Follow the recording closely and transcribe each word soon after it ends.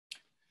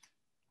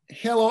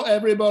Hello,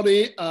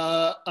 everybody.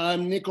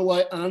 I'm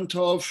Nikolai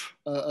Antov,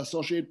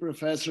 Associate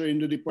Professor in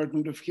the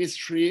Department of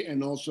History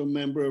and also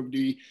member of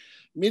the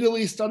Middle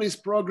East Studies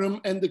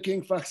Program and the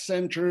King Fahd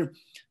Center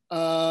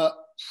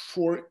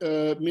for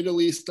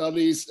Middle East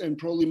Studies. And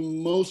probably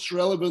most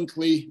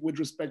relevantly with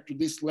respect to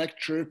this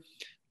lecture,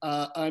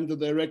 I'm the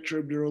Director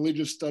of the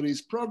Religious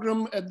Studies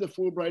Program at the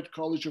Fulbright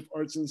College of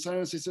Arts and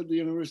Sciences at the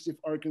University of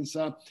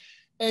Arkansas.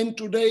 And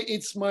today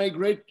it's my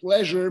great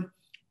pleasure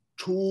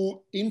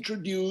to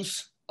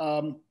introduce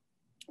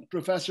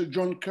Professor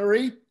John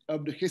Curry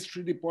of the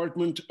History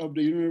Department of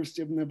the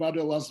University of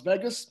Nevada, Las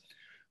Vegas,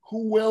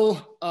 who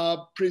will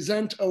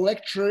present a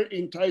lecture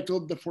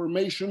entitled The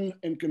Formation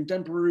and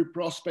Contemporary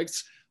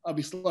Prospects of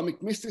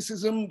Islamic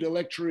Mysticism. The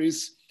lecture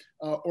is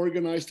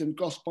organized and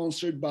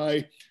co-sponsored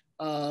by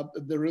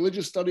the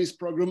Religious Studies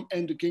Program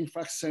and the King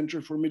Fahd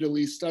Center for Middle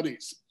East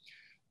Studies.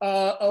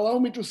 Allow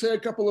me to say a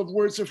couple of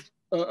words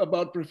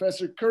about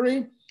Professor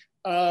Curry.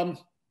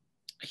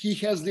 He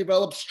has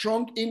developed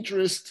strong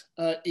interest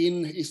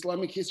in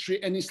Islamic history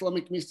and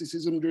Islamic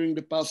mysticism during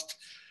the past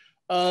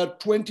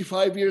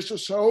 25 years or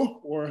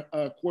so, or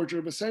a quarter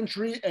of a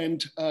century,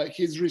 and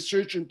his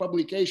research and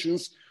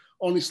publications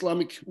on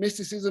Islamic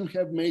mysticism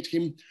have made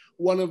him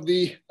one of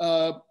the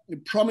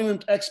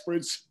prominent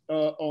experts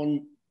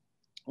on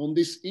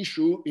this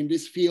issue in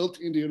this field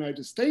in the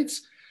United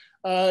States.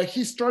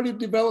 He started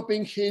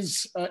developing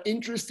his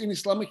interest in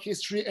Islamic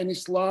history and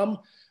Islam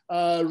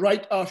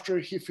right after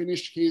he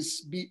finished his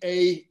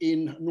BA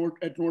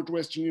at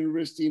Northwestern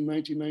University in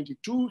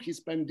 1992. He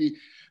spent the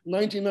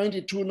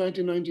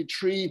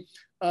 1992-1993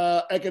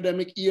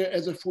 academic year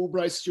as a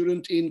Fulbright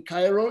student in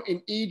Cairo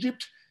in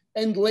Egypt,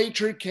 and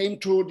later came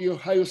to the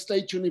Ohio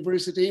State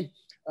University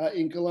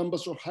in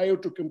Columbus, Ohio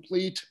to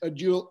complete a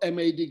dual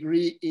MA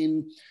degree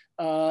in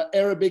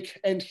Arabic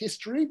and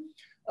history.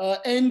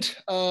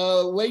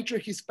 Later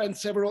he spent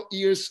several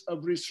years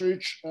of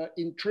research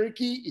in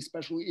Turkey,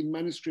 especially in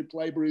manuscript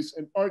libraries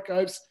and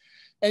archives,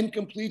 and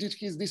completed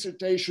his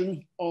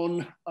dissertation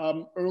on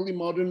early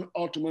modern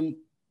Ottoman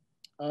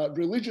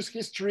religious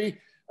history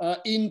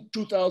in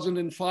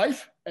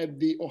 2005 at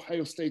the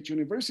Ohio State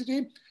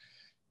University.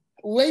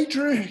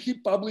 Later, he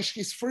published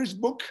his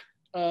first book,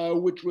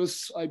 which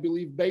was, I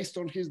believe, based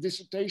on his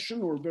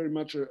dissertation, or very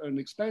much an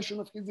expansion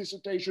of his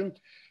dissertation.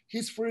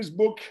 His first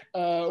book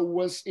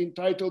was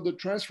entitled The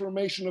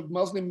Transformation of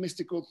Muslim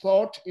Mystical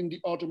Thought in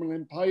the Ottoman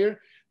Empire,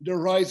 The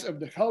Rise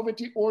of the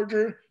Helvetic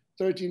Order,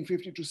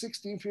 1350 to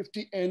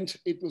 1650, and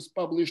it was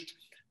published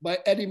by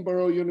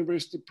Edinburgh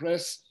University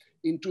Press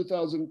in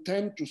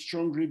 2010 to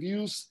strong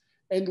reviews.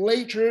 And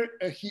later,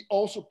 he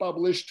also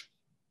published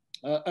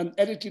an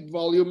edited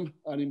volume,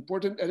 an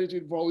important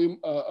edited volume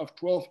of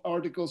 12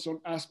 articles on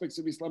aspects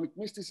of Islamic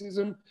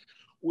mysticism,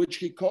 which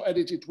he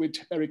co-edited with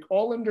Eric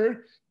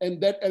Olander.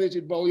 And that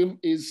edited volume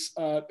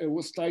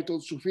was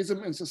titled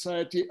Sufism and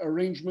Society,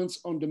 Arrangements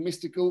on the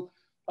Mystical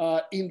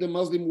in the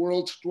Muslim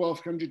World,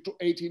 1200 to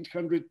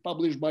 1800,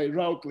 published by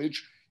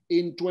Routledge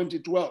in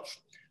 2012.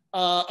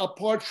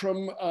 Apart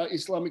from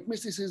Islamic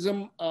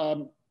mysticism,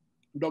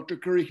 Dr.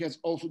 Curry has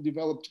also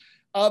developed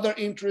other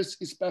interests,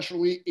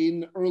 especially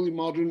in early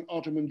modern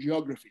Ottoman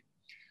geography.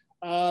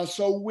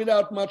 So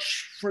without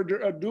much further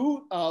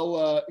ado,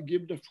 I'll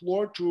give the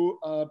floor to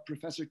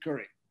Professor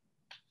Curry.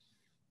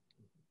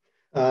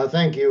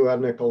 Thank you,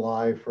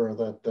 Nikolai, for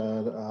that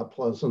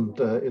pleasant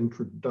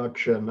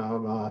introduction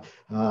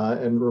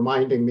and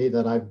reminding me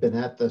that I've been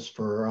at this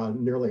for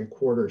nearly a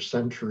quarter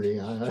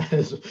century.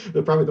 It's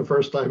probably the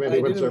first time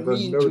anyone's ever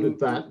noted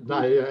that.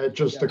 It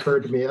just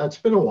occurred to me, that's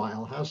been a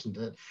while, hasn't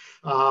it?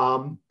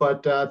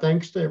 But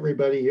thanks to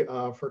everybody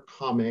for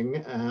coming.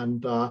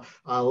 And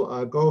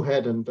I'll go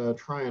ahead and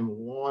try and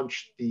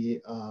launch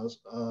the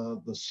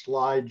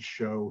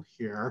slideshow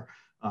here.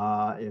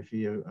 If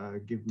you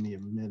give me a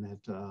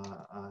minute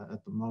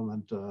at the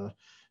moment,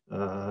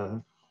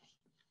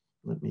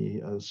 let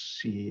me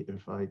see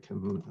if I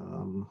can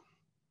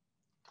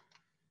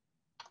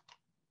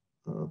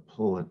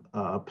pull it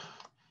up.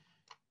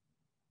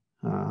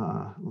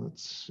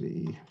 Let's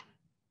see.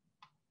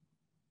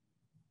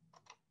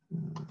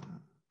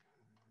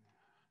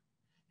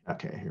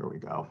 Okay, here we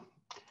go.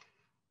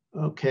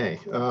 Okay,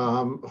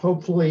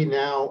 hopefully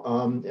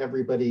now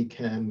everybody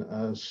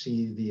can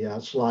see the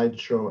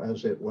slideshow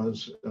as it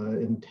was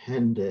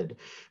intended.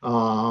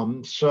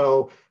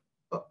 So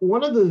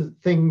one of the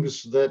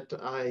things that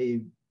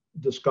I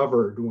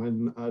discovered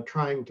when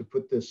trying to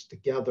put this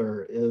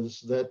together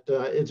is that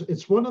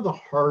it's one of the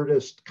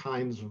hardest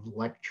kinds of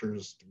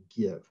lectures to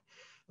give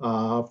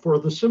for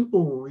the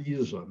simple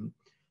reason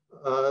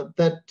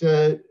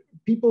that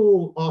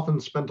people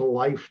often spend a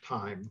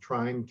lifetime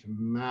trying to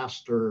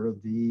master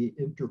the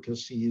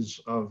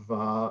intricacies of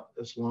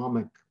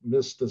Islamic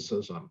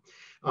mysticism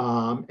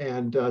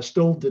and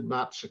still did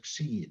not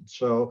succeed.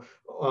 So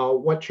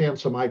what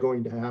chance am I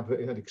going to have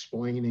at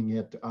explaining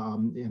it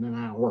in an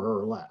hour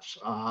or less?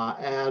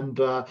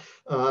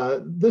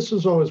 This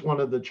is always one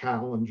of the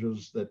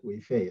challenges that we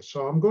face.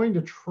 So I'm going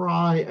to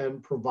try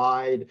and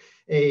provide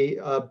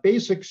a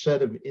basic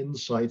set of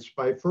insights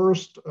by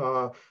first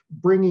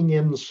bringing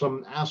in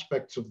some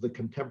aspects of the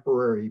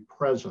contemporary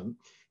present,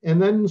 and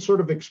then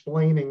sort of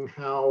explaining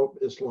how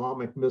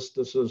Islamic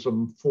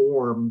mysticism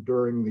formed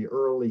during the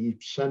early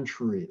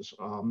centuries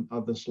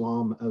of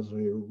Islam as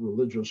a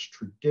religious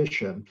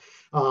tradition,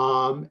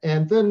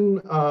 and then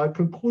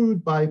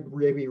conclude by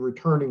maybe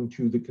returning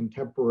to the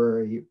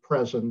contemporary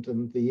present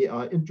and the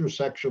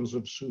intersections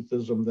of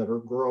Sufism that are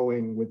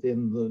growing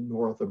within the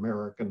North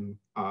American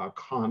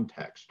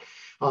context.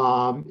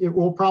 It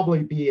will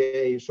probably be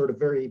a sort of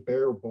very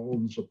bare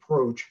bones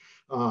approach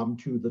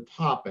to the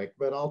topic,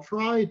 but I'll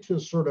try to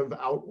sort of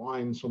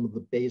outline some of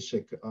the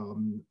basic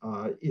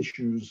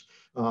issues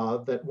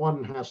that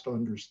one has to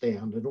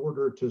understand in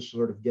order to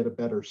sort of get a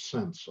better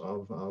sense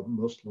of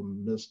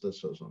Muslim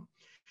mysticism.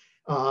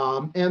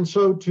 And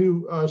so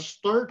to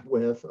start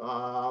with,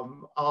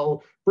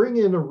 I'll bring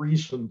in a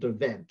recent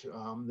event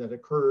that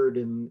occurred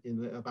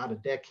in about a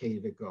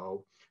decade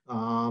ago.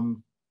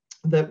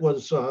 That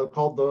was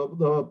called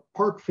the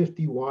Park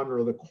 51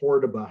 or the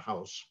Cordoba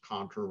House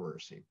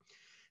controversy.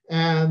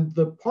 And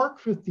the Park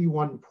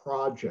 51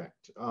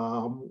 project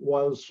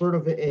was sort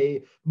of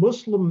a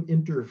Muslim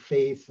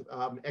interfaith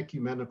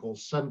ecumenical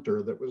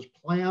center that was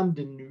planned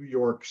in New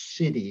York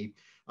City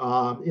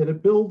in a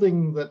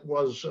building that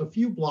was a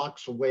few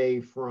blocks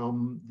away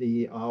from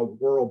the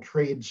World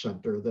Trade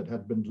Center that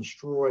had been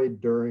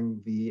destroyed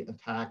during the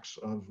attacks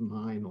of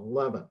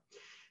 9/11.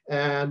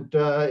 And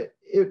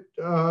it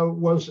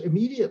was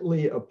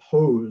immediately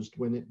opposed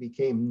when it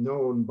became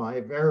known by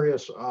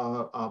various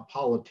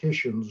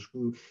politicians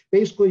who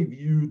basically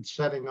viewed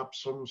setting up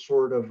some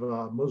sort of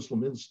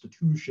Muslim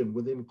institution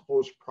within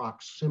close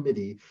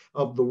proximity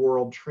of the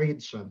World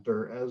Trade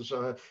Center as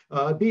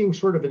being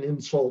sort of an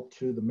insult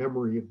to the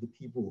memory of the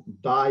people who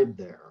died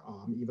there,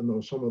 even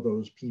though some of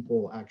those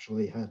people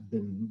actually had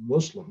been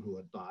Muslim who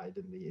had died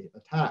in the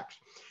attacks.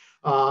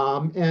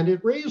 And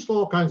it raised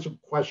all kinds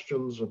of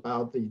questions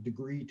about the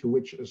degree to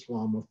which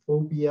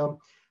Islamophobia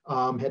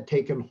had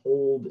taken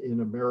hold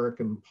in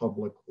American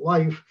public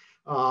life.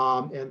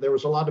 And there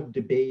was a lot of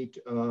debate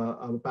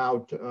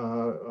about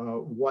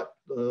what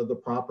the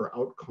proper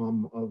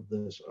outcome of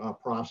this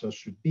process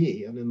should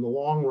be. And in the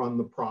long run,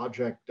 the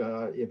project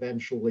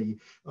eventually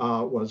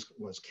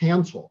was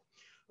canceled.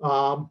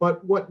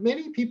 But what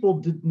many people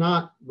did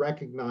not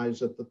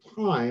recognize at the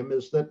time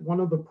is that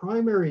one of the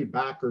primary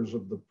backers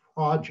of the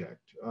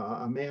project,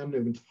 a man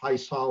named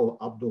Faisal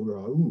Abdul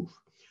Rauf,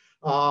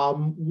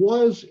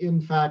 was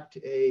in fact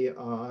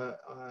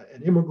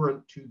an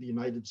immigrant to the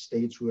United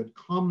States who had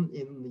come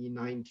in the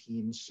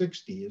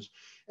 1960s,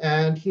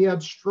 and he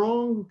had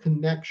strong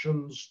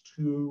connections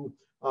to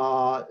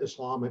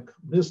Islamic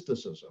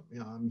mysticism.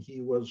 He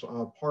was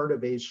part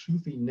of a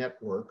Sufi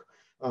network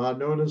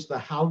known as the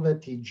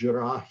Halveti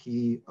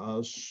Jirahi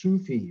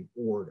Sufi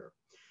order.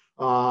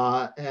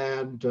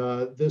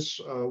 This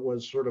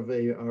was sort of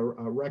a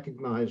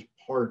recognized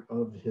part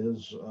of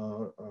his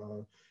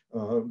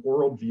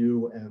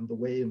worldview and the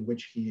way in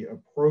which he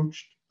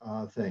approached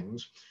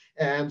things.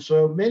 And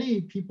so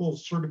many people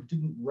sort of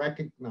didn't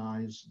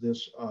recognize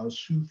this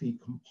Sufi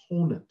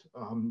component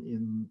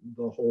in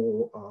the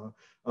whole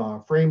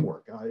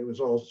framework. It was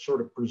all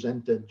sort of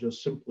presented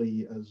just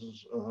simply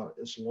as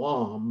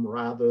Islam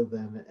rather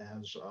than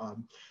as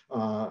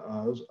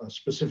a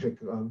specific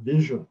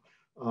vision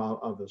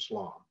of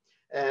Islam.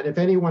 And if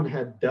anyone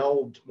had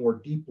delved more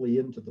deeply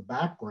into the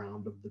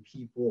background of the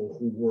people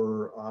who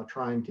were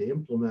trying to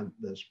implement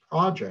this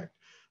project,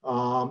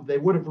 they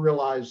would have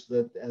realized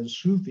that as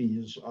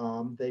Sufis,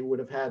 they would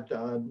have had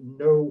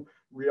no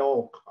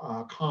real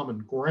common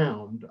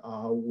ground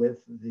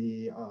with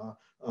the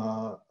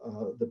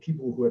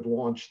people who had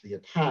launched the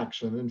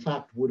attacks, and in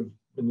fact would have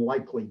been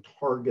likely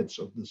targets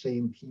of the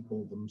same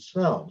people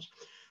themselves.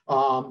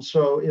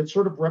 So it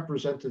sort of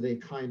represented a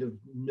kind of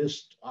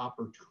missed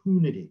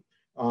opportunity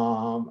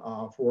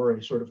for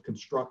a sort of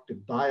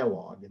constructive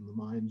dialogue in the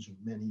minds of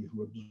many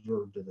who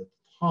observed it at the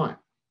time.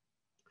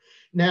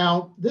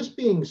 Now, this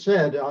being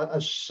said,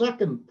 a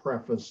second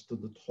preface to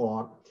the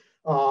talk,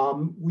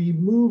 we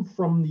move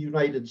from the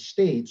United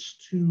States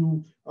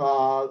to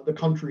the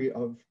country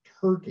of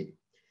Turkey.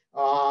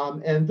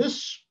 And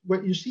this,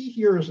 what you see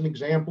here is an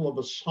example of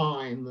a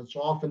sign that's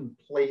often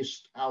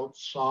placed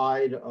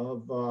outside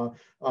of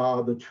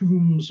the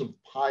tombs of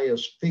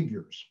pious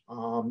figures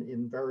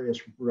in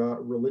various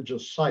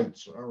religious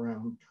sites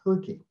around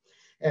Turkey.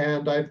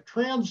 And I've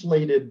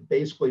translated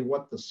basically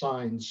what the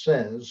sign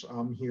says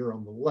here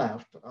on the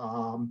left.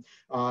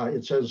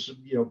 It says,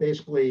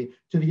 basically,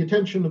 to the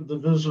attention of the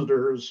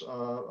visitors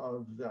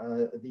of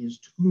these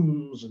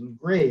tombs and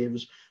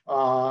graves,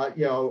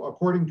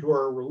 according to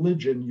our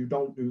religion, you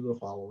don't do the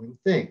following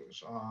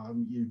things.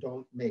 You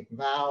don't make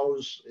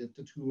vows at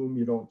the tomb.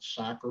 You don't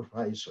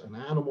sacrifice an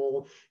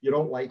animal. You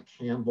don't light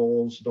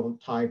candles.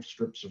 Don't tie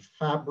strips of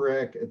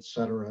fabric, et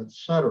cetera, et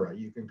cetera.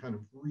 You can kind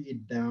of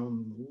read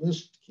down the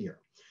list here.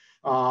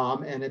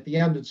 And at the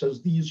end, it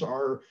says these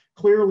are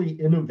clearly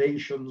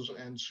innovations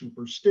and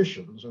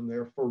superstitions, and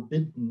they're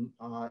forbidden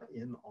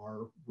in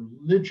our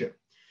religion.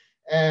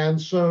 And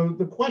so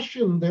the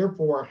question,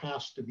 therefore,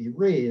 has to be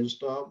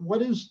raised,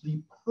 what is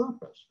the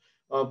purpose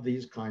of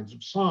these kinds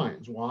of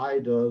signs? Why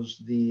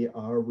does the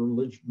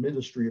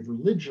Ministry of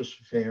Religious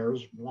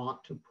Affairs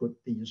want to put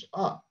these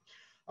up?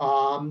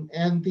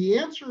 And the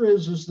answer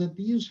is that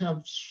these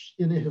have,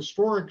 in a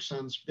historic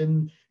sense,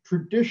 been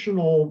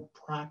traditional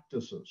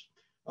practices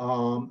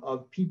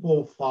of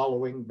people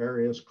following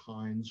various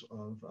kinds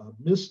of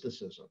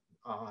mysticism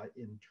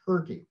in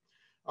Turkey.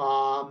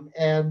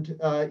 And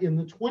in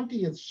the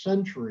 20th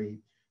century,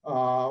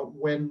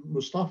 when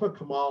Mustafa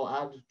Kemal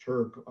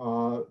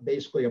Ataturk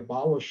basically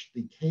abolished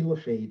the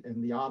caliphate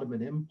and the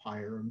Ottoman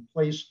Empire and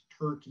placed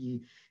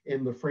Turkey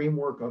in the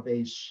framework of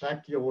a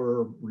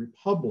secular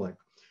republic,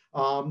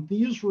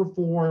 these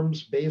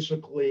reforms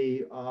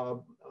basically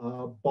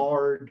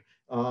barred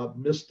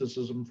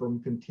mysticism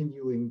from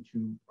continuing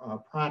to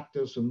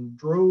practice and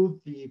drove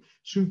the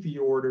Sufi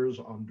orders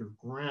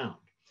underground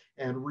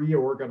and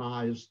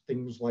reorganized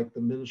things like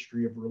the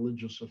Ministry of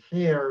Religious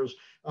Affairs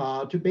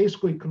to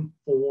basically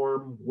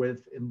conform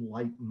with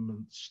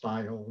Enlightenment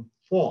style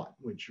thought,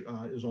 which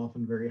is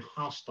often very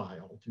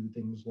hostile to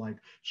things like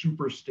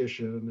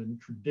superstition and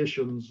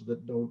traditions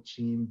that don't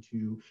seem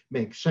to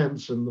make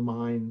sense in the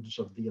minds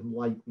of the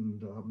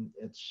enlightened,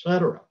 et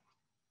cetera.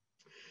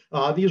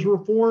 These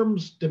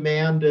reforms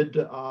demanded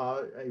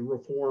a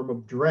reform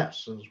of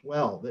dress as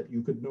well, that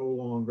you could no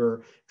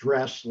longer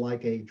dress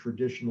like a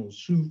traditional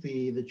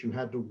Sufi, that you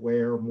had to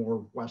wear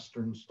more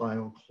Western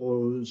style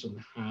clothes and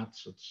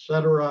hats,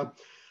 etc.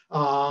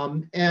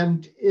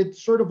 And it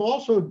sort of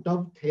also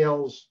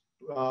dovetails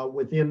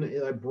within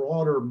a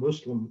broader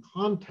Muslim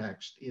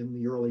context in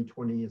the early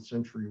 20th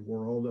century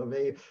world of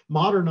a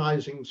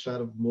modernizing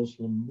set of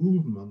Muslim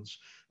movements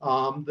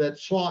that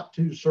sought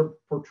to sort of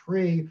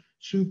portray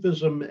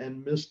Sufism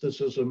and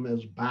mysticism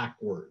as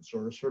backwards,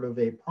 or sort of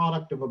a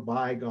product of a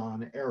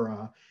bygone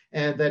era,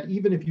 and that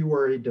even if you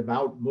were a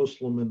devout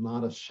Muslim and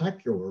not a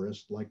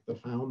secularist, like the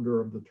founder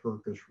of the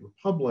Turkish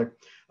Republic,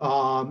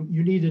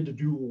 you needed to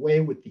do away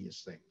with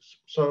these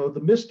things. So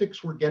the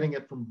mystics were getting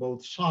it from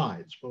both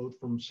sides, both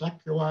from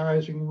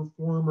secularizing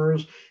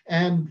reformers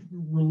and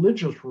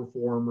religious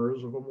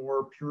reformers of a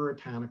more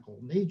puritanical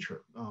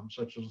nature,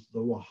 such as the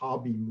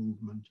Wahhabi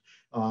movement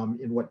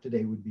in what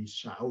today would be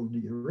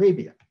Saudi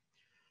Arabia.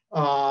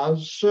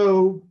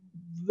 So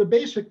the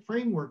basic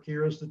framework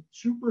here is that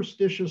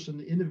superstitious and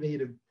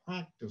innovative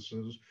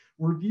practices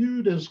were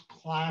viewed as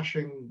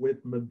clashing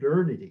with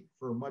modernity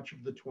for much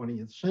of the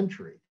 20th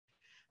century.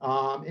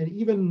 And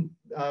even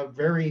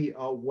very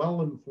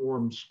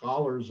well-informed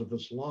scholars of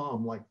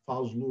Islam like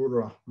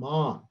Fazlur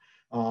Rahman,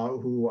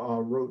 who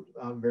wrote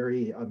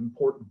very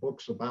important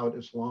books about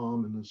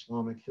Islam and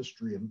Islamic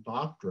history and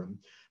doctrine,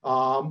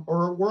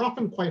 were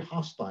often quite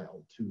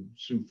hostile to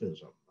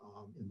Sufism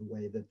in the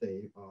way that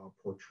they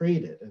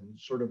portrayed it, and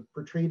sort of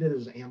portrayed it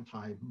as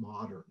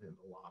anti-modern in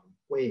a lot of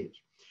ways.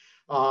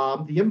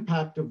 The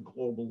impact of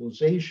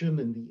globalization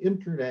and the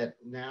internet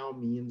now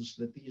means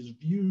that these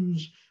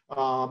views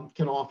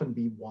can often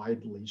be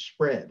widely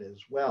spread as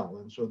well.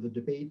 And so the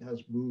debate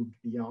has moved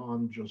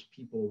beyond just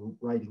people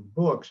writing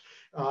books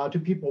to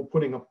people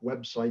putting up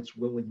websites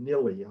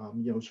willy-nilly.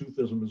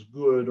 Sufism is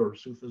good or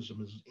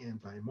Sufism is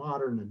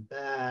anti-modern and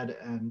bad.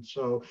 And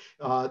so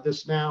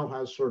this now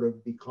has sort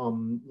of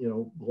become,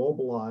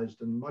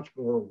 globalized and much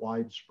more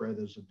widespread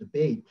as a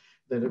debate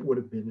than it would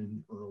have been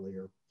in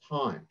earlier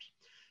times.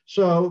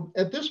 So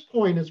at this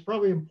point, it's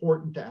probably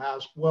important to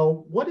ask,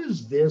 well, what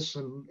is this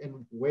and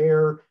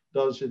where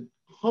does it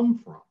come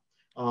from?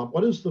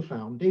 What is the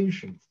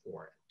foundation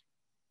for it?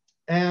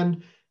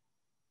 And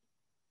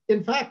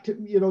in fact,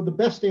 the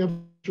best answer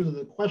to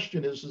the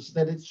question is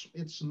that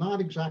it's not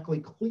exactly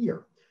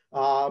clear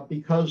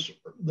because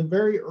the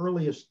very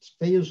earliest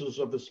phases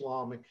of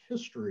Islamic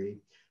history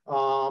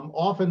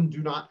often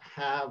do not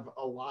have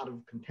a lot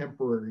of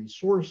contemporary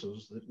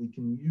sources that we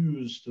can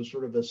use to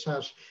sort of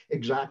assess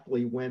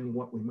exactly when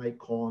what we might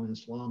call an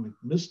Islamic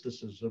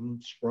mysticism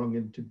sprung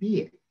into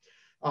being.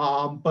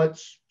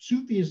 But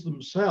Sufis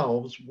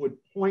themselves would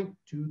point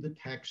to the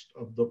text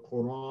of the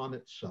Quran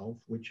itself,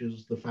 which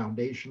is the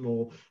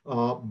foundational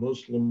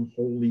Muslim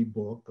holy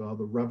book,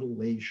 the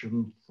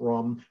revelation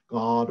from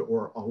God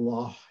or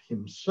Allah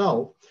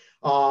himself,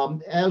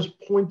 as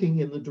pointing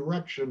in the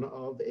direction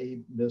of a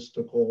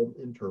mystical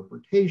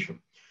interpretation.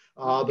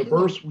 The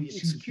verse we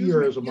see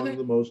here is among I...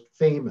 the most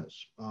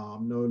famous,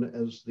 known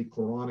as the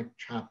Quranic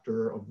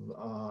chapter of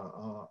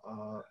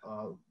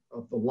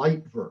the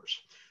light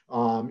verse,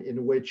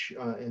 in which,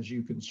 as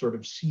you can sort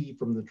of see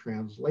from the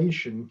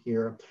translation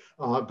here,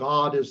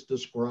 God is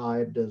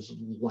described as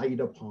light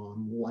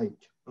upon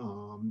light,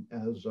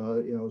 as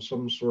you know,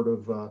 some sort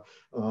of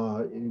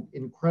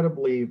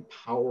incredibly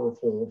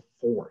powerful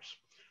force.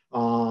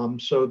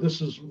 So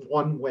this is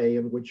one way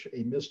in which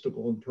a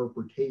mystical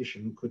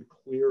interpretation could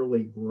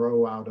clearly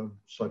grow out of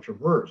such a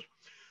verse.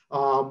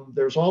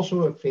 There's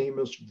also a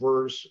famous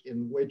verse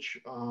in which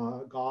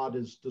God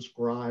is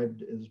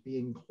described as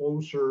being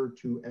closer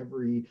to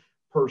every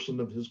person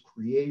of his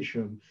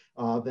creation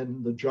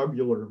than the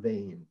jugular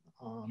vein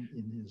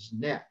in his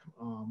neck,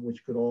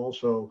 which could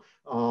also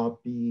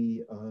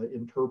be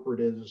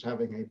interpreted as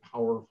having a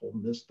powerful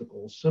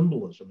mystical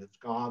symbolism. If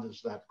God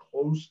is that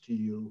close to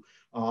you,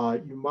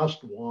 you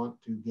must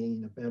want to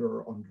gain a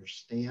better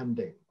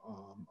understanding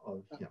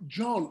of him.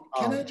 John,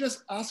 can I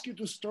just ask you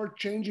to start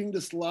changing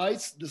the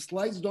slides? The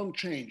slides don't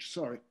change,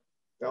 sorry.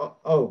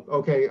 Oh,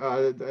 okay.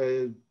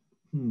 I'm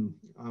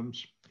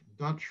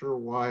not sure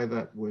why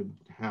that would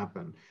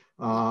happen.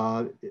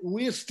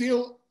 We're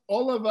still,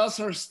 all of us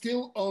are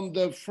still on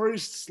the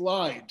first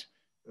slide.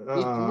 It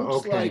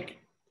looks okay. like,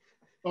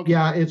 okay.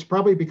 Yeah, it's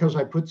probably because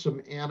I put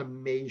some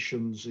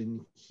animations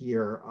in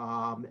here,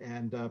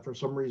 and for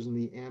some reason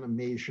the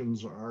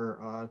animations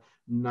are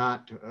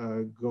not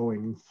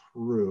going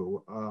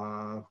through.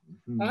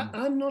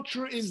 I'm not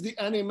sure is the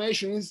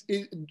animation,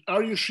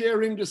 are you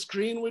sharing the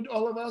screen with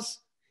all of us?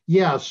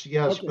 Yes,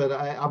 okay. But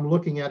I'm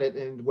looking at it,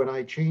 and when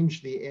I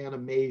change the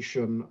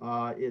animation,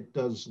 it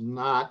does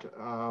not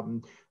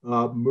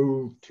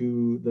move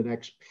to the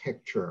next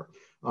picture.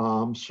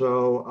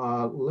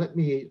 So let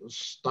me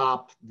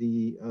stop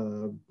the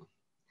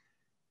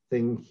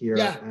thing here.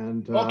 Yeah.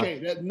 And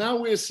okay. Now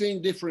we're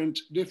seeing different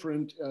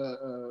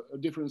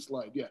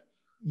slide. Yeah.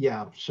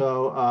 Yeah.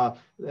 So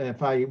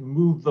if I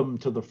move them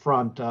to the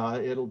front,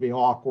 it'll be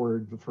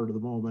awkward for the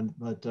moment,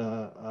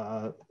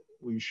 but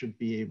we should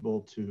be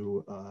able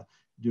to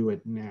do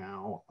it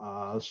now.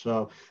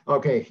 So,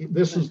 okay,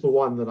 this is the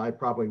one that I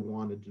probably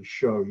wanted to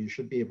show. You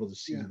should be able to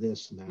see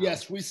this now.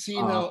 Yes, we see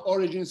now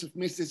origins of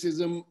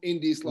mysticism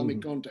in the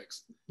Islamic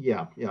context.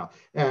 Yeah, yeah.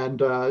 And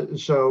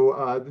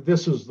so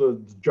this is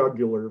the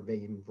jugular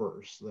vein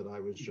verse that I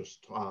was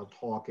just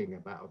talking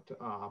about,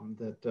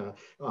 that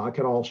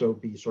can also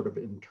be sort of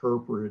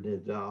interpreted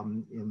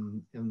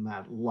in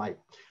that light.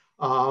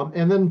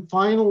 And then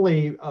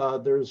finally,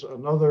 there's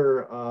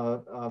another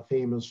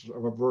famous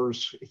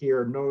verse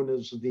here known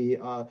as the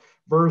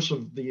verse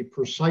of the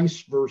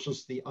precise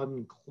versus the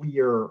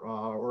unclear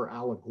or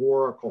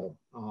allegorical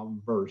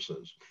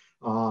verses,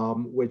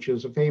 which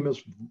is a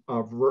famous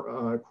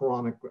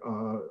Quranic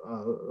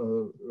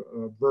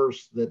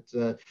verse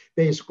that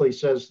basically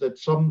says that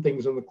some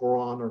things in the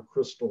Quran are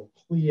crystal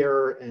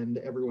clear and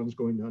everyone's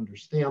going to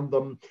understand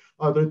them.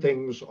 Other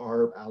things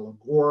are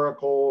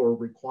allegorical or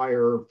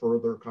require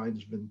further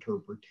kinds of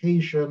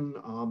interpretation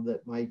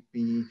that might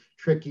be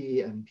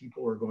tricky and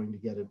people are going to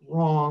get it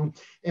wrong.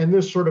 And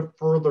this sort of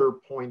further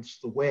points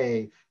the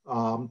way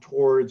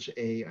towards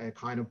a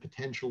kind of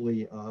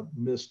potentially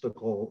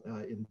mystical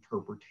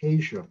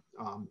interpretation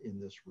in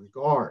this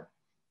regard.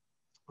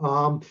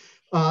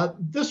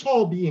 This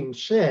all being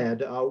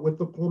said, with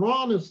the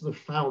Quran as the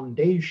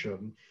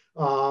foundation,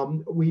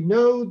 we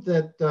know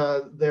that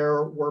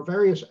there were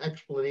various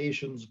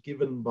explanations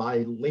given by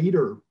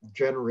later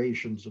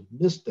generations of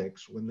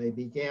mystics when they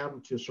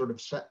began to sort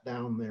of set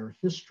down their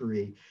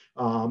history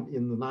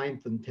in the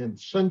 9th and 10th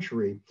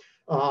century,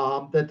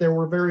 that there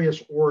were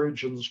various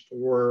origins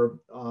for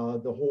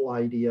the whole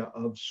idea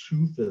of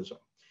Sufism.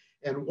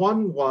 And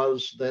one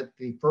was that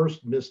the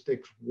first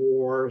mystics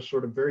wore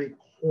sort of very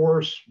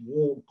coarse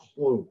wool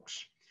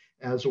cloaks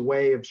as a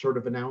way of sort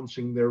of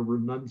announcing their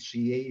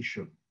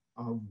renunciation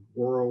of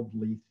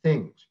worldly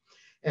things.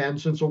 And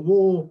since the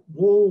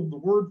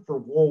word for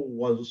wool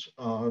was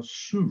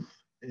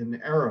suf in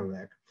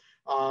Arabic,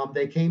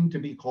 they came to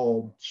be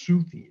called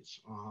Sufis,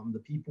 the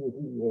people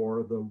who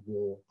wore the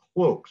wool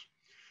cloaks.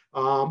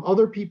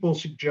 Other people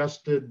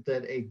suggested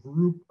that a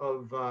group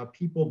of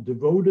people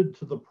devoted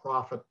to the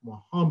Prophet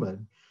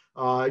Muhammad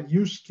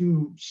used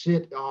to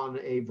sit on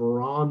a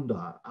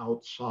veranda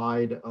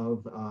outside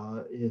of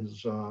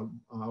his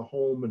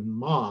home and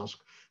mosque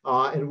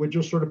and would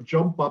just sort of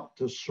jump up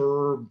to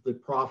serve the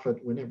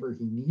Prophet whenever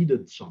he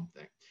needed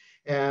something.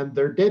 And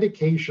their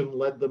dedication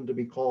led them to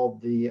be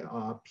called the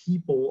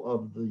people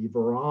of the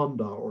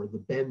veranda or the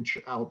bench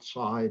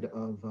outside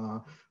of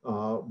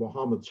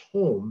Muhammad's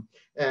home.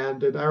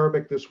 And in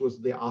Arabic, this was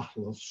the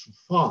Ahl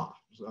Sufa,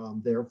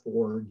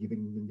 therefore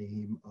giving the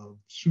name of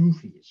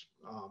Sufis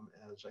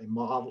as a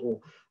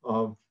model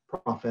of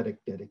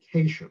prophetic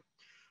dedication.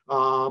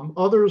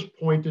 Others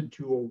pointed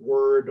to a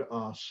word,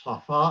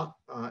 safa,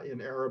 in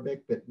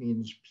Arabic that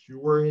means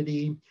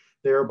purity,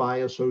 thereby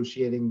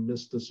associating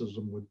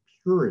mysticism with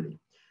purity.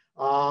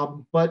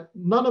 But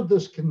none of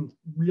this can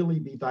really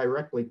be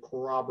directly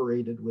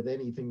corroborated with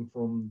anything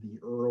from the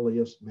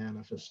earliest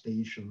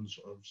manifestations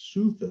of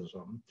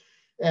Sufism.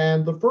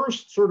 And the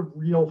first sort of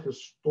real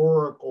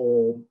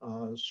historical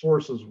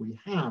sources we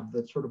have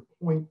that sort of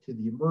point to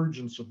the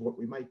emergence of what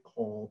we might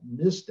call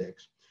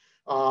mystics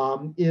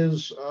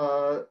is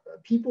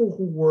people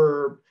who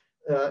were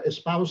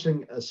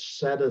espousing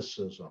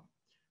asceticism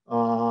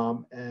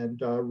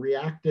and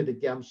reacted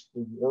against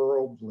the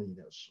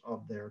worldliness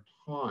of their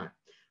time.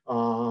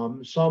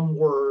 Some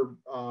were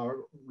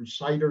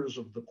reciters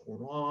of the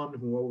Quran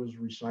who always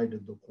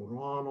recited the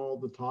Quran all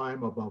the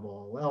time above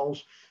all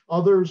else.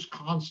 Others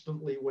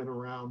constantly went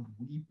around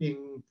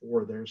weeping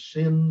for their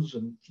sins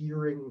and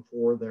fearing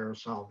for their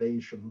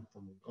salvation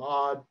from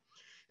God.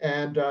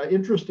 And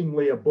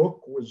interestingly, a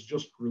book was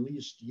just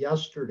released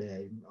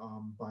yesterday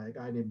by a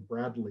guy named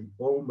Bradley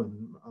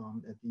Bowman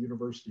at the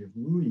University of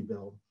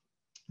Louisville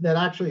that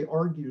actually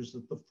argues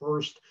that the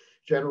first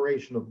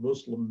generation of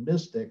Muslim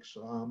mystics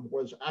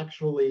was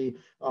actually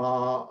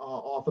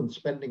often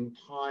spending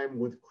time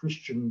with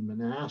Christian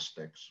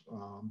monastics,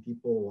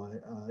 people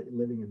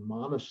living in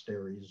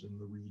monasteries in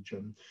the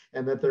region,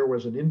 and that there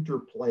was an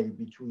interplay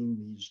between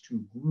these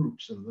two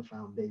groups in the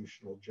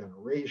foundational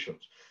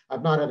generations.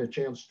 I've not had a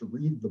chance to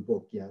read the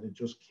book yet, it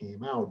just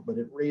came out, but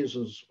it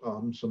raises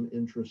some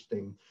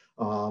interesting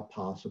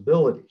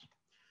possibilities.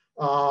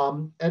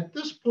 At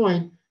this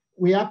point,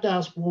 we have to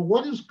ask, well,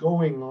 what is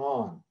going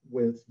on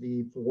with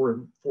the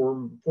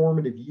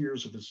formative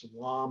years of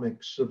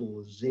Islamic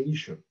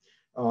civilization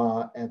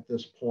at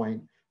this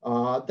point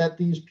that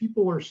these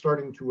people are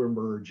starting to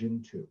emerge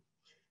into?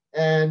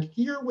 And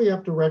here we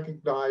have to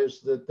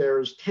recognize that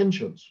there's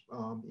tensions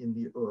in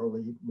the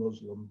early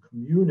Muslim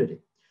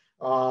community.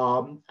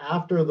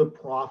 After the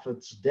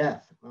Prophet's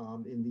death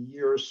in the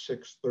year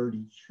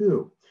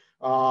 632,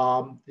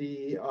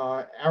 the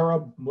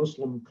Arab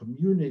Muslim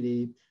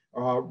community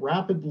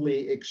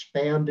rapidly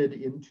expanded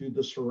into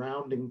the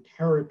surrounding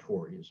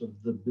territories of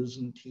the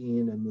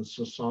Byzantine and the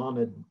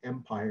Sassanid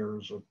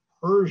empires of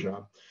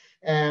Persia.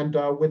 And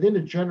within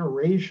a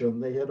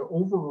generation, they had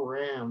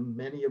overran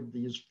many of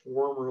these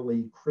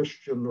formerly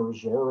Christian or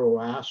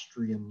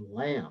Zoroastrian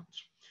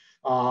lands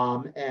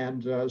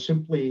and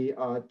simply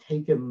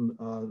taken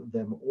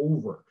them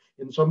over,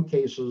 in some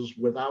cases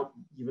without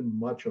even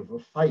much of a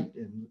fight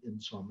in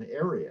some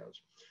areas.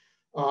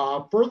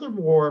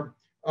 Furthermore,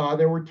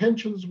 there were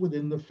tensions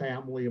within the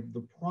family of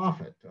the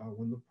Prophet.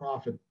 When the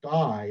Prophet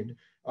died,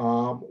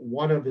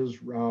 one of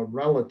his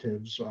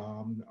relatives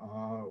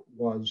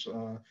was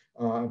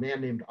a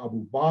man named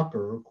Abu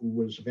Bakr, who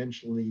was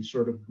eventually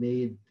sort of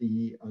made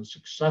the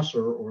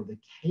successor or the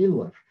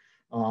caliph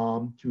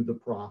to the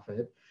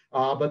Prophet.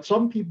 But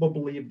some people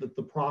believe that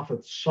the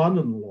Prophet's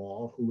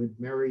son-in-law, who had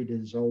married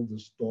his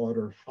eldest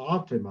daughter,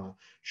 Fatima,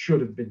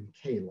 should have been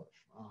caliph.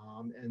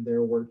 And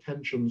there were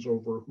tensions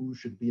over who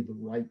should be the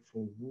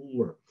rightful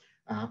ruler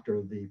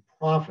after the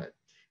Prophet.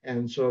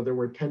 And so there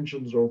were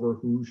tensions over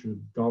who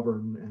should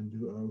govern and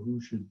who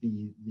should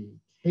be the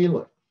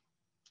caliph.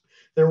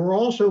 There were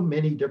also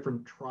many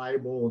different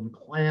tribal and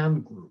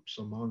clan groups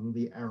among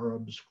the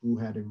Arabs who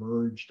had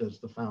emerged as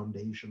the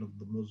foundation of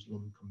the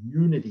Muslim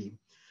community.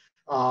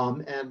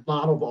 And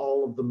not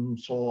all of them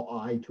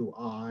saw eye to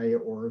eye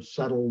or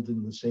settled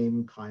in the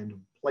same kind of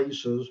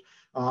places.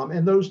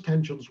 And those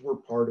tensions were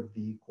part of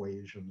the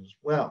equation as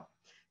well.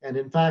 And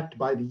in fact,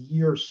 by the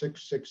year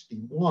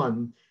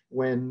 661,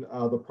 when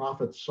the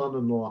Prophet's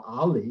son-in-law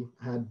Ali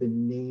had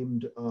been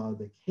named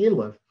the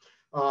caliph,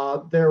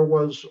 there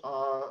was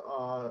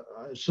a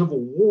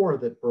civil war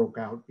that broke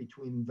out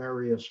between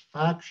various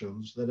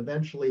factions that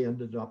eventually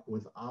ended up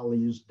with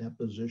Ali's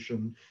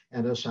deposition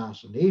and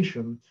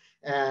assassination.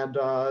 And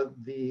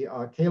the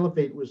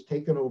caliphate was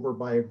taken over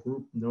by a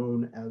group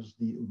known as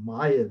the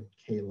Umayyad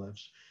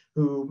caliphs,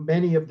 who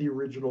many of the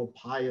original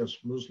pious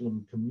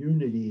Muslim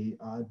community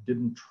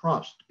didn't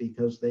trust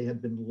because they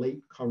had been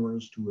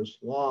latecomers to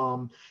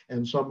Islam,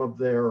 and some of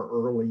their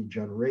early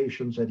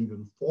generations had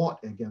even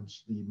fought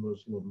against the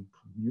Muslim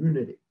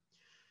community.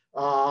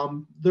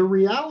 The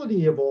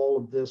reality of all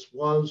of this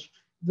was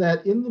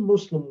that in the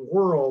Muslim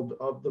world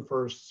of the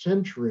first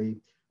century,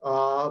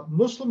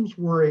 Muslims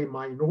were a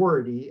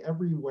minority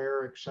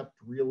everywhere except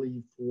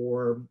really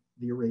for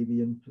the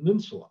Arabian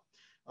Peninsula.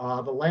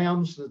 The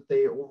lands that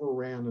they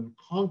overran and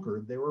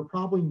conquered, they were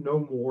probably no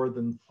more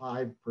than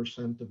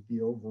 5% of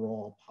the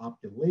overall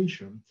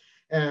population.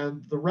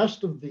 And the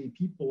rest of the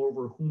people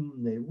over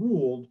whom they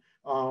ruled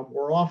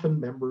were often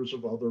members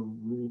of other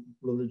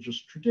religious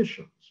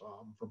traditions,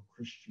 from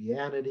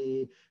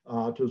Christianity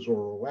to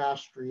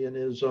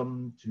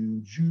Zoroastrianism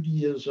to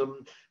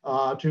Judaism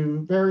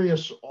to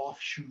various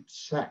offshoot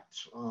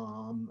sects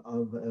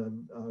of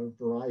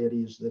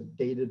varieties that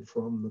dated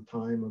from the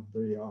time of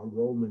the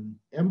Roman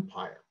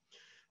Empire.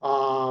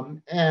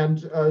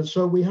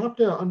 So we have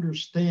to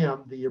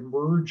understand the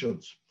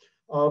emergence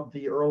of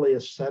the early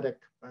ascetic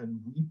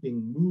and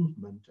weeping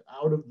movement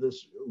out of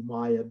this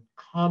Umayyad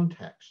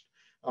context.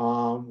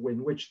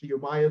 in which the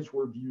Umayyads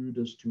were viewed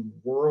as too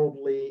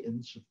worldly,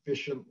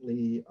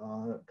 insufficiently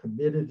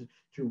committed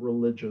to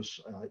religious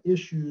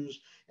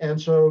issues.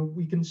 And so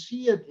we can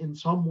see it in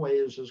some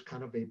ways as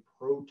kind of a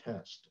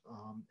protest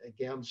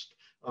against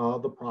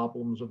the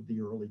problems of the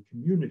early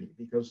community,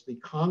 because the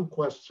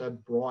conquests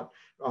had brought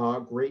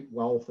great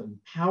wealth and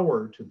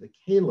power to the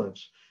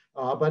caliphs,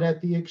 but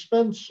at the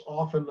expense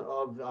often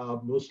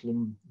of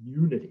Muslim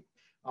unity.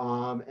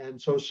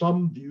 And so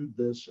some viewed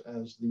this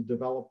as the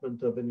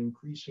development of an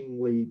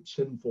increasingly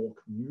sinful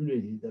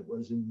community that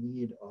was in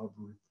need of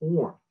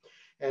reform.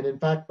 And in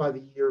fact, by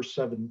the year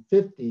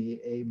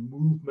 750, a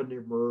movement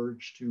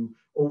emerged to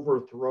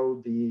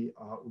overthrow the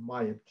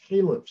Umayyad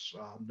caliphs,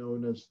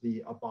 known as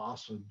the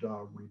Abbasid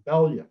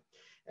rebellion.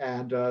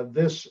 And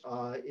this,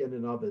 in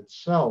and of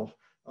itself,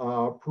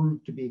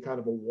 proved to be kind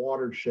of a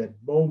watershed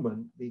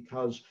moment,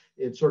 because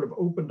it sort of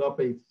opened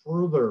up a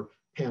further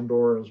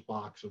Pandora's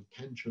box of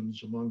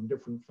tensions among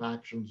different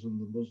factions in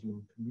the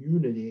Muslim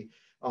community,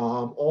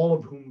 all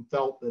of whom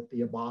felt that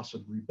the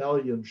Abbasid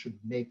rebellion should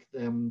make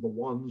them the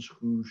ones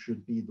who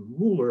should be the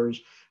rulers.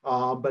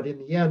 But in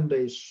the end,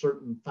 a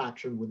certain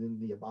faction within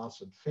the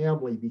Abbasid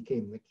family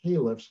became the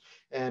caliphs,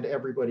 and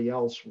everybody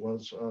else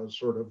was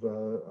sort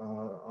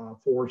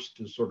of forced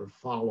to sort of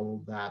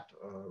follow that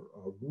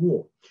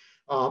rule.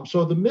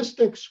 So the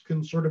mystics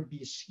can sort of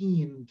be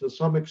seen to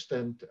some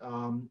extent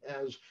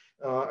as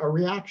a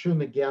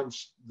reaction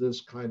against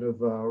this kind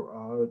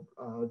of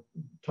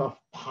tough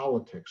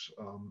politics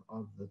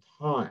of the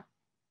time.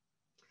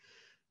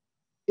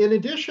 In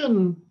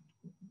addition,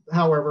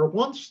 however,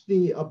 once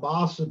the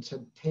Abbasids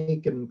had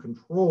taken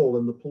control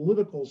and the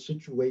political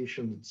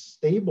situation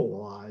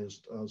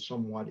stabilized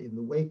somewhat in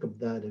the wake of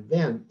that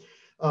event,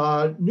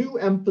 new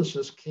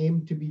emphasis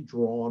came to be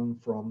drawn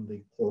from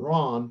the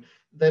Quran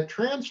that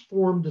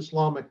transformed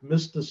Islamic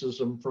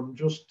mysticism from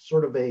just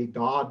sort of a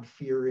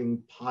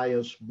God-fearing,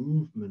 pious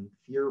movement,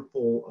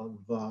 fearful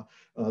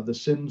of the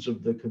sins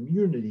of the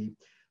community,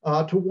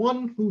 to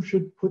one who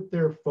should put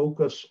their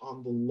focus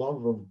on the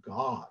love of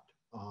God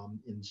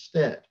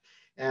instead.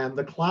 And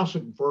the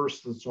classic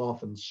verse that's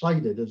often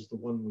cited is the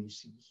one we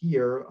see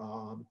here,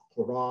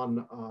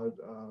 Quran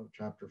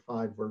chapter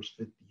 5, verse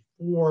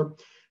 54,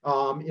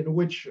 in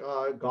which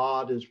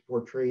God is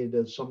portrayed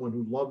as someone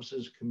who loves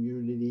his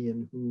community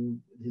and who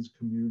his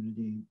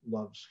community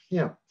loves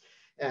him.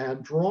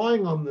 And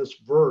drawing on this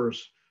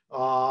verse,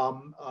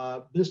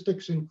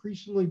 mystics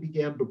increasingly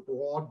began to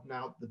broaden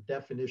out the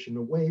definition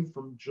away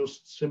from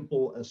just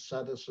simple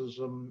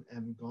asceticism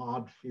and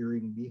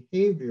God-fearing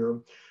behavior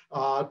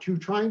to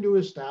trying to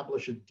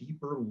establish a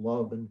deeper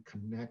love and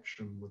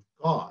connection with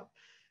God.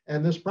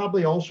 And this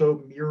probably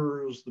also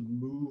mirrors the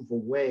move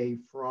away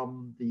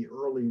from the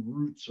early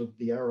roots of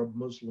the Arab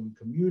Muslim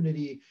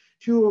community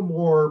to a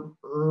more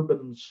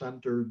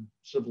urban-centered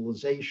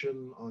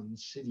civilization on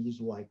cities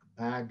like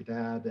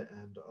Baghdad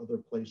and other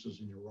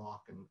places in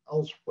Iraq and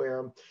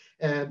elsewhere,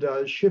 and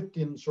shift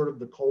in sort of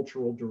the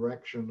cultural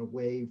direction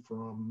away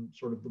from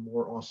sort of the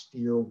more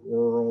austere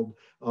world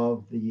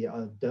of the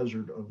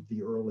desert of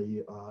the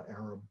early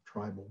Arab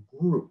tribal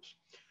groups.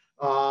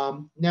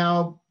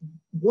 Now,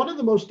 one of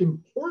the most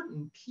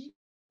important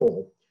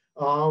people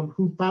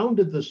who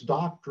founded this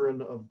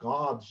doctrine of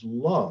God's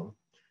love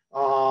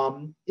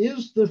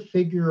is the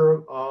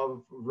figure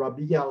of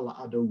Rabia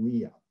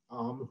al-Adawiyya,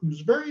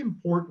 who's very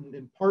important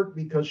in part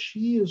because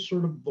she is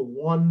sort of the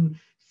one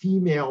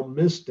female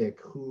mystic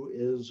who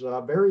is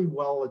very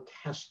well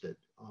attested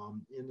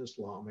in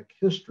Islamic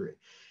history.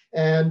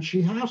 And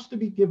she has to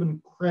be given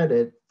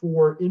credit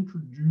for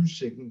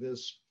introducing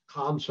this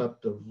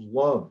concept of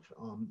love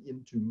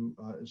into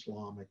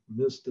Islamic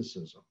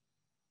mysticism.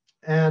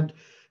 And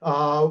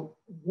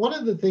one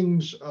of the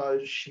things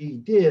she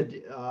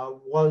did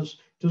was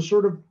to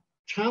sort of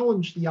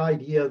challenge the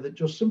idea that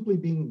just simply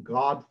being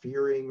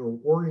God-fearing or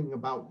worrying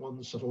about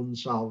one's own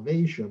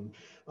salvation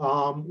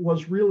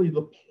was really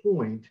the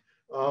point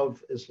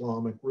of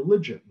Islamic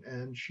religion.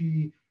 And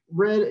she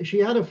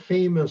had a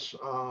famous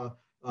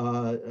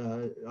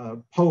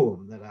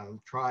poem that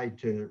I'll try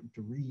to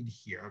read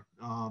here.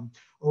 O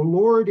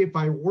Lord, if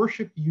I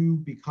worship you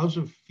because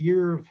of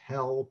fear of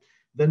hell,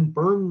 then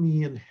burn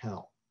me in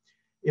hell.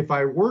 If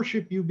I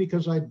worship you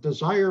because I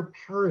desire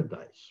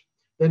paradise,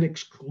 then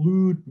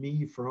exclude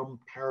me from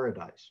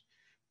paradise.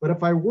 But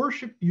if I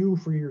worship you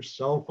for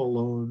yourself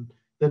alone,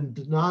 then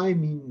deny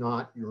me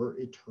not your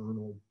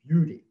eternal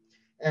beauty.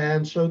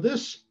 And so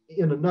this,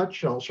 in a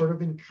nutshell, sort of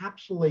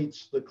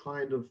encapsulates the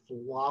kind of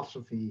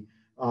philosophy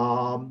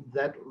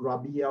that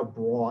Rabia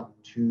brought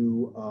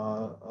to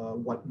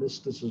what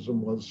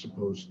mysticism was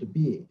supposed to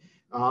be.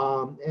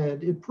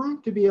 And it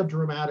proved to be a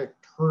dramatic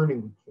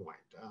turning point.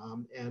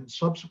 And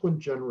subsequent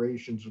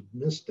generations of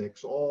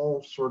mystics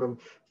all sort of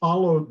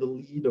followed the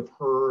lead of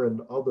her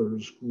and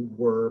others who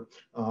were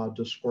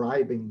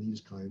describing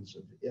these kinds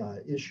of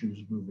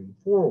issues moving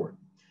forward.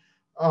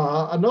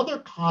 Another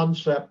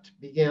concept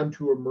began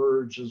to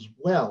emerge as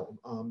well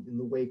in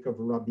the wake of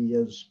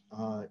Rabia's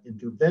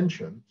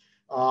intervention.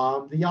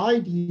 The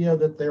idea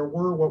that there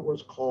were what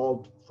was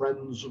called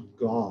friends of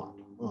God,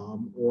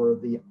 or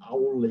the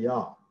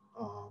awliya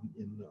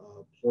in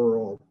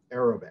plural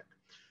Arabic.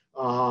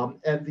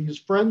 And these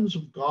friends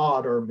of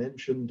God are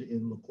mentioned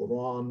in the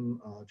Quran,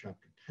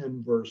 chapter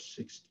 10, verse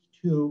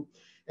 62.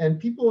 And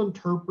people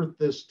interpret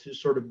this to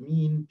sort of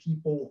mean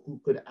people who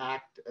could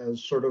act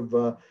as sort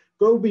of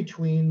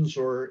go-betweens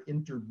or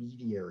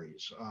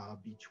intermediaries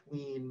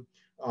between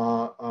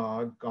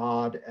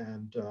God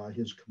and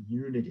his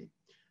community.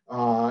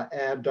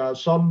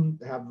 Some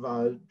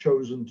have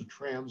chosen to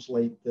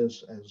translate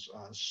this as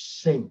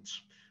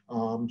saints,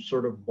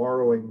 sort of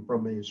borrowing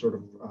from a sort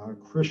of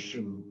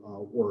Christian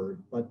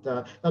word, but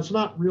that's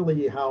not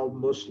really how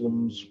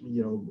Muslims,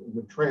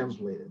 would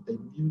translate it. They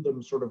view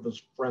them sort of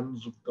as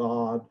friends of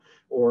God,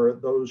 or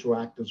those who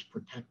act as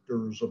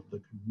protectors of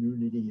the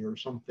community, or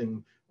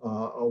something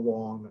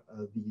along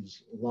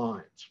these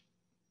lines.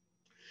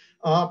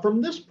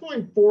 From this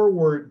point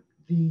forward,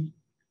 the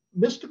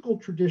mystical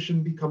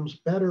tradition becomes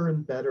better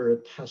and better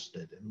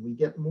attested, and we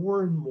get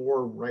more and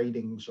more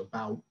writings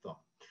about them.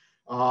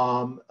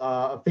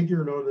 A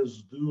figure known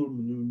as Dhul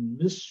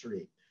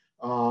Misri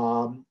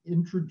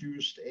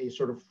introduced a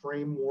sort of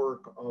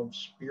framework of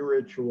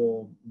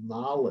spiritual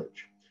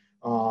knowledge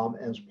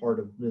as part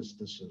of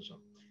mysticism.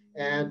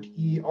 And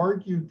he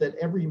argued that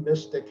every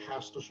mystic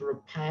has to sort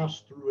of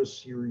pass through a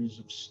series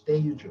of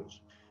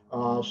stages,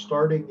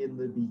 starting in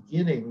the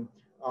beginning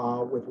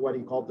with what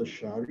he called the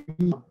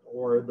Sharia,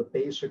 or the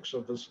basics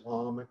of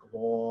Islamic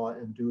law,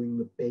 and doing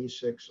the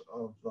basics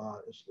of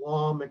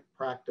Islamic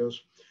practice.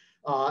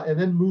 And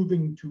then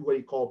moving to what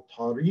he called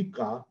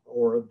tariqah,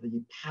 or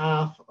the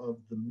path of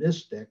the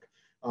mystic,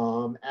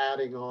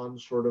 adding on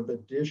sort of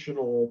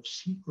additional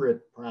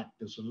secret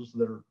practices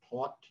that are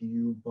taught to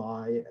you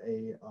by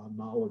a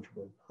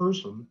knowledgeable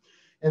person.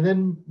 And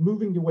then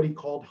moving to what he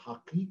called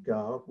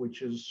haqiqah,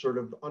 which is sort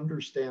of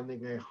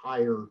understanding a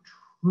higher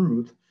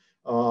truth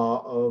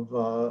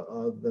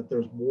that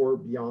there's more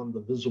beyond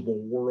the visible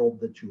world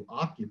that you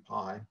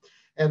occupy.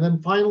 And then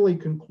finally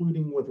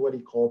concluding with what he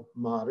called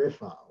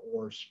ma'rifah,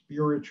 or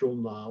spiritual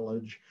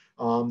knowledge,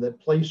 that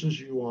places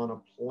you on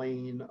a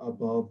plane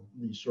above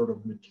the sort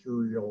of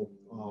material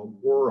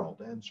world,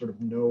 and sort of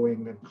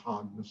knowing and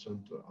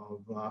cognizant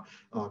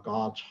of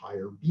God's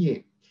higher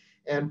being.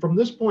 And from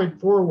this point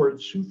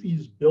forward,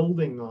 Sufis,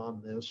 building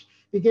on this,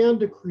 began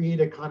to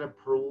create a kind of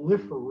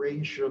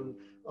proliferation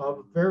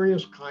of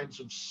various kinds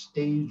of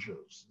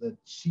stages that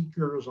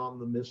seekers on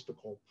the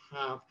mystical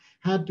path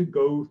had to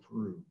go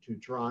through to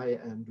try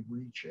and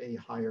reach a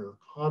higher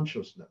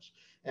consciousness.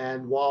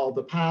 And while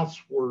the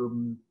paths were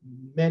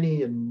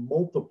many and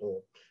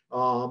multiple,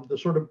 the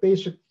sort of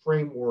basic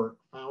framework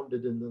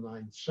founded in the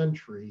 9th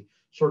century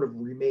sort of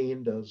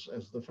remained as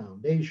the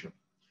foundation.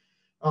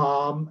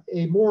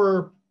 A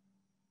more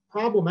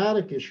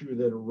problematic issue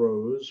that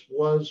arose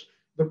was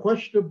the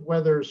question of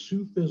whether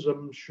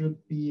Sufism should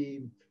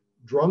be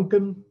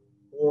drunken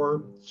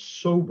or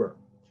sober.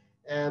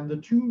 And the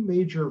two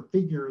major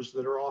figures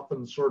that are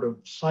often sort of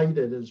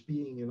cited as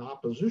being in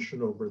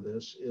opposition over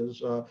this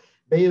is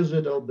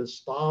Bayezid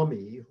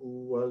al-Bistami,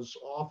 who was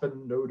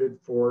often noted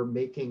for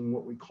making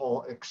what we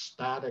call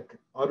ecstatic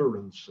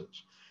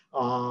utterances.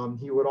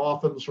 He would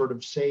often sort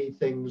of say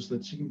things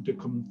that seemed to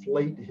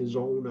conflate his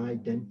own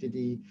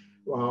identity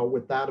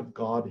with that of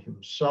God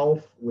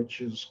himself, which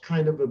is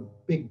kind of a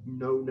big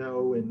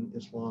no-no in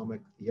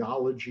Islamic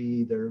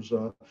theology. There's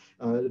a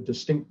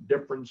distinct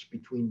difference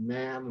between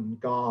man and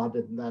God,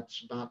 and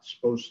that's not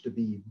supposed to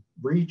be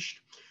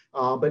breached.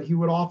 But he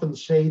would often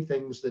say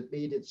things that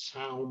made it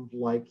sound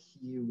like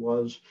he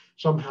was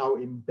somehow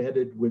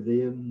embedded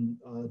within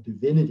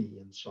divinity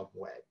in some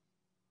way.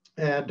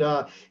 And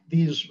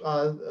these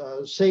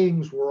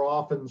sayings were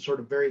often sort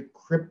of very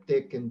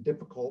cryptic and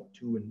difficult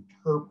to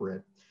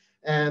interpret.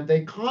 And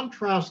they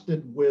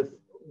contrasted with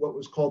what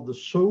was called the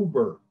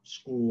sober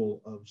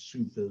school of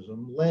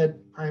Sufism,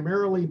 led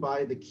primarily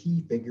by the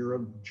key figure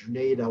of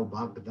Junaid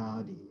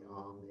al-Baghdadi,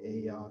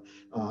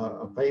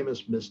 a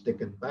famous mystic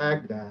in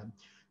Baghdad,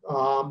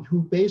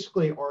 who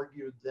basically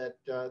argued that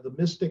the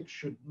mystic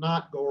should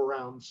not go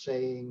around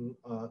saying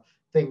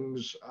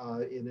things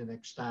in an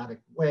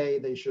ecstatic way.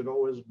 They should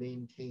always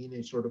maintain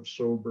a sort of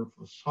sober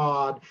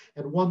facade,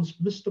 and one's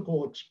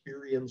mystical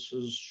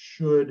experiences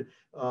should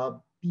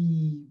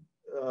be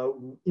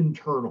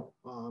internal,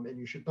 and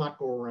you should not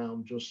go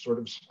around just sort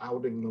of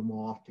spouting them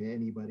off to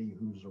anybody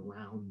who's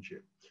around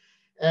you.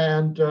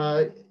 And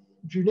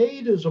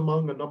Junaid is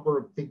among a number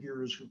of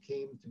figures who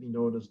came to be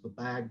known as the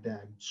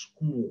Baghdad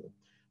School,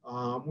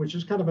 which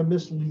is kind of a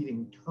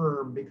misleading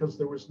term because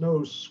there was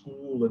no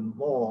school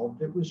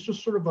involved. It was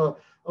just sort of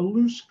a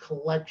loose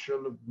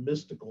collection of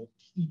mystical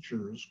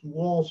teachers who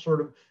all sort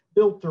of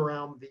built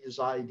around these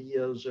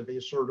ideas of a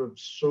sort of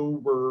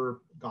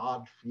sober,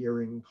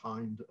 God-fearing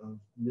kind of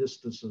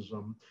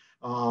mysticism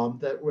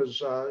that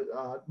was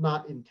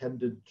not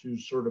intended to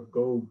sort of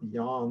go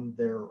beyond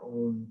their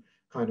own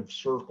kind of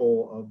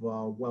circle of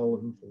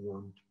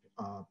well-informed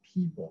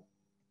people.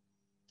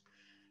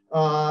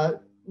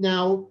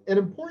 Now, an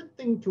important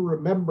thing to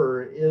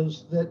remember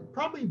is that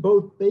probably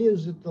both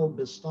Bayezid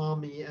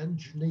al-Bistami and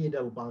Junaid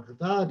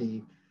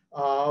al-Baghdadi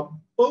uh,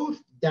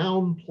 both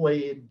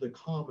downplayed the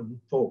common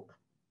folk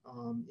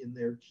in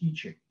their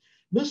teaching.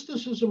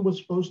 Mysticism was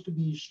supposed to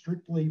be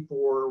strictly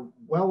for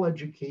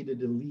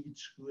well-educated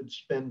elites who had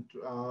spent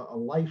a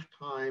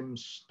lifetime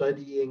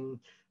studying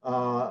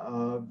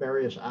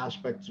various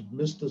aspects of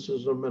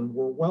mysticism and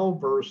were well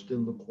versed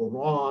in the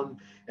Quran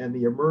and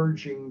the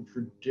emerging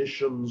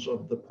traditions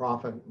of the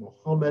Prophet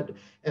Muhammad,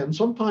 and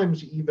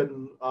sometimes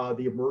even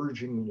the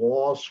emerging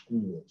law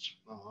schools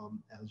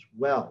as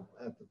well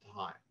at the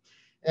time.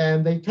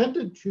 And they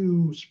tended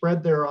to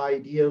spread their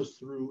ideas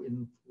through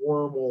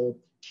informal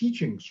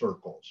teaching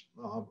circles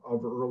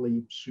of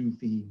early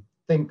Sufi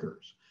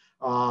thinkers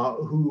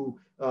who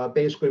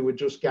basically would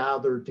just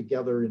gather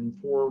together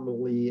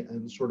informally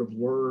and sort of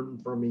learn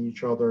from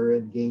each other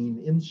and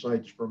gain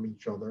insights from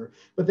each other.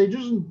 But they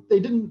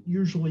didn't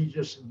usually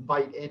just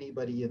invite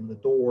anybody in the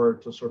door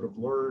to sort of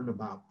learn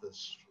about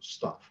this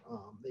stuff.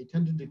 They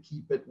tended to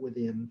keep it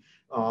within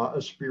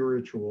a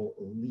spiritual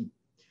elite.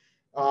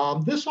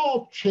 This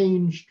all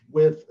changed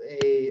with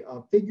a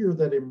figure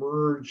that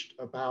emerged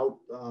about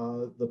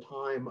the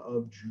time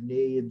of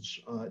the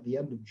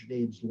end of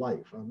Junaid's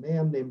life, a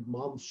man named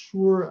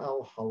Mansur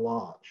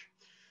al-Hallaj.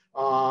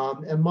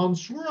 And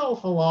Mansur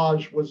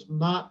al-Hallaj was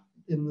not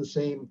in the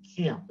same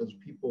camp as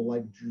people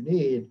like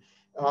Junaid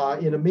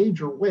in a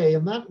major way,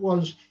 and that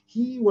was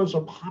he was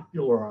a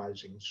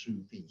popularizing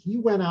Sufi. He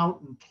went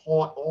out and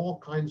taught all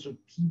kinds of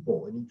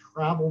people, and he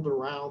traveled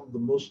around the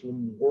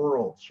Muslim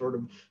world, sort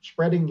of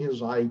spreading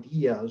his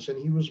ideas.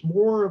 And he was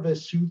more of a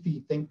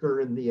Sufi thinker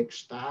in the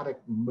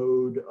ecstatic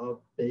mode of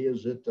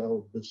Bayezid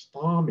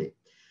al-Bistami.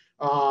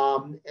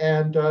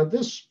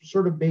 This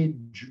sort of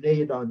made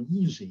Junaid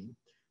uneasy,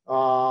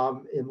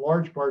 in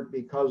large part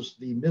because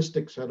the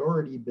mystics had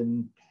already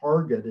been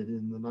targeted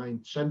in the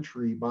 9th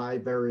century by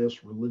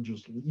various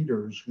religious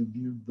leaders who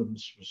viewed them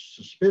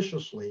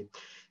suspiciously.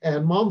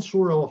 And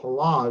Mansur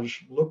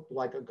al-Hallaj looked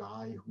like a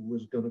guy who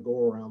was going to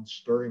go around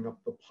stirring up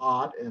the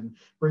pot and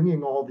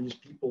bringing all these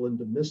people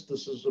into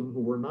mysticism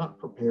who were not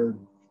prepared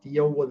to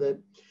deal with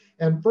it.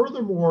 And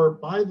furthermore,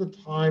 by the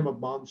time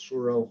of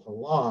Mansur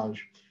al-Hallaj,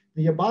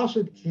 the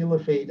Abbasid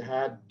Caliphate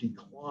had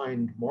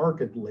declined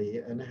markedly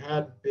and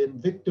had been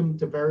victim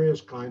to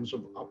various kinds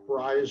of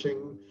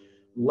uprising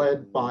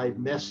led by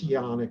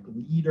messianic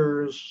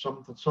leaders,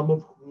 some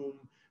of whom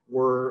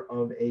were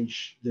of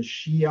the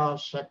Shia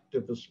sect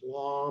of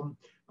Islam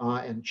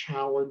and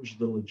challenged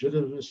the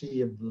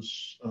legitimacy of the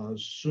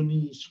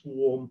Sunni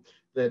school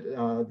that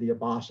the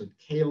Abbasid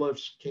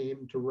caliphs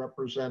came to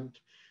represent.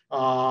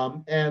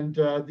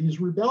 These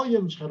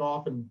rebellions had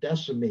often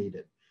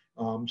decimated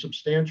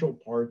substantial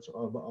parts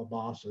of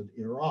Abbasid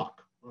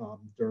Iraq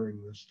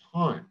during this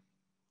time.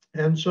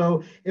 And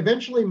so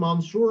eventually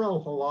Mansur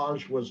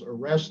al-Hallaj was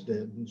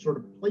arrested and sort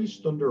of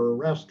placed under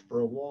arrest for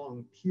a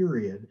long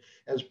period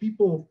as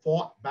people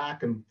fought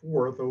back and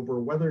forth over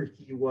whether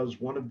he was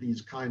one of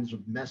these kinds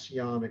of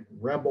messianic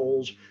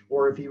rebels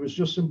or if he was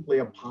just simply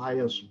a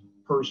pious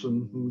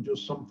person who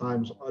just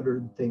sometimes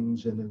uttered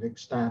things in an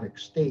ecstatic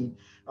state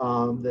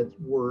that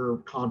were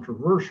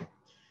controversial.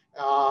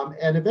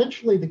 And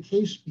eventually the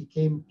case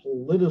became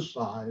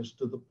politicized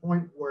to the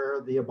point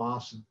where the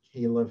Abbasid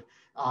Caliph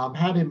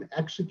had him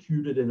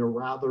executed in a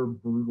rather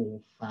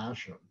brutal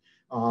fashion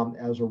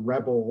as a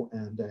rebel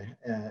and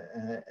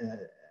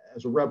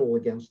as a rebel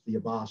against the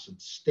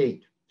Abbasid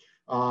state.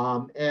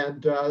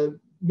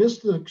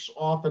 Mystics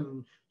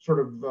often sort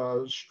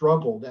of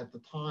struggled at the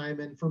time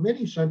and for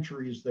many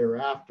centuries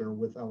thereafter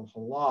with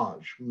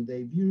al-Hallaj, who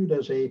they viewed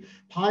as a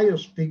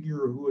pious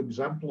figure who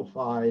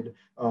exemplified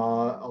a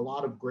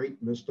lot of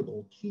great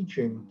mystical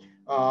teaching,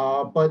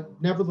 but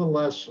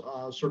nevertheless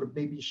sort of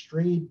maybe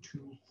strayed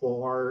too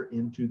far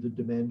into the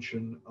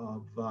dimension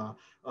of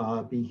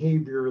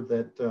behavior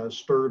that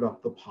stirred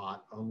up the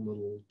pot a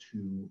little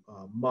too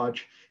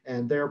much,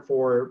 and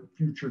therefore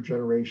future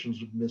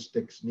generations of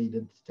mystics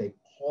needed to take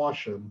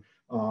caution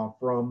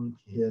from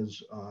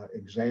his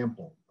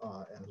example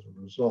as a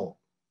result.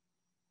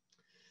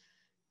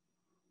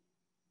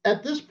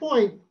 At this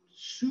point,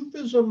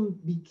 Sufism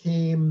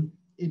became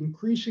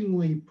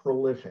increasingly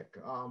prolific.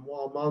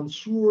 While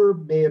Mansur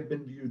may have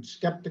been viewed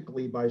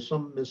skeptically by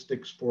some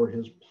mystics for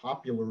his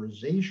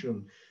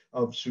popularization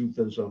of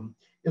Sufism,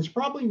 it's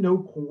probably no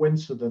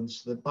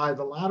coincidence that by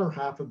the latter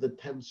half of the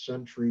 10th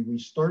century, we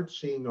start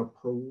seeing a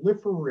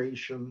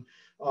proliferation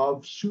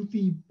of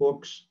Sufi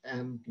books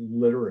and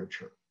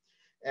literature.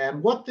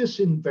 And what this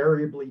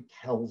invariably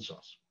tells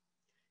us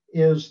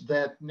is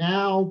that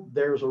now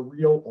there's a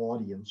real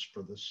audience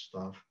for this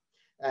stuff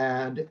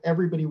and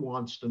everybody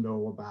wants to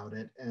know about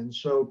it. And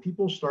so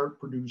people start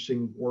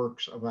producing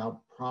works about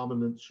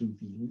prominent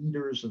Sufi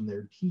leaders and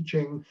their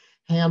teaching,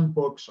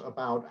 handbooks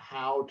about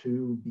how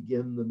to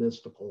begin the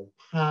mystical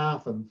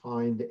path and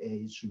find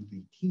a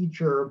Sufi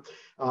teacher,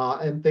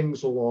 and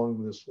things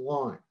along this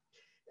line.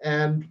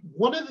 And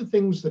one of the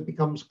things that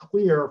becomes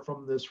clear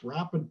from this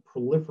rapid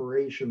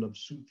proliferation of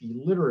Sufi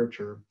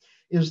literature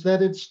is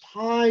that it's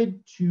tied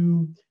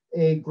to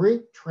a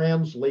great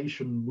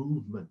translation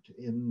movement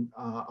in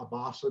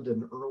Abbasid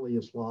and early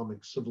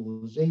Islamic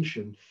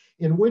civilization,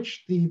 in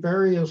which the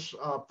various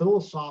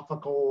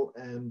philosophical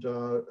and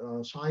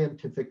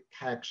scientific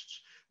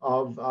texts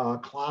of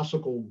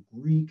classical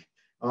Greek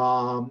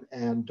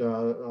and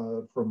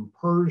from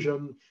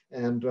Persian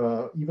and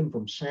even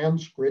from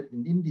Sanskrit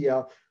in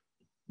India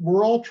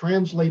were all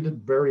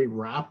translated very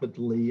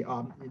rapidly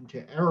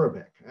into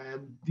Arabic.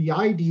 And the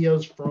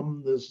ideas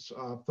from this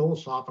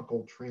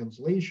philosophical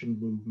translation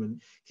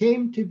movement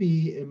came to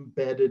be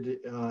embedded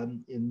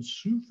in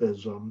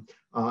Sufism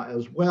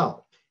as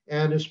well.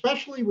 And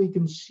especially we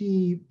can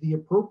see the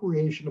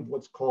appropriation of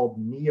what's called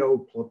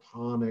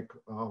Neoplatonic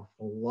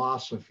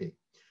philosophy,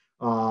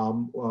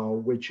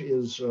 which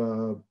is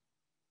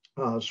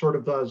sort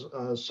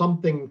of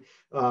something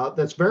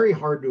that's very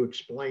hard to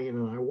explain,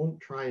 and I won't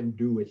try and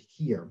do it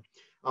here.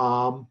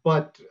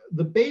 But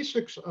the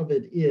basics of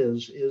it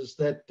is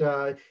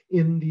that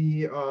in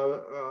the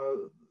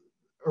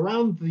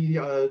around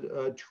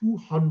the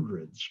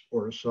 200s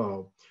or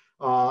so,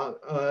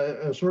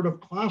 a sort of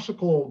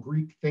classical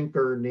Greek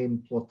thinker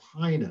named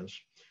Plotinus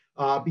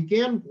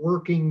began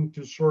working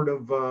to sort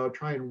of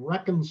try and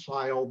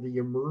reconcile the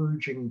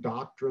emerging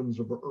doctrines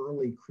of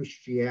early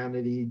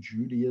Christianity,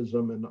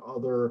 Judaism, and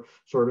other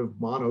sort of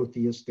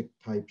monotheistic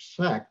type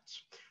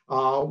sects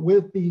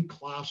with the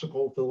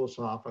classical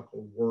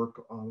philosophical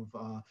work of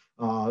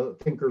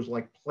thinkers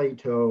like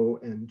Plato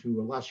and to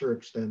a lesser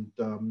extent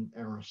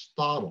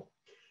Aristotle.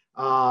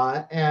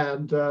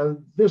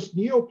 This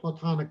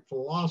Neoplatonic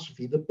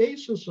philosophy, the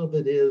basis of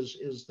it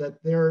is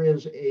that there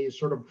is a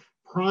sort of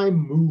prime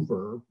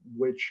mover,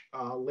 which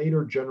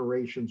later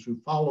generations who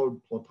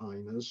followed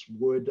Plotinus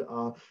would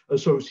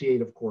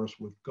associate, of course,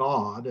 with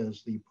God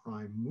as the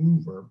prime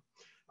mover.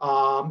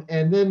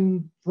 And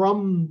then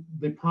from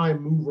the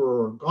prime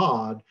mover or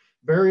God,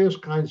 various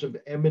kinds of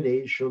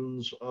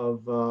emanations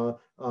of the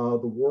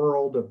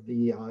world of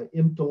the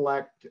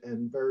intellect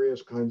and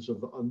various kinds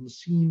of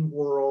unseen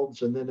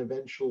worlds, and then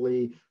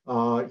eventually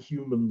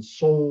human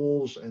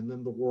souls, and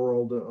then the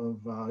world of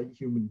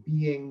human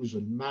beings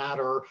and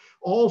matter,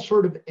 all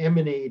sort of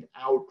emanate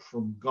out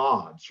from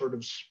God, sort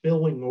of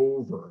spilling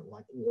over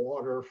like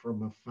water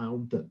from a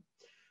fountain.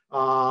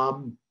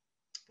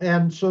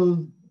 And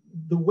so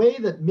the way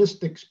that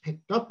mystics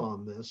picked up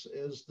on this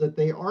is that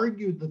they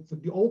argued that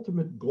the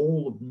ultimate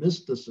goal of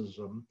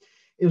mysticism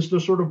is to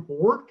sort of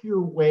work your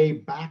way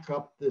back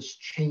up this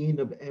chain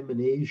of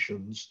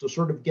emanations to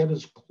sort of get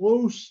as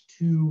close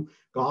to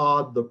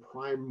God, the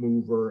prime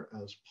mover,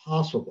 as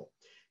possible.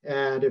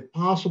 And if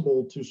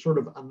possible, to sort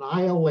of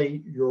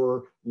annihilate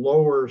your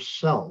lower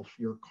self,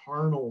 your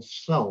carnal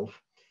self,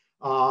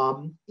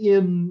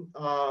 in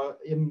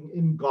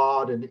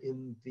God and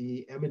in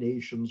the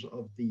emanations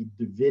of the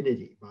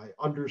divinity by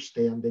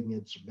understanding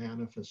its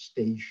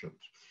manifestations.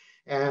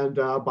 And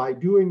by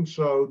doing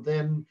so,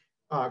 then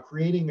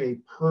creating a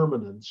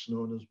permanence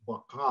known as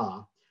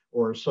baka,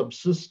 or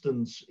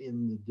subsistence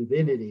in the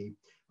divinity,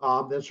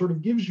 that sort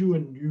of gives you a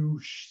new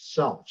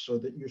self, so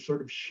that you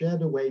sort of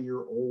shed away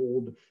your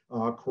old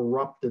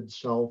corrupted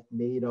self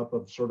made up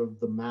of sort of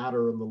the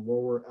matter and the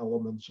lower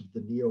elements of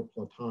the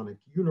Neoplatonic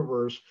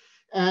universe,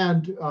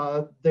 and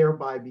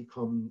thereby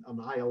become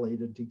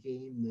annihilated to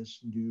gain this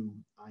new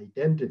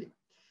identity.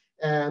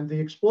 And the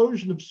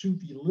explosion of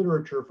Sufi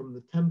literature from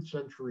the 10th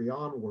century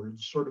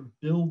onwards sort of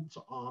builds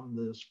on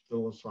this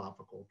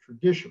philosophical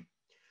tradition.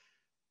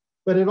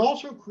 But it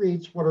also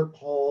creates what are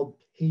called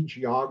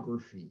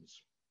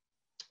hagiographies,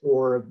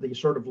 or the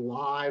sort of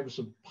lives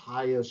of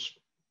pious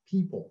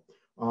people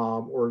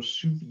or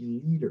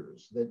Sufi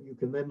leaders that you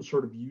can then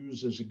sort of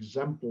use as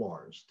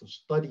exemplars to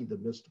study the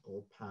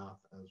mystical path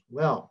as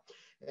well.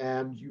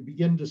 And you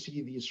begin to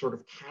see these sort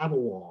of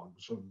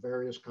catalogs of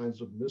various kinds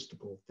of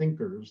mystical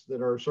thinkers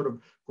that are sort of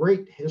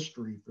great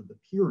history for the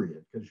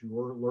period, because you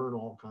learn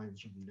all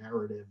kinds of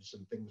narratives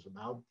and things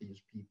about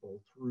these people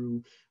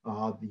through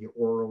the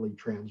orally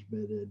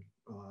transmitted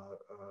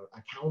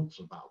accounts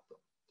about them.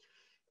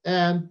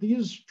 And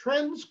these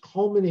trends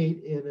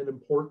culminate in an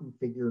important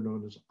figure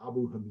known as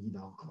Abu Hamid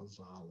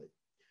al-Ghazali,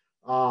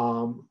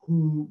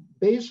 who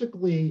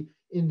basically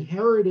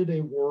inherited a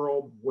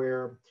world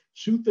where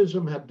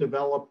Sufism had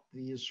developed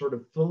these sort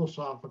of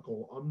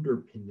philosophical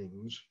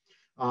underpinnings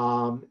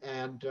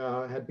and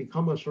had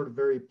become a sort of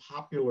very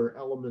popular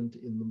element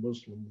in the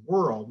Muslim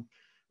world.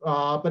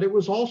 But it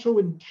was also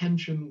in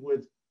tension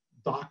with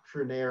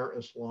doctrinaire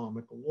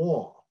Islamic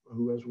law,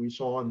 who, as we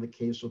saw in the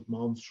case of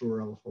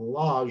Mansur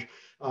al-Hallaj,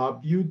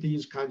 viewed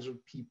these kinds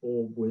of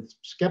people with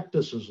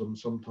skepticism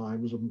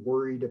sometimes and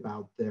worried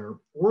about their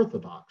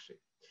orthodoxy.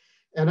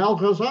 And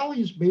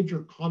al-Ghazali's major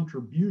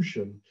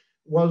contribution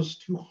was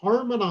to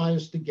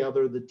harmonize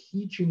together the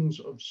teachings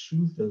of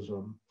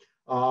Sufism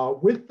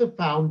with the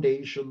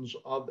foundations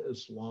of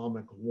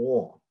Islamic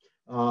law,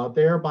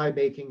 thereby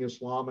making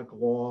Islamic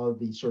law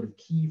the sort of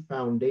key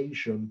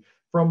foundation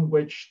from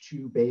which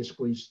to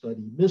basically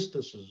study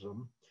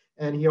mysticism.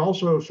 And he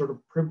also sort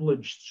of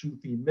privileged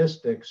Sufi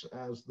mystics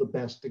as the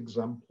best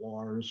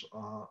exemplars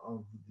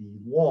of the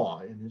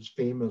law in his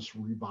famous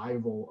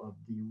revival of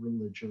the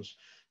religious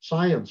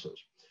sciences.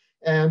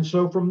 And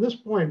so from this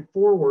point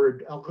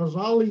forward,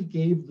 Al-Ghazali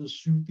gave the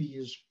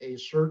Sufis a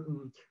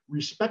certain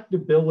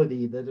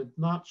respectability that had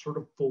not sort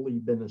of fully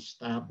been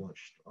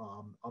established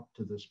up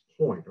to this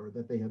point, or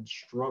that they had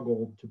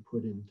struggled to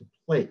put into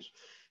place.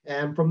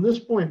 And from this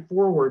point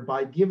forward,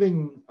 by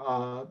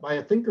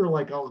a thinker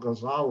like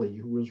Al-Ghazali,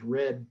 who was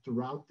read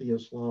throughout the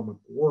Islamic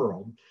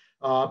world,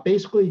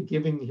 basically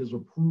giving his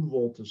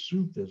approval to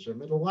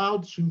Sufism, it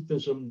allowed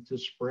Sufism to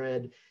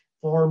spread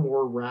far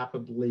more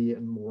rapidly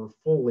and more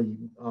fully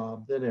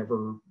than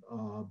ever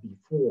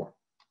before.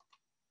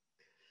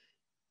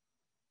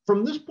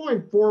 From this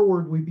point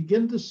forward, we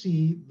begin to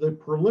see the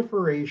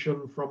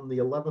proliferation from the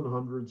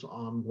 1100s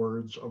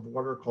onwards of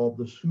what are called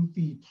the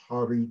Sufi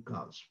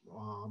tariqas,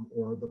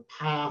 or the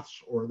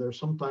paths, or they're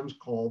sometimes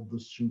called the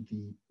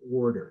Sufi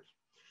orders.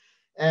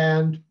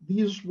 And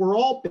these were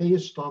all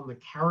based on the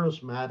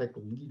charismatic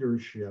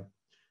leadership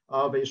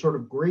of a sort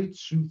of great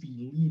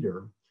Sufi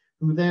leader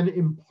who then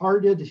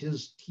imparted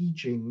his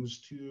teachings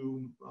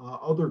to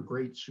other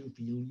great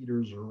Sufi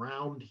leaders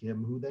around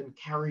him, who then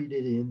carried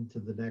it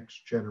into the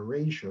next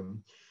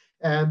generation.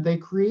 And they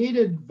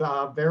created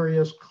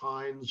various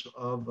kinds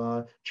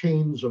of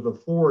chains of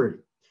authority.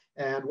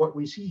 And what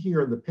we see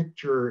here in the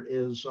picture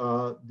is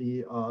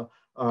the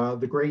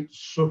great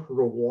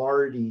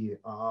Suhrawardi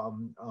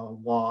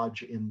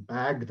lodge in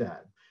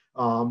Baghdad,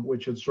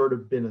 which had sort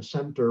of been a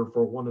center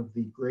for one of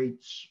the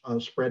great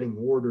spreading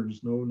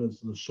orders known as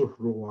the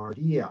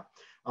Suhrawardiya,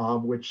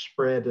 which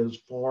spread as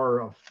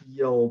far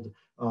afield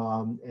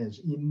as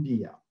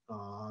India.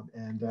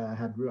 And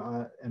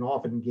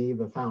often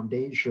gave a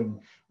foundation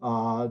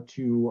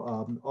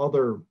to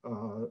other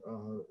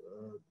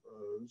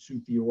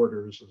Sufi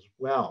orders as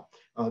well.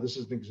 This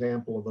is an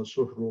example of a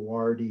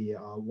Suhrawardi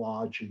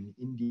lodge in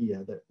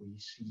India that we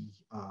see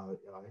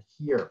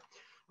here.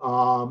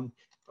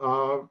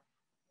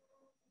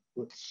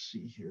 Let's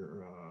see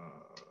here.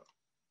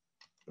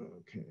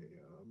 Okay.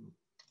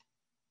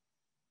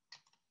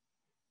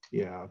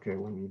 Yeah, okay,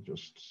 let me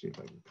just see if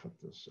I can cut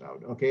this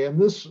out. Okay,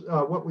 and this,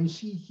 what we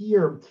see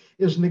here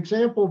is an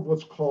example of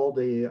what's called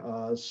a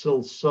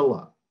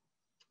silsila,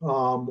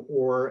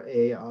 or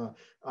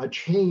a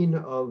chain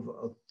of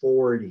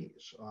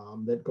authorities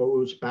that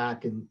goes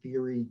back in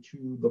theory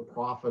to the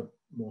Prophet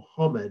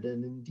Muhammad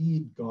and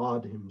indeed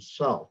God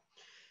himself.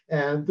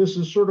 And this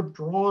is sort of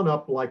drawn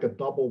up like a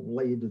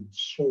double-bladed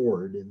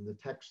sword in the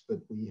text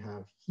that we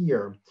have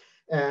here.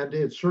 And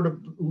it sort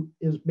of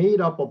is made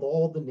up of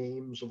all the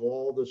names of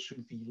all the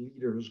Sufi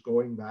leaders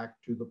going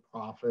back to the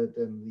Prophet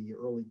and the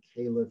early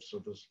caliphs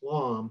of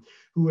Islam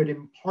who had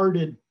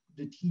imparted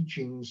the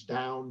teachings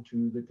down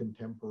to the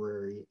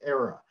contemporary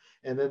era.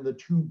 And then the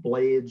two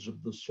blades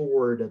of the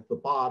sword at the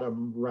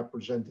bottom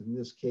represent, in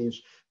this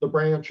case, the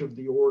branch of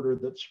the order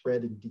that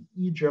spread into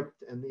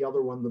Egypt, and the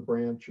other one, the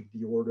branch of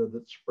the order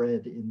that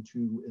spread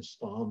into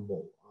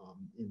Istanbul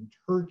in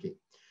Turkey.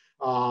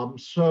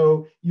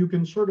 So you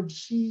can sort of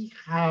see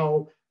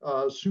how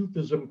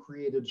Sufism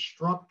created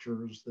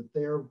structures that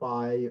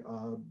thereby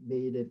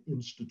made it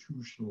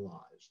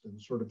institutionalized and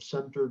sort of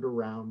centered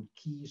around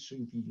key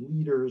Sufi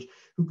leaders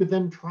who could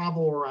then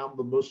travel around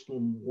the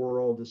Muslim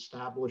world,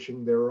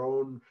 establishing their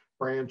own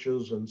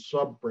branches and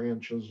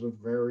sub-branches of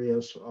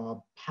various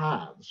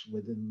paths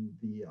within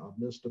the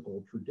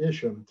mystical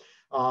tradition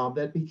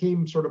that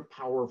became sort of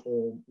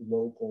powerful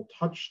local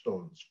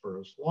touchstones for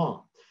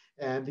Islam.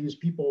 And these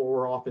people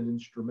were often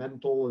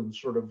instrumental in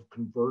sort of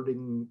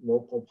converting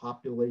local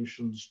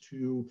populations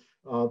to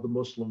the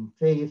Muslim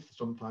faith,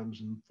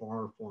 sometimes in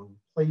far-flung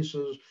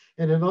places,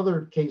 and in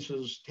other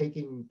cases,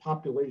 taking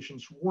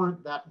populations who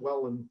weren't that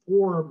well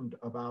informed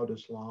about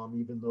Islam,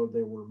 even though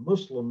they were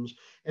Muslims,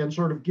 and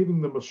sort of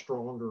giving them a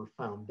stronger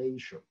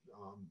foundation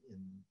in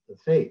the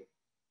faith.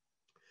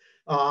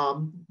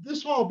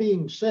 This all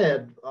being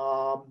said,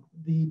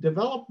 the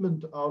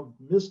development of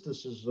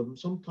mysticism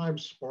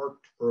sometimes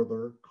sparked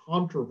further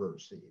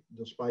controversy,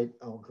 despite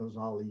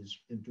Al-Ghazali's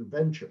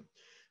intervention.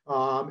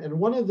 And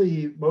one of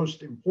the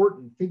most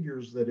important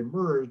figures that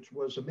emerged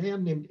was a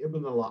man named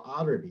Ibn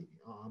al-Arabi,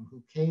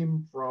 who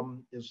came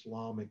from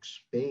Islamic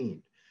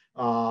Spain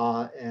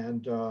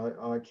and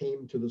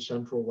came to the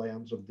central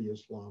lands of the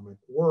Islamic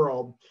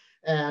world,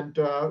 and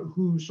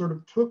who sort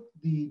of took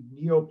the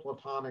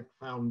Neoplatonic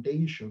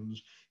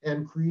foundations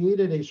and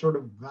created a sort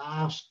of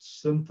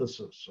vast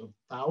synthesis of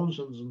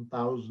thousands and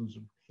thousands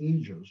of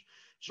pages,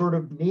 sort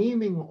of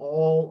naming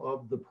all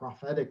of the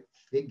prophetic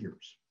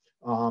figures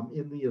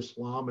in the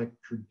Islamic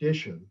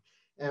tradition,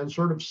 and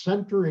sort of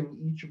centering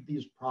each of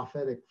these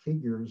prophetic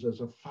figures as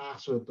a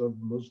facet of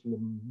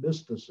Muslim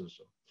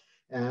mysticism,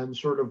 and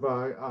sort of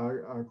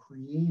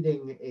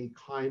creating a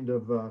kind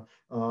of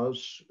a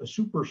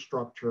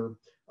superstructure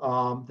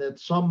that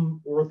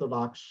some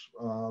Orthodox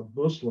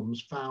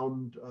Muslims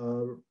found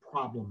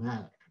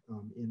problematic.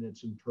 in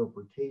its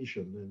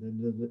interpretation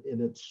and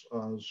in its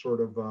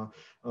sort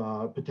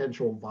of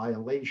potential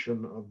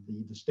violation of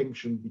the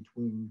distinction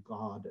between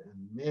God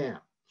and man.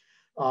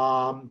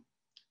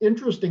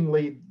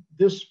 Interestingly,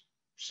 this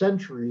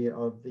century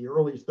of the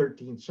early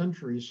 13th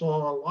century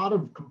saw a lot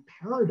of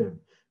comparative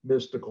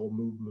mystical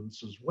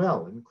movements as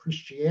well. In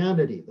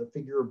Christianity, the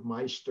figure of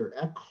Meister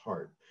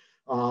Eckhart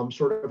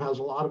sort of has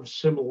a lot of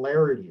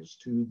similarities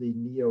to the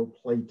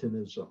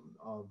Neoplatonism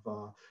of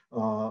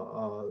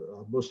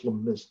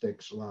Muslim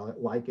mystics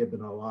like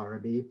Ibn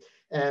al-Arabi.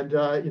 And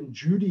in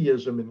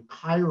Judaism in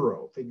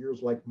Cairo,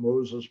 figures like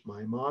Moses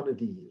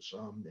Maimonides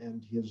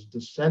and his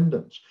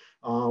descendants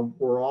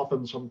were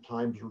often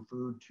sometimes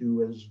referred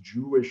to as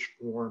Jewish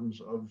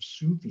forms of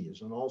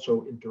Sufis, and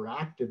also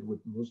interacted with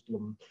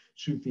Muslim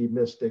Sufi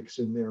mystics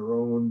in their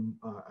own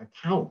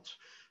accounts.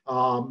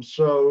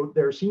 So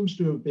there seems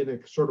to have been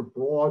a sort of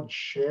broad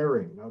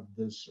sharing of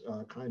this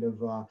kind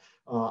of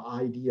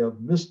idea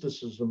of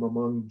mysticism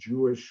among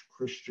Jewish,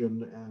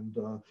 Christian, and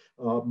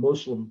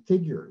Muslim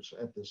figures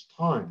at this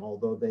time,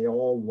 although they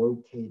all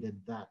located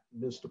that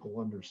mystical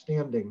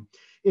understanding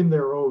in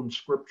their own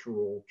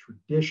scriptural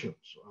traditions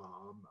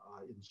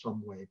in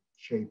some way,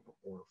 shape,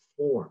 or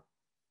form.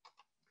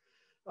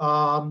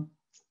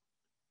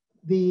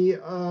 The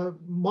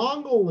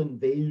Mongol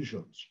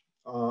invasions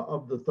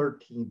of the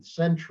 13th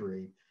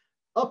century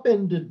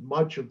upended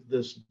much of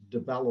this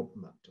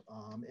development.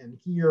 And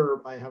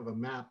here I have a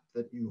map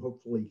that you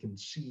hopefully can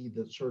see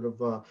that sort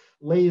of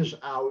lays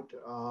out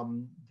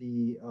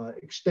the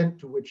extent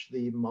to which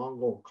the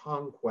Mongol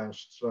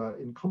conquests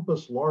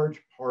encompass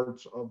large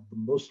parts of the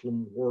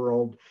Muslim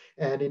world,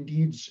 and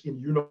indeed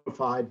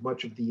unified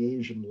much of the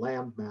Asian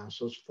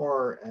landmass as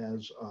far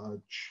as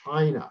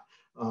China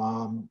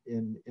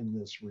in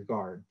this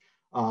regard.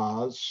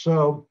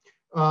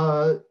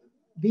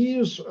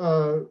 These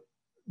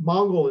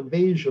Mongol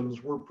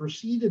invasions were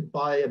preceded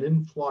by an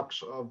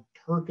influx of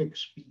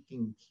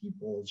Turkic-speaking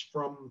peoples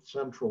from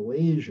Central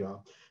Asia,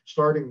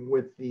 starting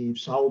with the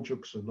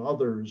Seljuks and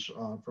others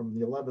from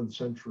the 11th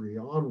century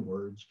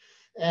onwards.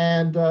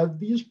 And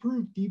these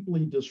proved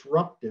deeply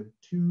disruptive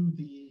to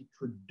the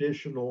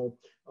traditional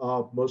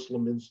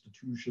Muslim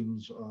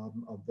institutions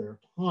of their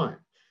time.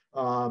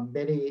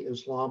 Many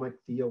Islamic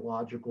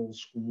theological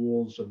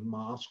schools and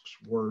mosques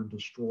were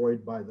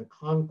destroyed by the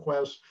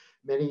conquest.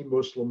 Many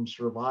Muslim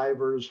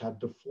survivors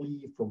had to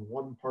flee from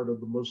one part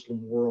of the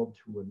Muslim world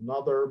to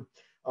another.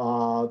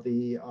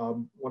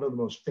 One of the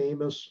most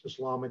famous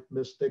Islamic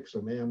mystics,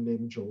 a man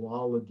named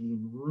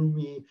Jalaluddin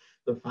Rumi,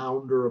 the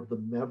founder of the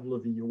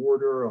Mevlevi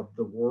order of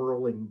the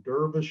whirling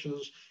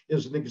dervishes,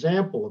 is an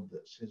example of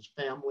this. His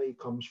family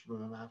comes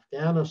from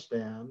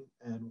Afghanistan,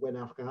 and when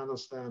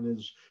Afghanistan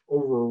is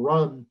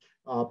overrun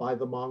by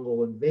the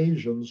Mongol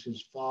invasions,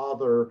 his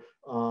father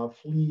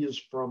flees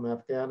from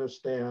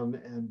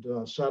Afghanistan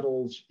and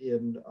settles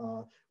in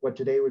what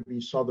today would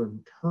be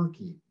southern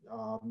Turkey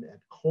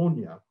at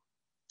Konya.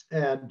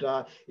 And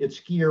it's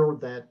here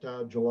that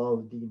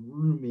Jalaluddin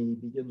Rumi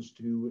begins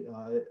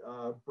to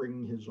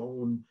bring his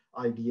own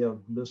idea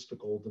of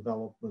mystical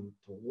development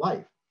to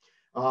life.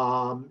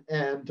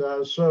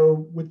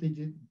 So with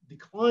the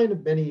decline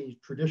of many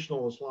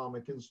traditional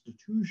Islamic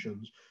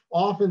institutions,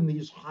 often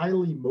these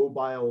highly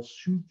mobile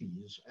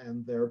Sufis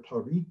and their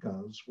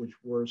tariqas, which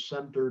were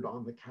centered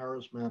on the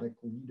charismatic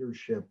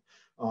leadership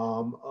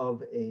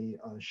of a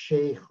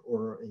sheikh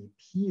or a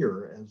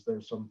pir, as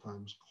they're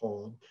sometimes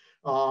called,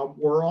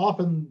 were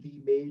often the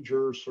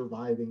major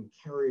surviving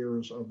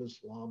carriers of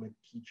Islamic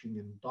teaching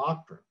and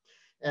doctrine.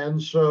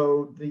 And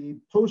so the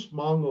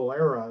post-Mongol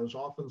era is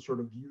often sort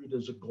of viewed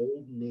as a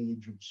golden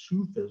age of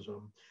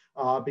Sufism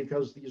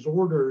because these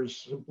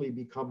orders simply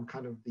become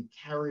kind of the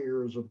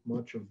carriers of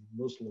much of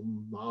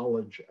Muslim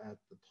knowledge at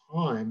the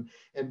time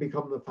and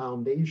become the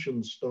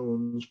foundation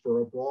stones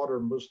for a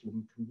broader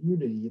Muslim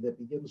community that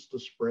begins to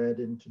spread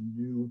into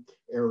new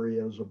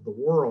areas of the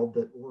world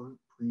that weren't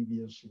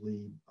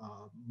previously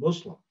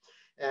Muslim.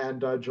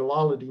 And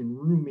Jalaluddin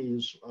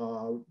Rumi's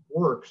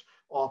works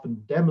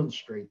often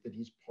demonstrate that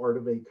he's part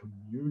of a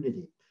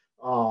community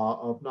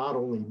of not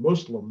only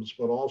Muslims,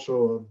 but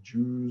also of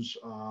Jews,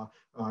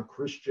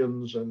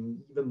 Christians, and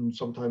even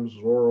sometimes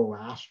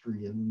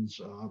Zoroastrians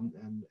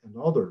and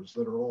others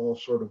that are all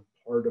sort of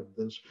part of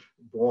this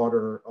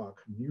broader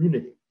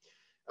community.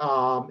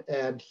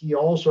 And he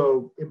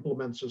also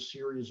implements a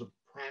series of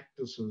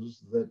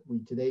practices that we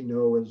today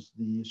know as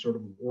the sort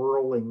of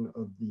whirling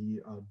of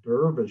the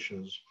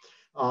dervishes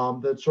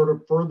that sort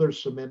of further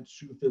cement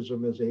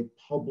Sufism as a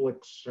public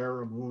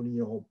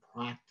ceremonial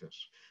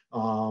practice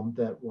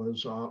that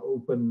was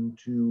open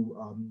to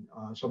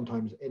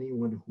sometimes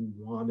anyone who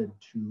wanted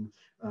to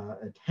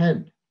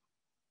attend.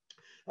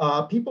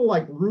 People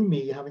like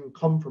Rumi, having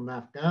come from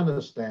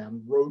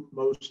Afghanistan, wrote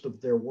most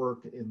of their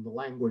work in the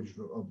language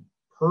of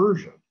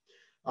Persian.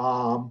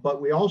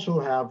 But we also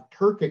have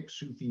Turkic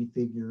Sufi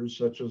figures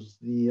such as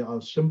the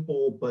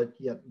simple but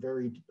yet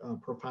very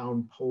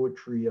profound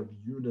poetry of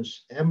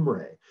Yunus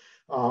Emre,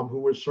 who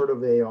was sort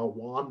of a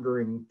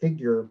wandering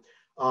figure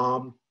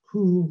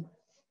who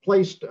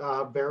placed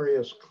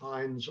various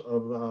kinds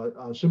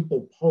of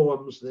simple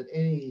poems that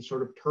any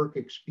sort of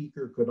Turkic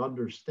speaker could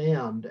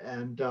understand.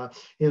 And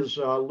his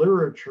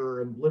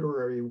literature and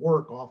literary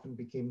work often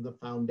became the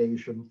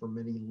foundation for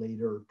many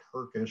later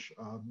Turkish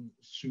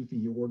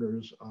Sufi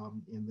orders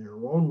in their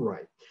own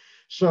right.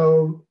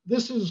 So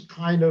this is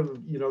kind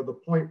of, the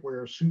point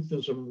where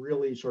Sufism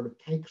really sort of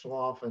takes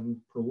off and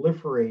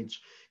proliferates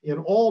in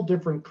all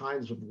different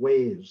kinds of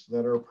ways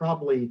that are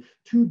probably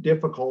too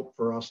difficult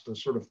for us to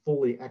sort of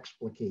fully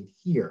explicate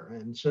here.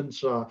 And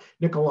since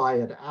Nikolai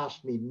had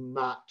asked me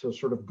not to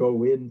sort of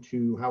go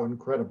into how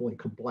incredibly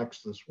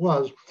complex this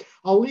was,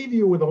 I'll leave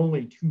you with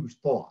only two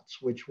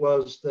thoughts, which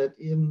was that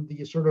in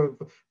the sort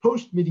of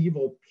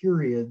post-medieval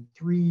period,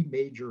 three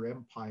major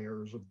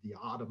empires of the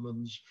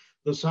Ottomans,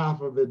 the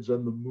Safavids,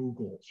 and the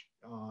Mughals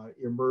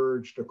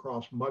emerged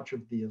across much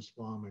of the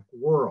Islamic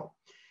world.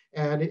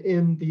 And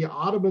in the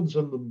Ottomans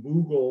and the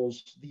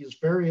Mughals, these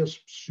various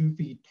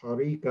Sufi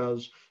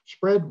tariqas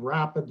spread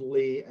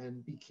rapidly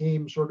and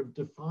became sort of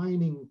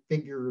defining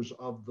figures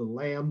of the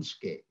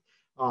landscape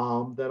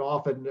that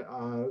often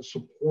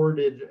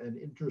supported and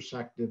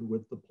intersected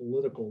with the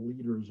political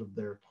leaders of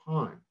their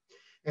time.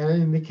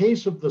 And in the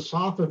case of the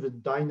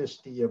Safavid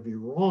dynasty of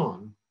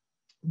Iran,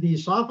 the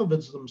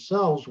Safavids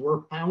themselves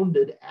were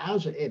founded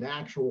as an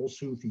actual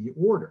Sufi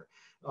order.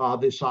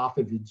 The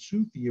Safavid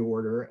Sufi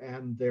order,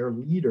 and their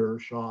leader,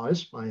 Shah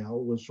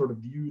Ismail, was sort of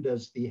viewed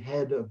as the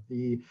head of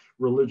the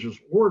religious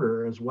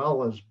order as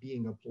well as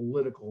being a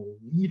political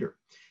leader.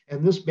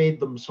 And this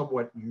made them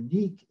somewhat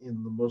unique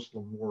in the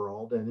Muslim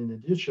world. And in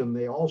addition,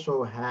 they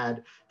also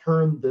had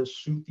turned this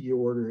Sufi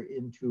order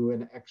into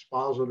an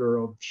expositor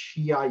of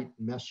Shiite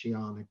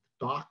messianic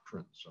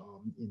doctrines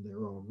in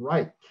their own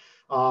right.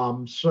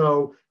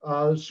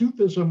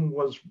 Sufism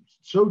was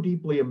so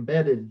deeply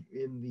embedded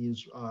in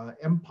these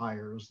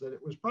empires that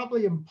it was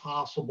probably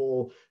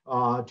impossible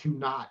to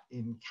not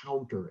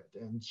encounter it.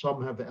 And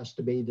some have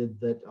estimated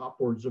that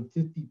upwards of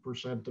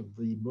 50% of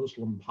the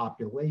Muslim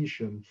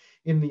population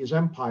in these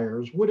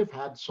empires would have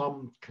had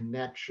some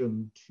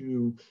connection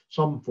to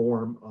some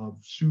form of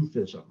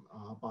Sufism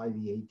by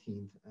the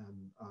 18th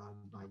and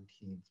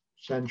 19th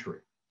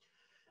century.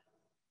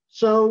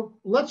 So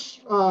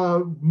let's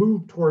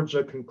move towards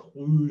a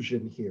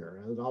conclusion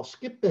here. And I'll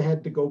skip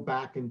ahead to go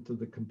back into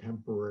the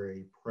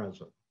contemporary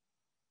present.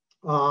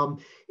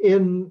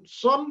 In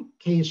some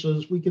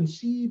cases, we can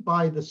see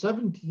by the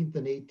 17th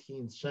and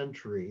 18th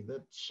century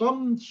that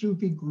some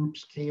Sufi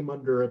groups came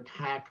under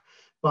attack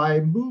by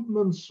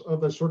movements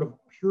of a sort of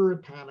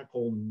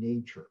puritanical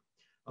nature.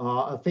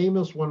 A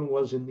famous one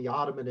was in the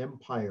Ottoman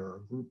Empire,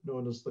 a group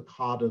known as the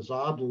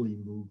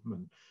Qadazadli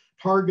movement,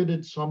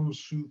 targeted some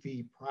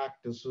Sufi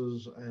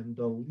practices and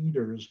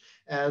leaders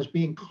as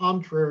being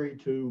contrary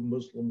to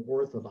Muslim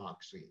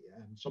orthodoxy,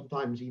 and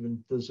sometimes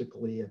even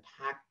physically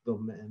attacked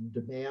them and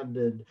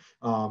demanded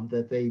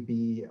that they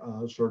be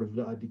sort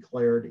of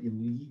declared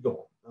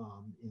illegal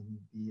in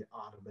the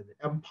Ottoman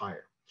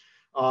Empire.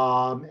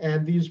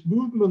 And these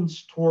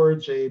movements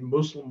towards a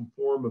Muslim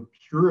form of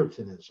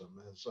Puritanism,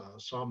 as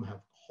some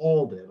have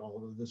called it,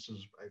 although this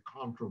is a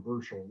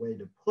controversial way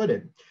to put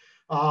it,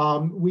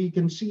 we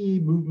can see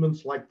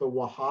movements like the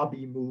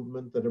Wahhabi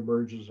movement that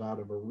emerges out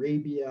of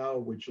Arabia,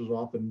 which is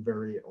often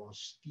very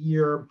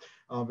austere,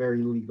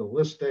 very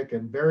legalistic,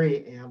 and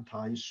very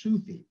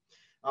anti-Sufi.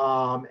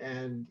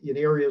 And in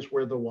areas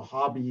where the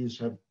Wahhabis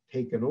have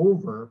taken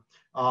over,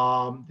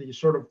 the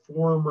sort of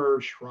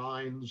former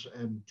shrines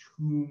and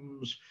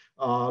tombs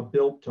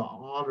built to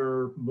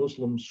honor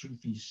Muslim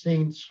Sufi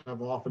saints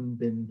have often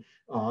been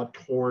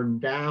torn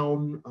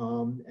down,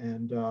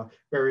 and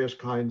various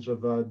kinds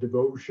of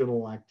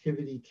devotional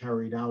activity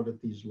carried out at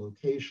these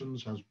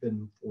locations has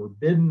been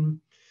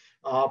forbidden.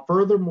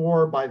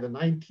 Furthermore, by the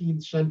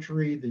 19th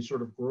century, the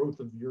sort of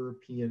growth of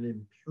European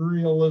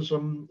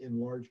imperialism in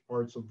large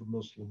parts of the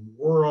Muslim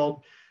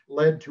world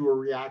led to a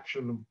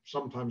reaction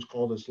sometimes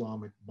called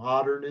Islamic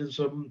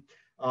modernism,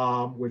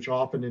 which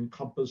often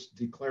encompassed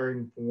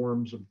declaring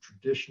forms of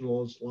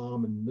traditional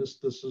Islam and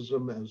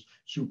mysticism as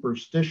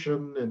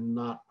superstition and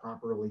not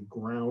properly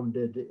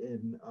grounded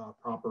in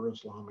proper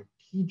Islamic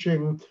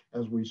teaching,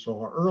 as we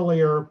saw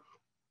earlier.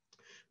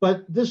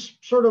 But this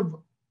sort of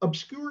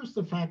obscures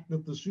the fact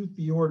that the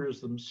Sufi orders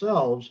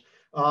themselves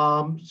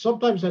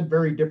sometimes had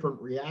very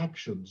different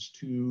reactions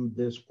to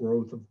this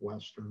growth of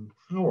Western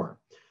power.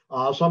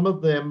 Some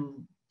of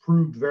them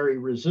proved very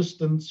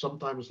resistant,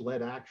 sometimes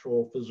led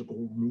actual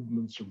physical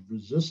movements of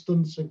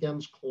resistance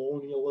against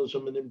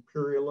colonialism and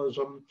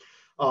imperialism.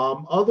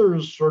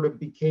 Others sort of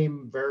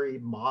became very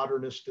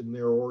modernist in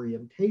their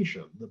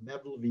orientation. The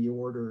Mevlevi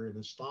order in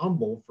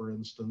Istanbul, for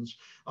instance,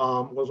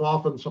 was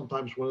often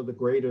sometimes one of the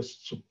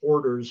greatest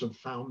supporters of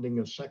founding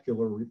a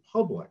secular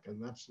republic.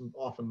 And that's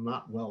often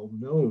not well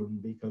known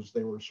because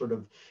they were sort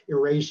of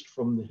erased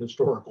from the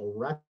historical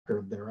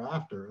record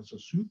thereafter as a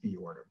Sufi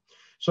order.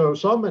 So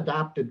some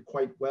adapted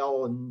quite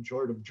well and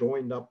sort of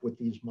joined up with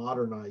these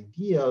modern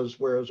ideas,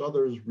 whereas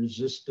others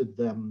resisted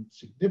them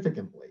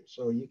significantly.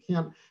 So you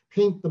can't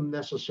paint them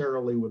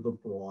necessarily with a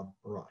broad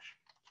brush.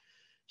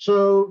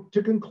 So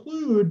to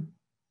conclude,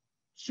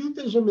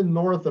 Sufism in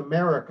North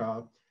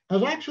America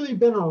has actually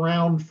been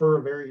around for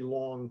a very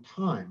long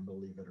time,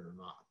 believe it or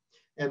not.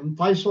 And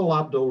Faisal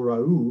Abdul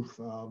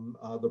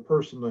Rauf, the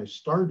person I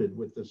started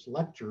with this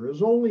lecture,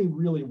 is only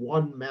really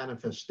one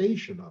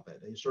manifestation of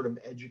it, a sort of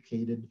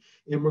educated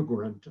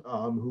immigrant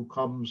who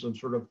comes and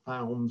sort of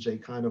founds a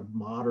kind of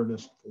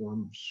modernist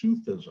form of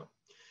Sufism.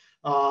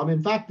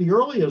 In fact, the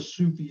earliest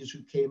Sufis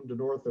who came to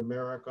North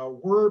America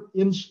were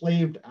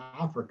enslaved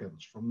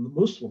Africans from the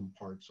Muslim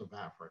parts of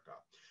Africa.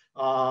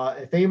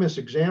 A famous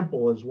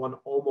example is one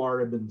Omar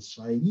ibn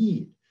Said,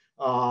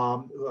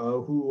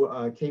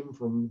 who came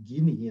from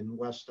Guinea in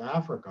West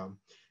Africa.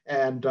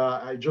 And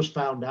I just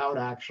found out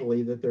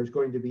actually that there's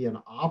going to be an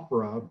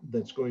opera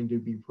that's going to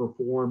be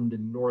performed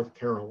in North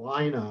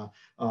Carolina,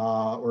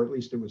 or at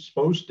least it was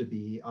supposed to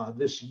be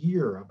this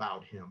year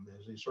about him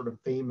as a sort of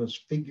famous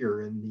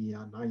figure in the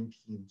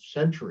 19th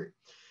century.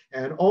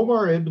 And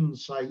Omar ibn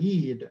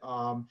Said,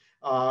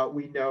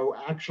 we know,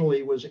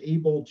 actually was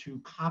able to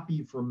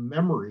copy from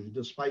memory,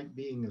 despite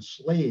being a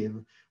slave,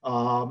 a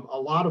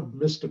lot of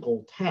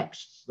mystical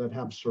texts that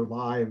have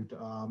survived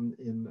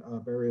in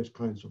various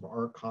kinds of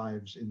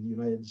archives in the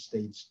United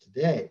States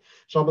today,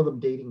 some of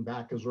them dating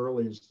back as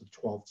early as the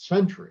 12th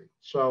century.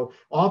 So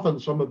often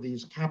some of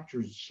these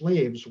captured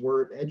slaves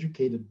were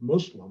educated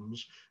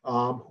Muslims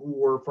who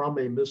were from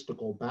a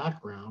mystical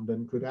background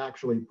and could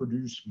actually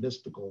produce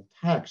mystical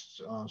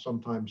texts,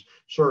 sometimes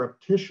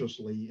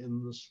surreptitiously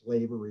in the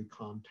slavery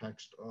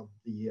context of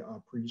the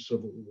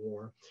pre-Civil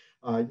War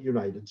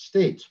United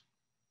States.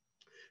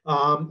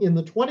 In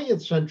the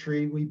 20th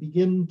century, we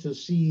begin to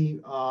see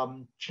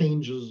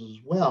changes as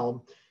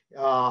well.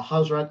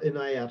 Hazrat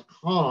Inayat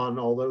Khan,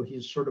 although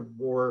he's sort of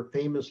more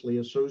famously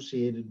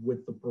associated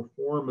with the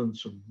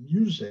performance of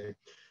music,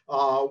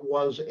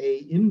 was an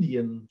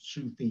Indian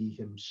Sufi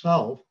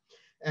himself.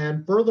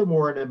 And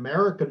furthermore, an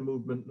American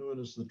movement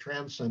known as the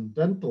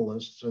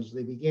Transcendentalists, as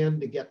they began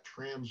to get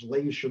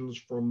translations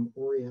from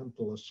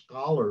Orientalist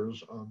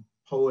scholars of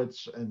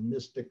poets and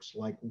mystics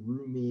like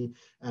Rumi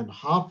and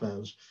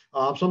Hafez,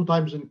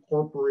 sometimes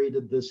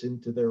incorporated this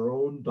into their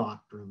own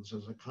doctrines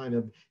as a kind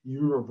of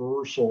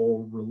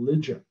universal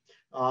religion.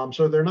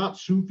 So they're not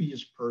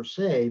Sufis per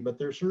se, but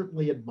they're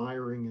certainly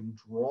admiring and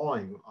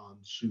drawing on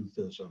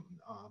Sufism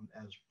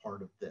as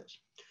part of this.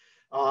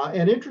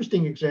 An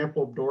interesting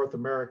example of North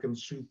American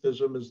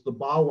Sufism is the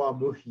Bawa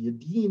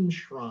Muhyiddin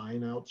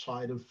shrine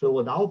outside of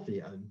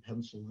Philadelphia in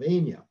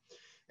Pennsylvania.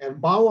 And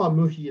Bawa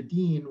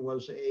Muhyiddin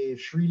was a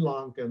Sri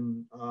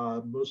Lankan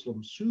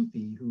Muslim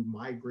Sufi who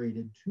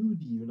migrated to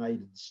the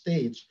United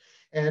States.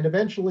 And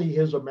eventually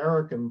his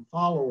American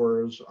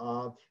followers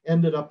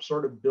ended up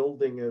sort of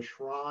building a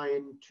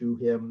shrine to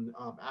him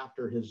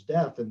after his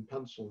death in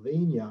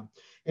Pennsylvania.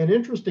 And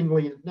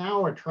interestingly, it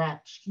now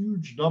attracts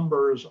huge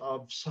numbers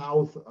of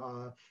South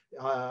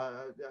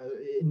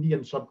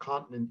Indian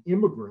subcontinent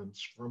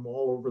immigrants from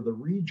all over the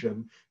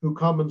region who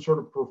come and sort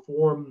of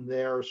perform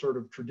their sort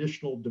of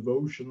traditional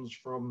devotions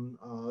from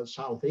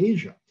South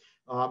Asia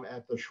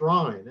at the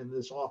shrine. And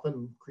this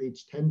often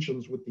creates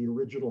tensions with the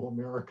original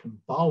American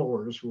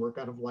followers who are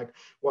kind of like,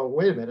 well,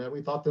 wait a minute,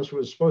 we thought this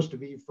was supposed to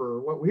be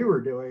for what we were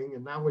doing.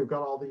 And now we've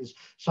got all these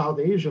South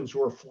Asians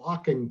who are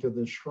flocking to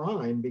the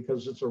shrine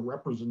because it's a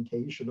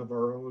representation of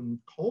our own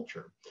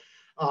culture.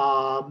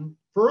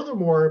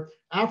 Furthermore,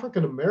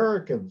 African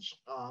Americans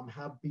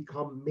have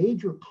become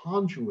major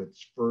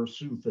conduits for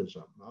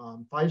Sufism.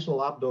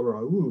 Faisal Abdul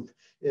Rauf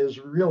is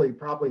really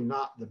probably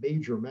not the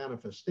major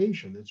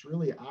manifestation. It's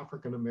really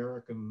African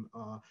American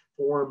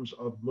forms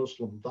of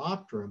Muslim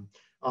doctrine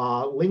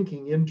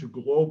linking into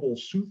global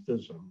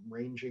Sufism,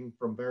 ranging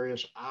from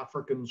various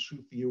African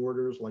Sufi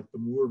orders like the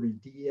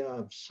Mouridiyya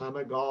of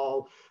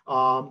Senegal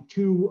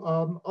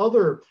to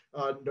other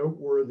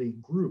noteworthy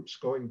groups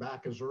going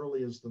back as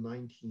early as the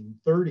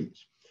 1930s.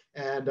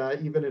 And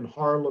even in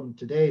Harlem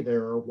today,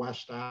 there are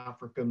West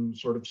African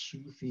sort of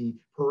Sufi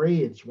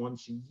parades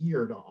once a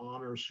year to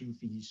honor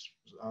Sufi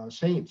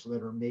saints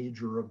that are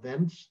major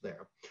events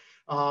there.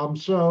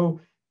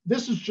 So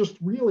this is just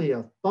really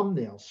a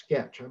thumbnail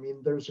sketch. I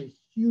mean, there's a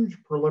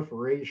huge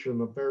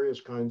proliferation of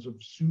various kinds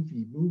of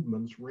Sufi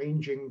movements,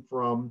 ranging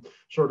from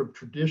sort of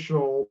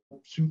traditional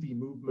Sufi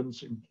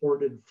movements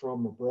imported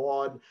from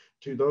abroad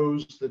to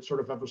those that sort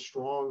of have a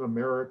strong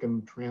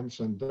American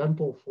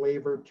transcendental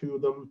flavor to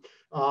them,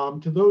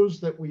 to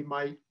those that we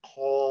might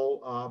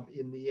call,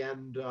 in the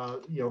end,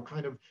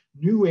 kind of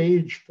new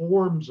age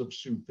forms of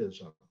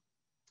Sufism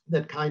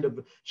that kind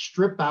of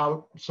strip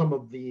out some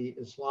of the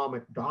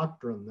Islamic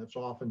doctrine that's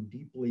often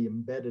deeply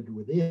embedded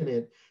within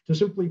it to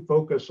simply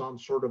focus on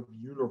sort of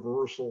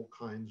universal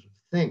kinds of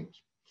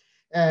things.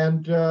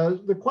 And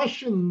the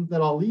question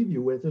that I'll leave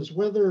you with is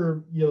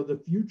whether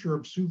the future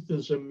of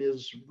Sufism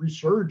is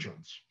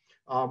resurgence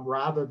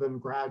rather than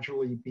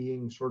gradually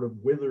being sort of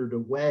withered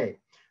away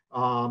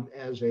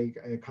as a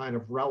kind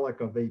of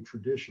relic of a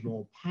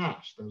traditional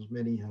past, as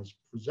many has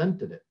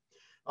presented it.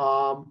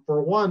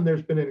 For one,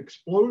 there's been an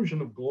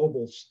explosion of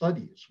global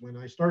studies. When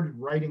I started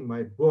writing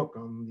my book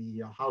on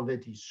the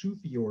Halveti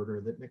Sufi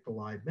order that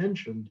Nikolai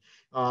mentioned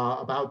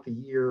about the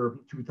year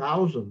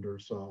 2000 or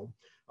so,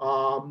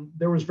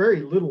 there was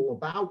very little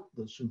about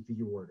the Sufi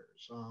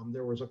orders.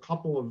 There was a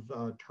couple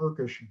of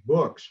Turkish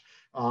books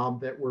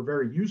that were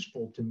very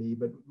useful to me,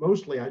 but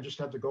mostly I just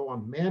had to go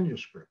on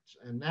manuscripts.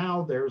 And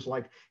now there's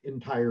like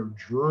entire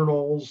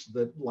journals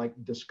that like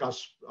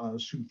discuss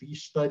Sufi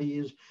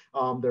studies.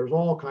 There's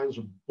all kinds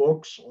of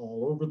books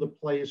all over the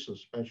place,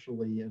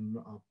 especially in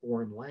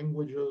foreign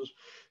languages.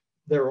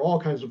 There are all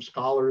kinds of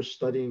scholars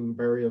studying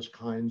various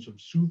kinds of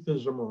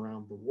Sufism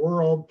around the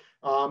world.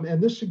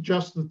 And this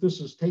suggests that this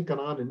has taken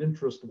on an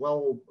interest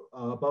well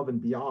above and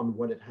beyond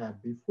what it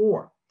had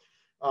before.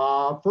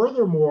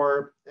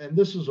 Furthermore, and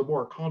this is a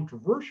more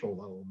controversial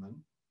element,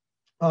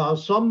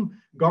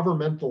 some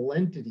governmental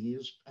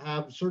entities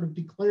have sort of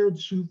declared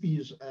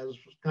Sufis as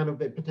kind of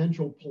a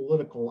potential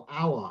political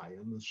ally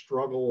in the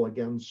struggle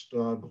against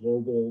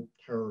global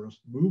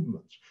terrorist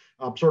movements,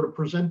 sort of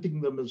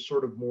presenting them as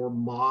sort of more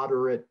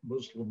moderate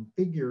Muslim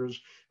figures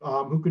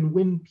who can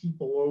win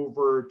people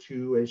over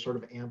to a sort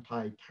of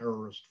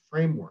anti-terrorist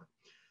framework.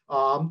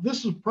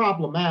 This is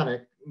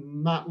problematic,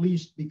 not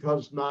least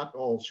because not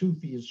all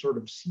Sufis sort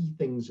of see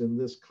things in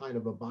this kind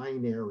of a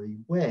binary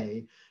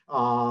way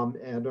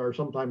and are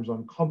sometimes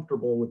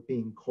uncomfortable with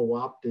being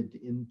co-opted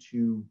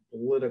into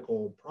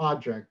political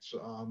projects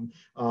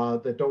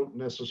that don't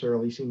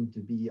necessarily seem to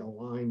be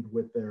aligned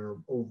with their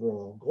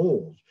overall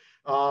goals.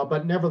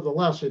 But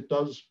nevertheless, it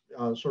does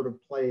sort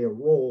of play a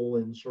role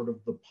in sort of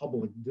the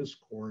public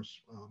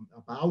discourse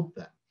about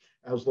them,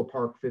 as the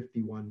Park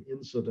 51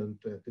 incident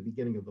at the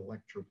beginning of the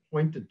lecture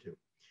pointed to.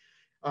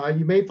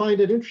 You may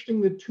find it interesting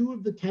that 2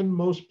 of the 10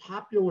 most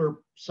popular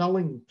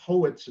selling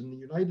poets in the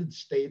United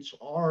States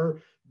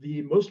are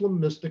the Muslim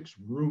mystics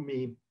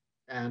Rumi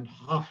and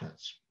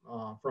Hafiz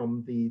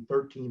from the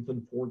 13th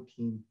and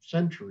 14th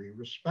century,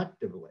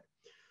 respectively.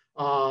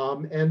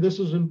 And this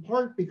is in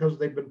part because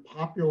they've been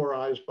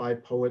popularized by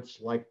poets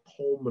like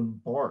Coleman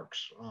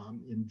Barks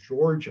in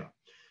Georgia.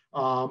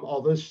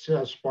 Although this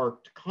has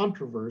sparked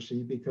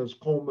controversy because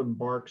Coleman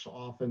Barks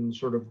often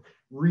sort of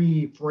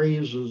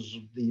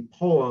rephrases the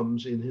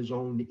poems in his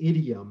own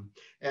idiom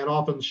and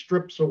often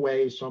strips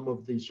away some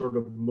of the sort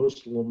of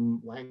Muslim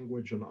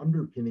language and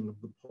underpinning of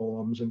the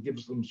poems and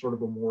gives them sort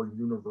of a more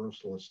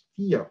universalist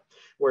feel,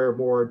 where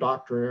more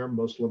doctrinaire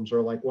Muslims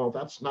are like, well,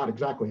 that's not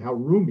exactly how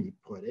Rumi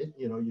put it.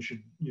 You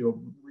should,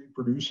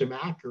 reproduce him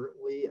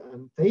accurately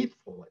and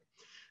faithfully.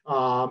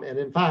 And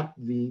in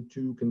fact, the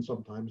two can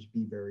sometimes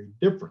be very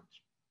different.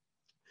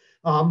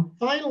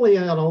 Finally,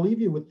 and I'll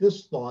leave you with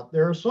this thought,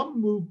 there are some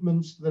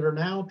movements that are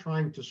now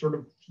trying to sort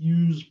of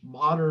fuse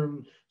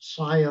modern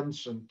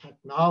science and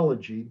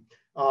technology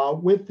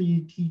with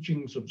the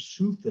teachings of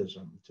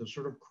Sufism to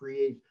sort of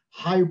create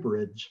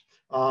hybrids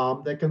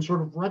that can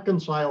sort of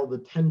reconcile the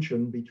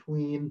tension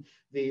between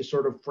the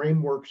sort of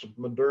frameworks of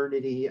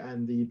modernity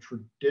and the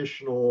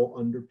traditional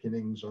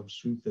underpinnings of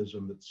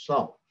Sufism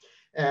itself.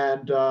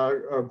 And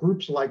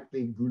groups like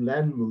the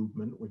Gulen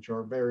movement, which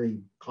are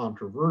very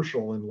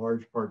controversial in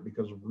large part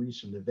because of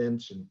recent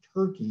events in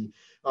Turkey,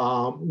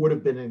 would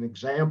have been an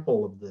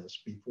example of this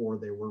before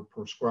they were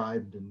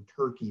proscribed in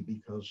Turkey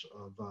because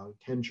of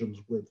tensions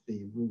with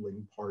the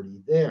ruling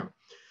party there.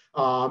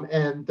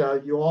 And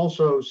you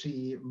also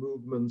see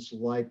movements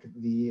like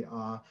the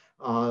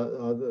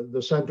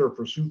Center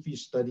for Sufi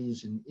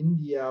Studies in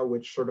India,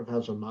 which sort of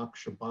has a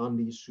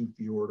Naqshbandi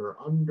Sufi order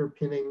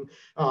underpinning,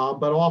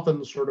 but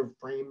often sort of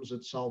frames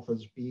itself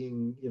as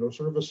being,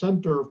 sort of a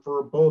center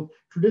for both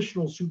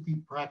traditional Sufi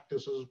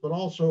practices, but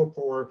also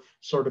for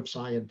sort of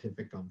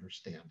scientific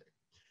understanding.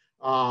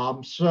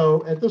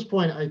 So at this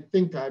point, I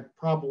think I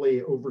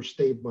probably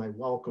overstayed my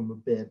welcome a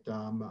bit.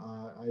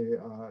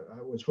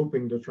 I was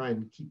hoping to try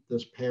and keep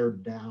this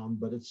pared down,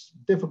 but it's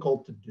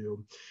difficult to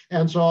do.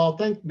 And so I'll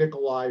thank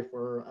Nikolai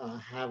for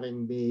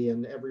having me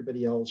and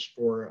everybody else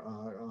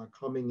for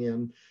coming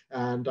in.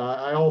 And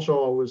I also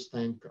always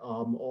thank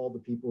all the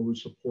people who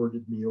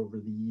supported me over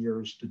the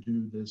years to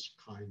do this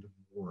kind of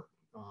work.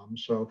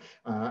 So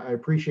I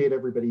appreciate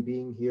everybody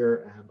being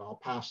here, and I'll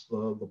pass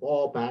the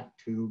ball back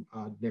to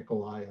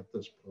Nikolai at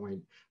this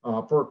point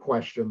for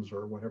questions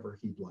or whatever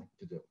he'd like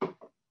to do.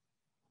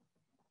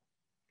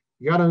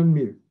 You got to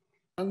unmute.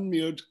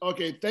 Unmute.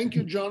 Okay, thank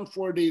you, John,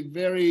 for the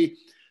very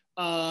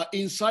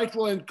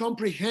insightful and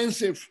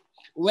comprehensive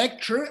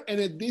lecture.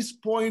 And at this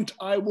point,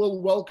 I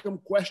will welcome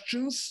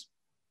questions.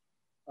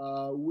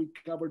 We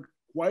covered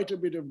quite a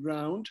bit of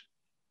ground.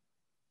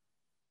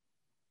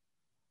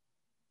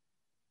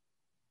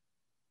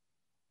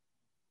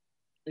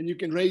 And you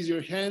can raise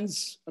your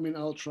hands. I mean,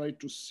 I'll try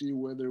to see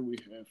whether we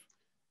have.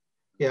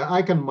 Yeah,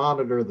 I can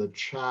monitor the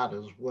chat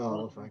as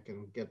well if I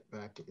can get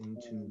back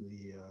into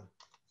the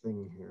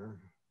thing here.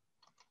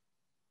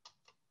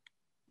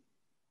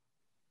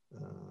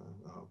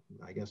 Oh,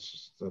 I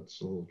guess that's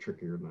a little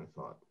trickier than I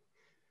thought.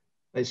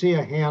 I see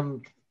a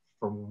hand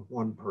from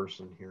one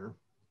person here.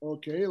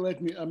 Okay, let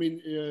me,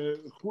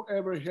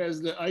 whoever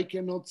has I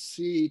cannot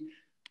see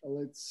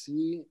let's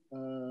see.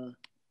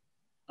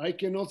 I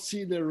cannot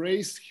see the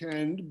raised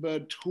hand,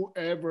 but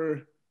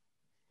whoever.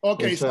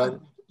 Okay,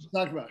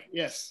 Sakbar,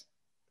 yes.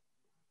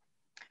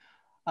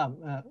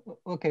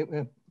 Okay,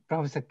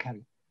 Professor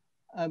Kari.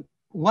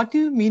 What do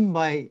you mean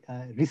by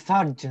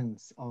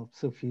resurgence of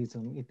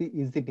Sufism?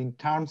 Is it in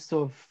terms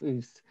of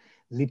its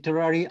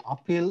literary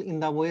appeal in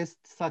the West,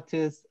 such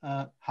as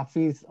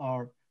Hafiz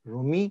or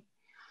Rumi,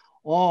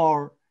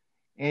 or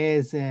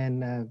as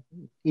an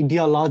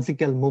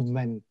ideological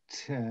movement,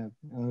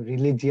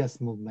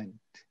 religious movement?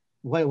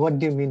 What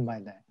do you mean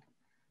by that?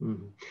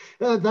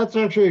 Mm-hmm. That's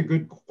actually a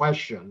good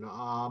question,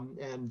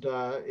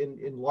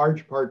 in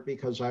large part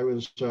because I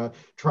was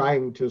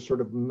trying to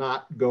sort of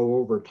not go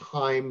over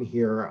time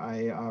here.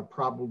 I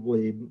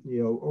probably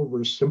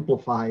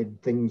oversimplified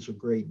things a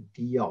great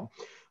deal.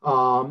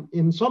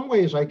 In some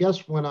ways, I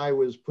guess when I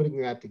was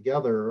putting that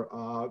together,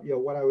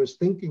 what I was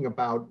thinking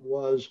about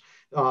was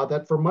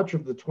that for much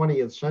of the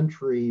 20th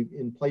century,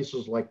 in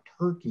places like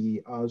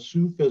Turkey,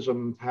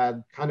 Sufism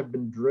had kind of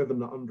been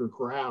driven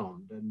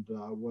underground and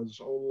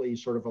was only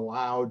sort of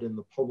allowed in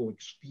the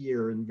public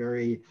sphere in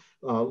very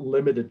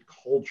limited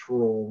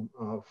cultural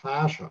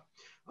fashion.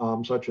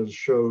 Such as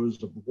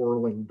shows of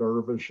whirling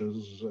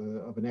dervishes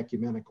of an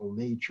ecumenical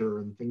nature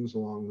and things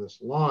along this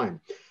line.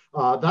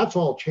 That's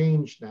all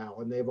changed now,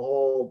 and they've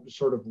all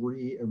sort of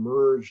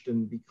re-emerged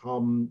and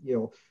become,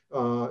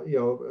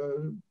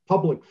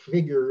 public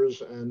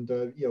figures and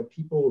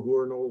people who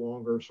are no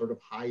longer sort of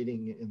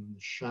hiding in the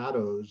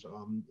shadows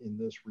in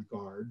this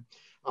regard.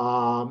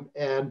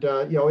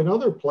 In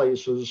other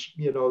places,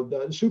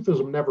 the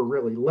Sufism never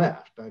really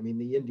left. I mean,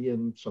 the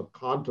Indian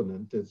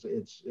subcontinent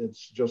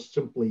it's just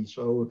simply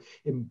so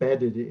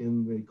embedded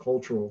in the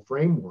cultural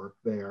framework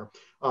there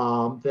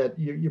that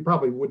you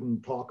probably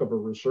wouldn't talk of a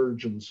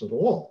resurgence at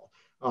all.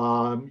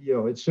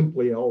 It's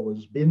simply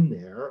always been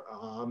there,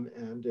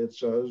 and it's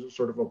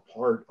sort of a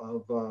part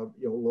of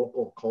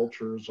local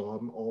cultures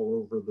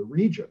all over the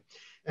region.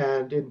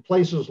 And in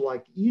places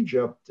like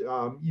Egypt,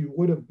 you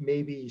would have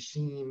maybe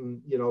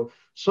seen,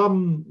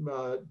 some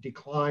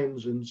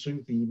declines in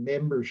Sufi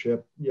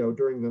membership,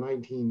 during the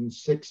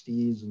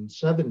 1960s and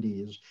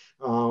 70s,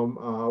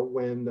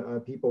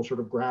 when people sort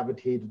of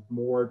gravitated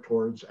more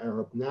towards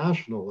Arab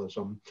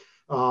nationalism.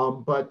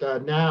 But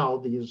now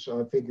these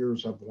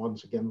figures have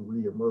once again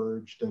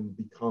reemerged and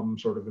become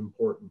sort of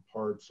important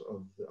parts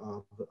of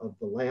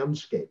the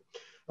landscape.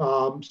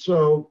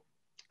 So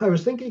I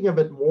was thinking of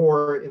it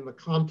more in the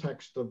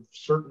context of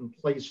certain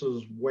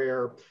places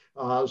where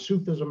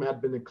Sufism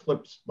had been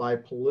eclipsed by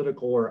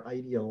political or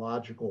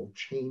ideological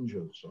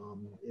changes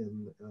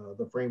in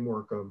the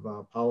framework of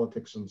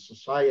politics and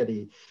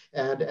society.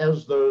 And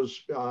as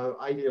those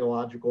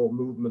ideological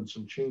movements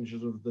and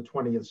changes of the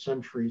 20th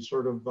century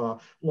sort of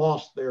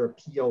lost their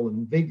appeal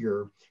and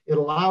vigor, it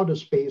allowed a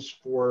space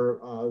for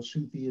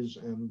Sufis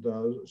and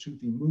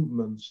Sufi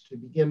movements to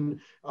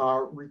begin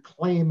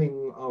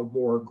reclaiming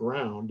more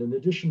ground, in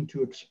addition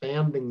to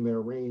expanding their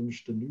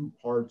range to new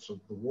parts of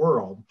the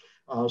world,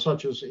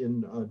 such as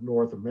in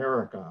North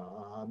America,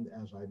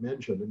 as I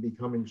mentioned, and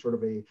becoming sort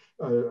of a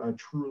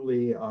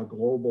truly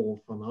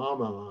global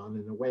phenomenon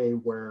in a way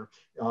where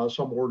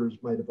some orders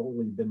might have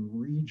only been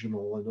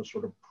regional in a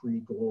sort of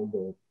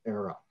pre-global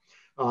era.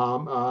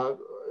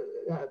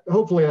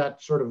 Hopefully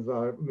that sort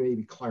of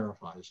maybe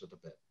clarifies it a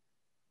bit.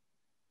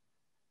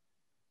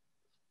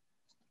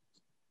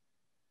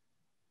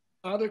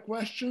 Other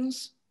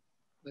questions?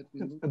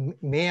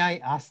 May I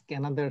ask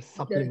another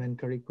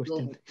supplementary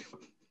question?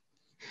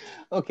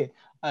 Okay,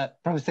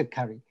 Professor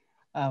Kari,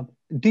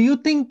 do you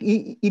think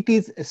it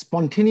is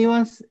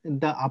spontaneous,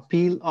 the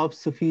appeal of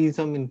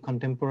Sufism in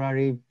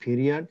contemporary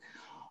period?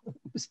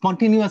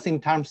 Spontaneous in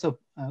terms of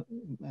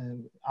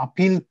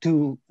appeal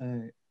to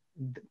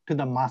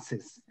the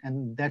masses,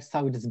 and that's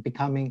how it is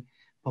becoming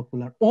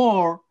popular,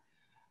 or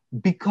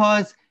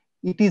because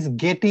it is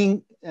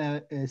getting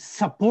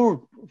support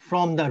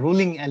from the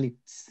ruling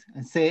elites,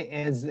 say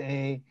as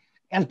a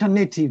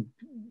alternative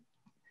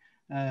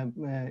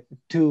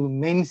to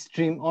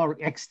mainstream or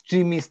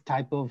extremist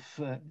type of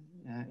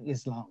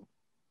Islam?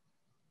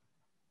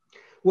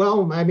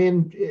 Well, I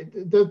mean,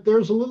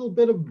 there's a little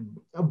bit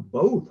of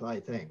both, I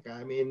think.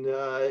 I mean,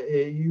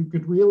 you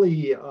could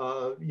really,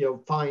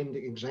 find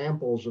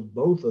examples of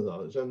both of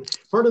those. And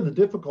part of the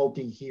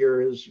difficulty here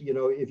is,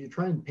 if you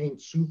try and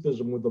paint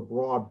Sufism with a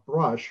broad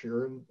brush,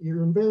 you're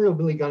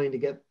invariably going to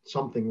get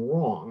something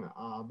wrong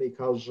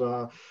because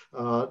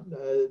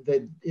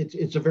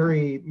it's a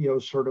very,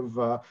 sort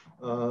of,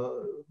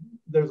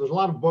 there's a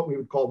lot of what we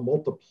would call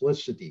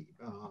multiplicity.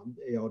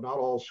 Not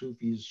all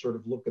Sufis sort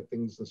of look at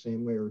things the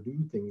same way or do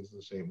things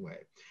the same way.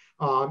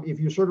 If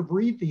you sort of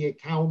read the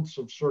accounts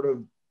of sort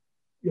of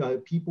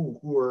people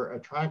who are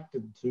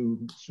attracted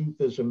to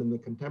Sufism in the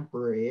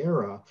contemporary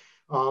era,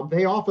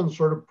 they often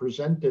sort of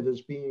present it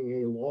as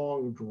being a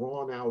long,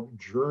 drawn-out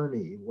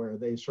journey where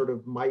they sort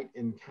of might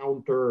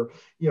encounter,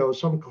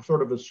 some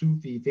sort of a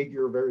Sufi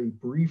figure very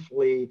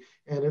briefly,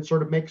 and it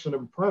sort of makes an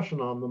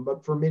impression on them.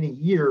 But for many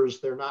years,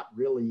 they're not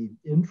really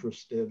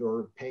interested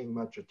or paying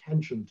much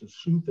attention to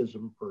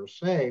Sufism per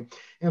se,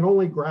 and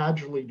only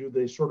gradually do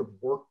they sort of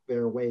work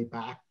their way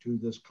back to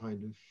this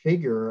kind of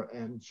figure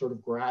and sort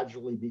of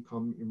gradually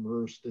become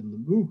immersed in the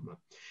movement.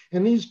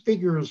 And these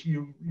figures,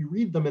 you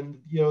read them, and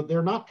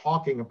they're not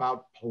talking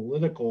about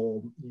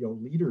political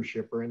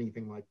leadership or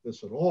anything like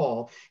this at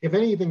all. If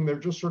anything, they're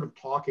just sort of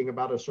talking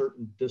about a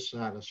certain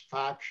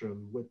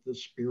dissatisfaction with the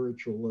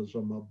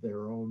spiritualism of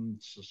their own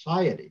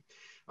society.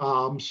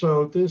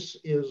 So this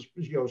is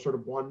sort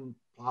of one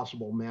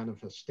possible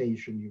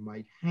manifestation you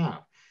might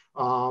have.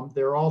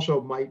 There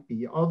also might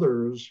be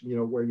others,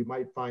 where you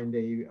might find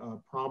a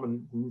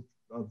prominent group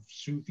of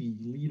Sufi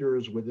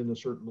leaders within a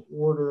certain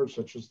order,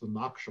 such as the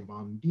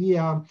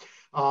Naqshbandiya,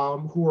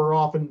 who are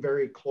often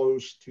very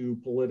close to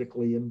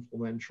politically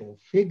influential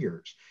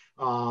figures,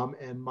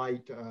 and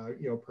might,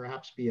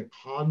 perhaps be a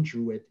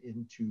conduit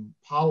into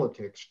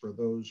politics for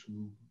those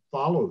who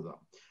follow them.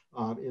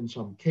 In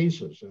some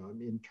cases.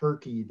 In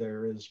Turkey,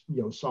 there is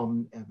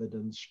some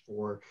evidence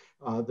for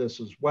this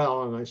as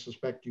well, and I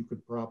suspect you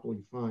could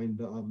probably find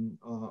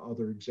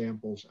other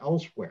examples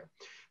elsewhere.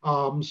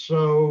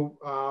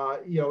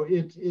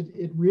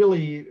 It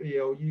really,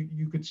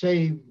 you could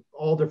say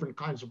all different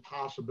kinds of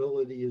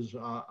possibilities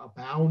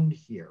abound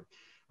here.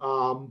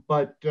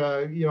 But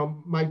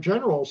my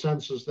general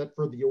sense is that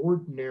for the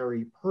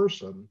ordinary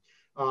person,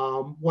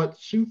 what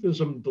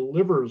Sufism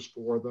delivers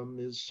for them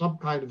is some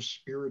kind of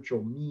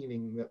spiritual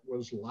meaning that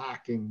was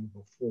lacking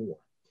before,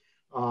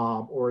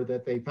 or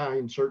that they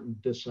find certain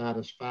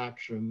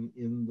dissatisfaction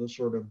in the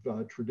sort of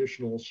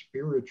traditional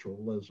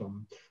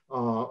spiritualism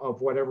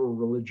of whatever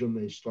religion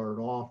they start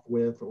off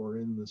with, or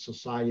in the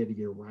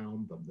society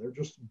around them. They're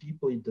just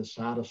deeply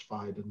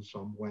dissatisfied in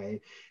some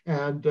way,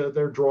 and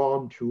they're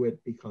drawn to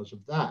it because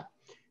of that.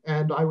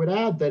 And I would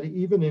add that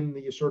even in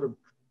the sort of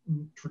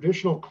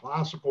traditional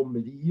classical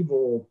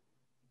medieval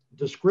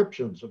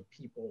descriptions of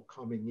people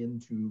coming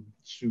into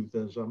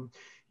Sufism,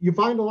 you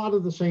find a lot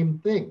of the same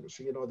things.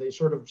 They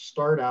sort of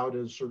start out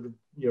as sort of,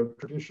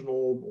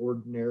 traditional,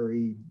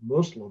 ordinary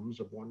Muslims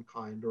of one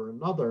kind or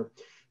another,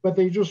 but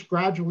they just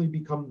gradually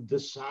become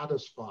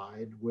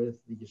dissatisfied with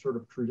the sort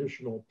of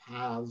traditional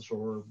paths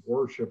or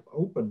worship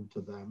open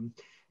to them,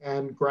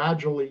 and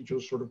gradually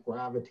just sort of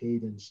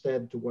gravitate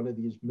instead to one of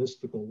these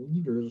mystical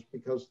leaders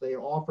because they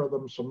offer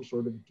them some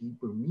sort of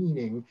deeper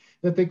meaning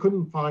that they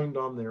couldn't find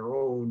on their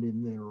own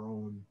in their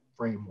own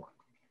framework.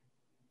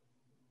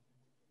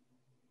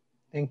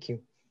 Thank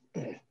you.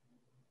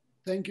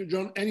 Thank you,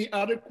 John. Any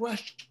other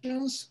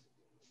questions?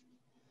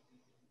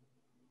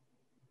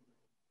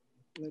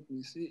 Let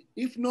me see.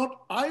 If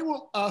not, I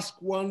will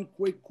ask one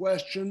quick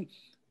question.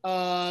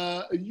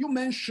 You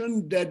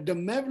mentioned that the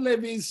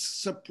Mevlevis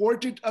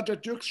supported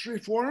Atatürk's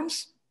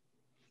reforms.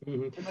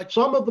 Mm-hmm.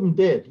 Some of them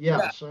did,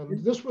 yes. Yeah.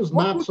 And this was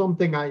not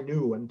something I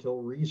knew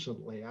until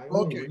recently. I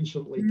only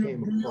recently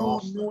came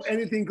across this. Do you know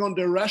anything on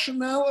the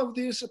rationale of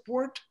their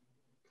support?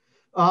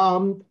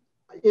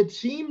 It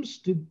seems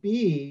to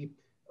be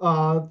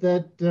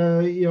that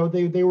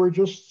they were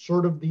just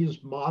sort of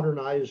these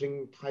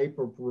modernizing type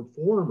of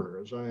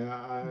reformers.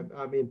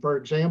 I mean, for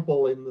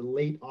example, in the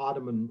late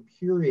Ottoman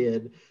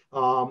period,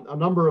 a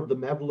number of the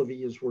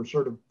Mevlevis were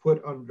sort of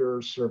put under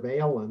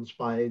surveillance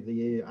by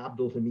the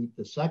Abdülhamit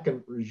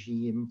II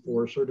regime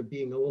for sort of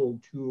being a little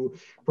too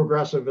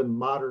progressive and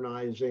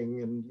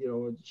modernizing,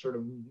 and sort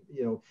of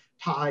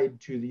tied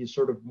to these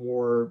sort of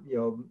more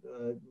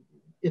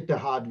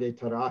Ittihad ve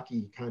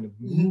Taraqi kind of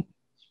movements.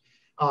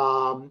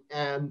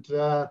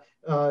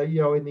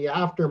 In the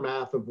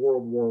aftermath of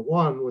World War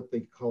I, with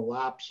the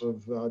collapse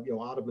of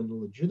Ottoman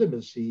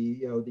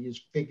legitimacy,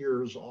 these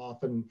figures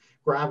often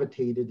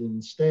gravitated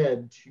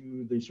instead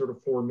to the sort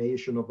of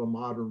formation of a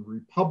modern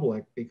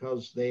republic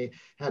because they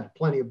had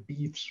plenty of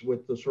beefs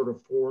with the sort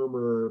of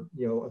former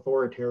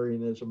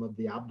authoritarianism of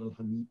the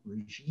Abdülhamit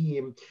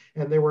regime,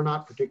 and they were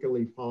not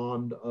particularly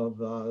fond of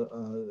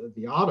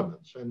the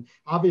Ottomans. And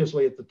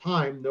obviously at the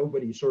time,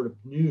 nobody sort of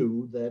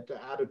knew that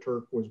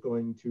Ataturk was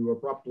going to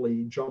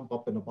abruptly jump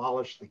up and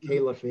abolish the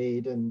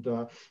caliphate and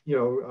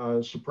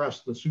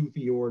suppress the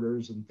Sufi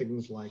orders and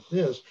things like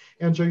this.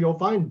 And so you'll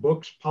find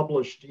books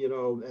published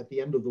at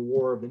the end of the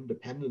War of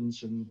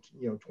Independence in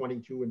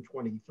 22 and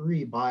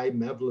 23 by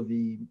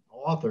Mevlevi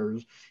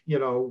authors,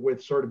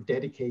 with sort of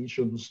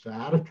dedications to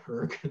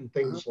Ataturk and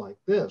things like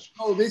this.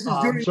 Oh, this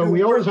is so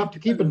we always have to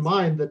keep in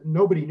mind that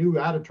nobody knew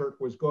Ataturk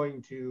was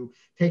going to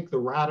take the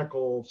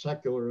radical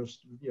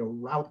secularist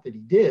route that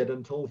he did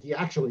until he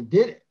actually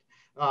did it.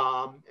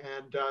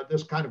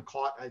 This kind of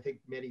caught, I think,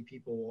 many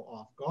people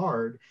off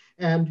guard.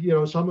 And,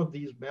 some of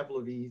these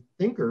Mevlevi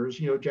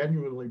thinkers,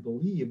 genuinely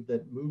believed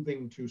that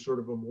moving to sort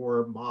of a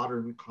more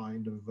modern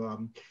kind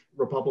of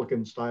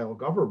Republican style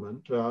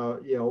government,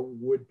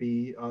 would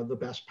be the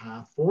best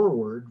path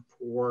forward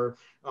for,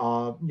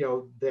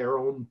 their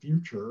own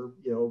future,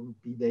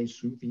 be they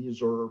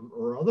Sufis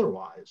or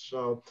otherwise.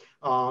 So,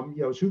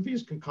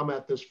 Sufis can come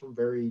at this from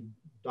very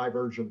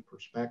divergent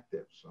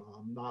perspectives.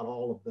 Not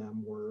all of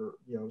them were,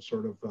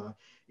 sort of,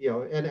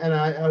 and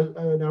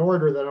an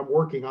order that I'm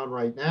working on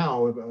right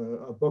now,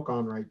 a book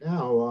on right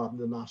now,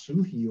 the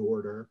Nasuhi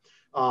order,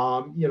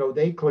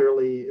 they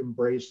clearly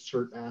embraced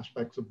certain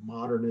aspects of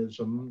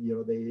modernism.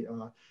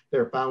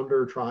 Their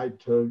founder tried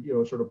to,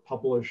 sort of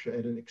publish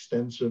an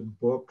extensive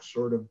book,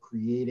 sort of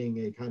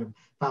creating a kind of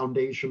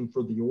foundation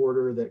for the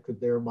order that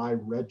could thereby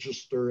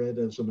register it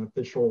as an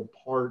official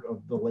part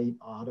of the late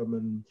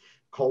Ottoman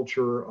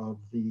culture of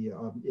the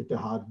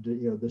Ittihad,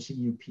 the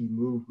CUP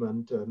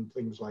movement and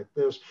things like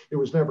this. It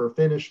was never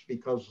finished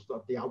because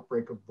of the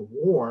outbreak of the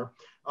war,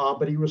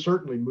 but he was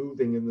certainly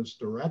moving in this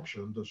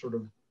direction to sort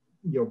of,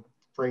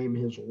 frame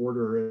his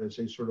order as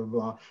a sort of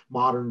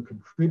modern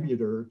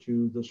contributor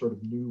to the sort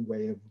of new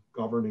way of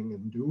governing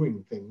and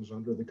doing things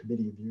under the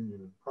Committee of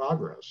Union and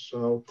Progress.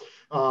 So,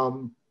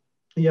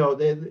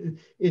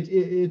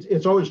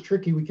 it's always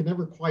tricky. We can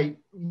never quite,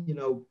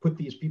 put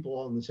these people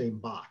all in the same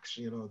box.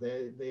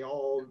 They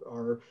all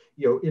are,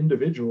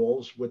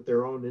 individuals with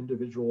their own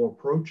individual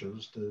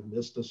approaches to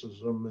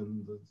mysticism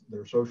and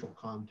their social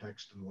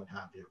context and what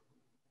have you.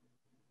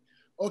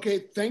 Okay,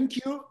 thank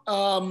you.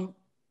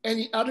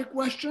 Any other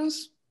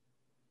questions?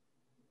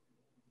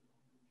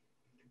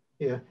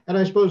 Yeah, and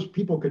I suppose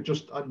people could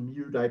just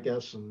unmute, I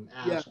guess, and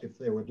ask if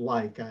they would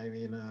like. I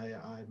mean,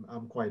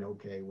 I'm quite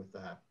okay with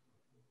that.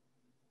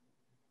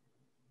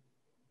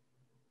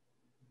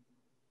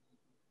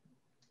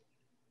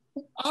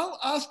 I'll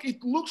ask,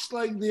 it looks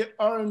like there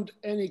aren't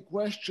any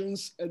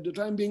questions at the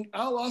time being.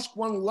 I'll ask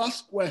one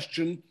last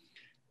question.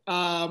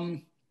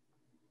 Could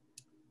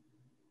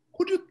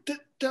you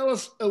tell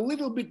us a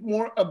little bit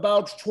more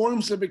about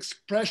forms of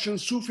expression,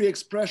 Sufi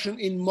expression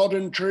in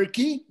modern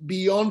Turkey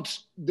beyond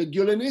the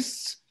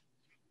Gülenists?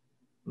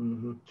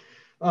 Mm-hmm.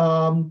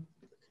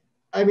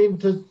 I mean,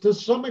 to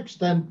some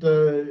extent,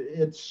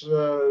 it's,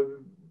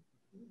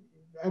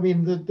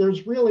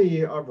 there's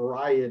really a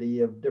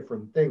variety of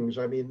different things.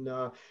 I mean,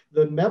 the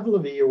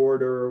Mevlevi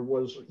order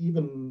was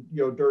even,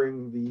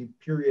 during the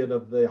period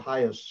of the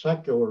highest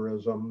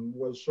secularism,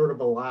 was sort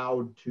of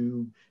allowed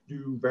to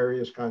do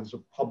various kinds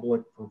of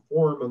public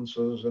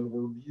performances and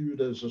were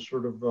viewed as a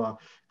sort of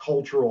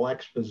cultural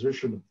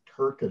exposition of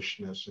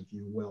Turkishness, if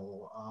you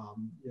will,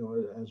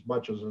 as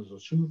much as a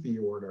Sufi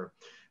order.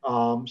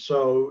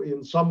 So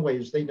in some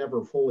ways, they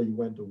never fully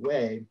went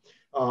away.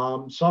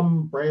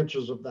 Some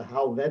branches of the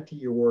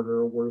Helveti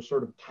order were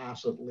sort of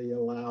tacitly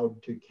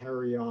allowed to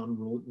carry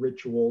on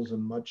rituals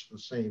in much the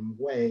same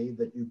way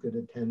that you could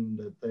attend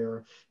at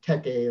their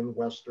tekke in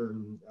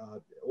Western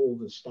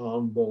Old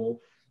Istanbul.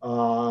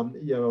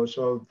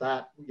 So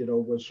that,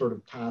 was sort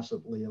of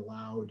tacitly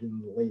allowed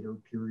in the later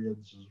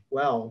periods as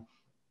well.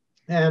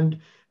 And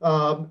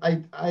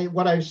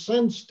what I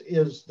sensed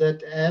is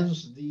that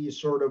as the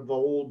sort of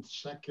old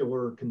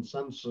secular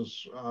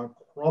consensus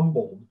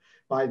crumbled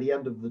by the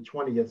end of the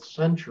 20th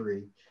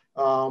century,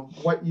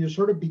 what you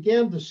sort of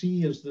began to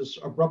see is this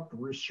abrupt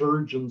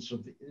resurgence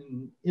of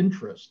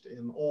interest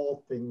in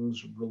all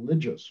things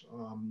religious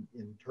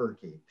in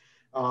Turkey.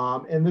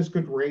 And this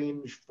could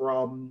range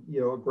from,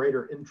 a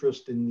greater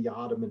interest in the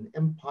Ottoman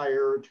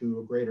Empire to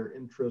a greater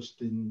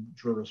interest in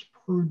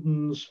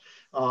jurisprudence,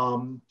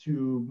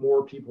 to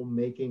more people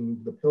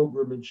making the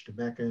pilgrimage to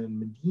Mecca and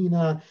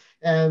Medina,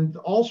 and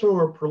also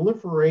a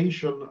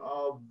proliferation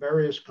of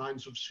various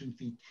kinds of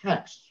Sufi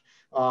texts.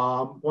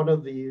 One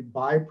of the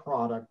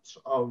byproducts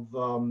of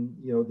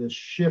this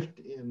shift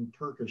in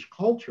Turkish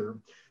culture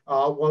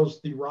was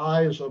the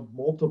rise of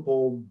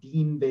multiple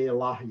Din ve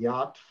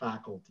Ilahiyat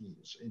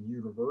faculties in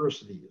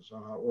universities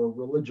or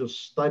religious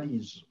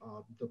studies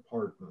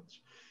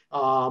departments.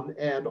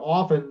 And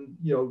often,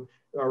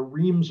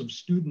 reams of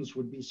students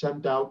would be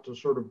sent out to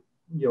sort of,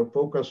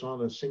 focus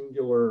on a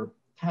singular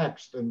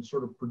text and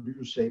sort of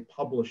produce a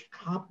published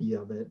copy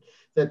of it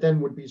that then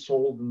would be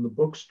sold in the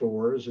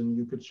bookstores, and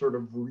you could sort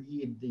of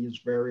read these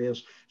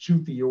various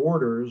Sufi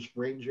orders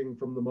ranging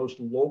from the most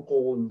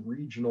local and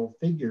regional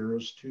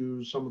figures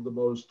to some of the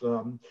most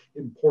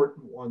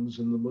important ones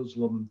in the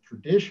Muslim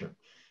tradition.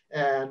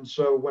 And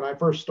so when I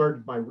first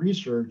started my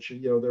research,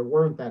 there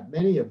weren't that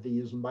many of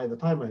these, and by the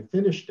time I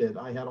finished it,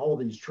 I had all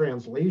these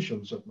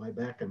translations at my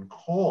beck and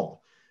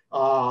call.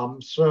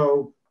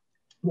 So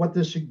what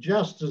this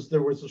suggests is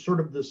there was a sort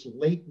of this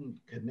latent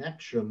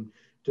connection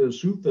to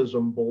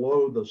Sufism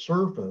below the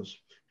surface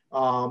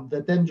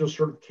that then just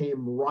sort of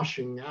came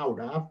rushing out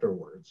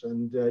afterwards.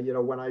 And,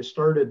 when I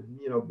started,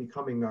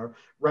 becoming a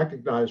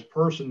recognized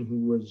person who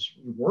was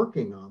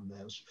working on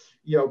this,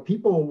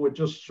 people would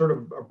just sort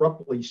of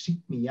abruptly seek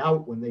me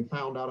out when they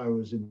found out I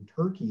was in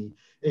Turkey,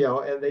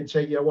 and they'd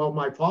say, well,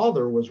 my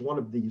father was one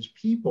of these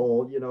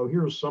people,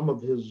 here's some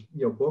of his,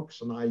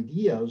 books and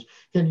ideas.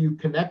 Can you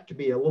connect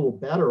me a little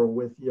better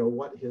with,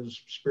 what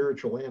his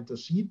spiritual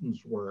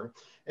antecedents were?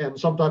 And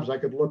sometimes I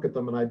could look at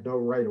them and I'd know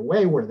right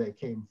away where they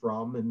came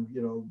from and,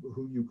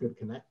 who you could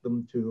connect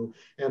them to.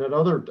 And at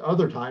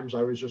other times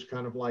I was just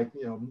kind of like,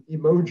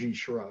 emoji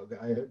shrug.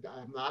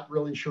 I'm not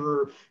really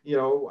sure,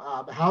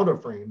 how to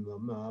frame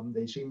them.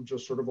 They seem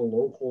just sort of a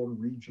local and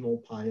regional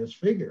pious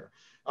figure.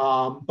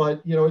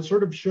 But, it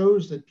sort of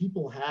shows that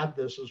people had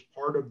this as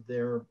part of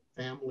their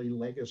family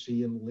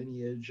legacy and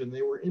lineage, and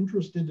they were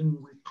interested in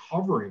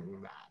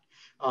recovering that.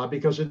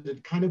 Because it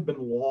had kind of been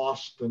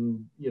lost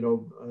and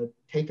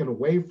taken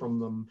away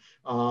from them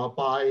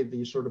by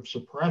the sort of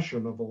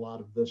suppression of a lot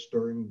of this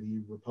during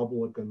the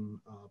Republican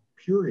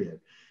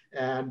period.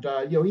 And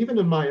even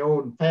in my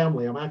own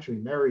family, I'm actually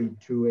married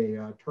to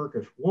a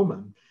Turkish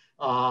woman.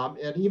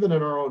 And even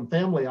in our own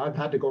family, I've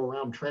had to go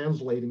around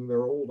translating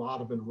their old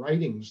Ottoman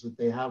writings that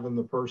they have in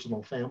the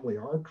personal family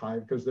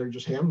archive, because they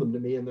just hand them to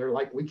me and they're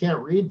like, we can't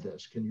read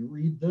this. Can you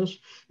read this?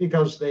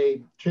 Because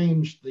they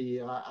changed the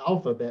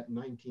alphabet in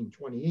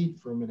 1928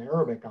 from an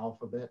Arabic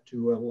alphabet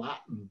to a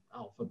Latin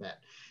alphabet.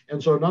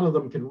 And so none of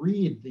them can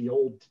read the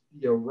old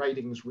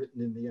writings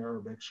written in the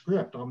Arabic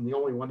script. I'm the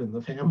only one in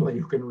the family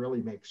who can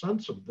really make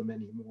sense of them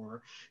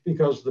anymore,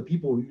 because the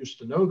people who used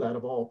to know that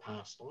have all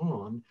passed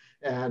on.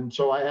 And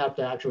so I have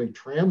to actually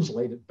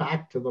translate it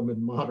back to them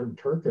in modern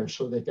Turkish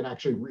so they can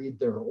actually read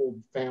their old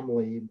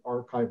family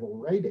archival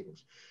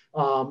writings.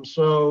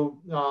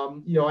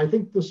 I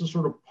think this is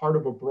sort of part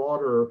of a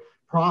broader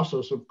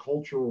process of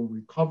cultural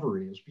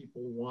recovery, as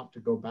people want to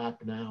go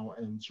back now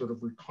and sort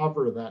of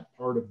recover that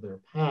part of their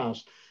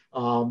past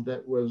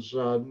that was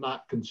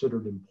not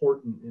considered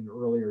important in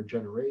earlier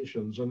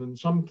generations, and in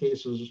some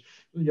cases,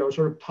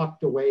 sort of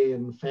tucked away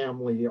in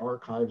family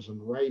archives and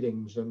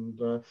writings,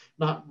 and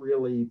not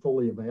really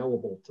fully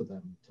available to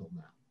them until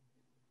now.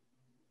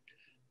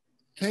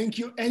 Thank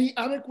you. Any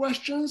other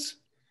questions?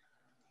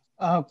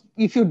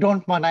 If you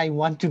don't mind, I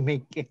want to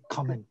make a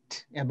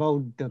comment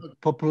about the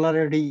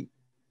popularity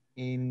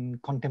in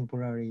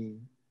contemporary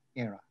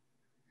era.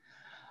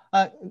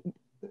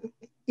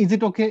 Is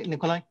it okay,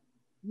 Nikolai?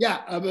 Yeah,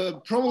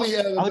 probably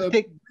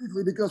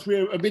briefly, because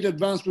we're a bit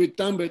advanced with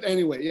time, but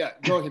anyway, yeah,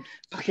 go ahead.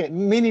 Okay,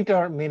 minute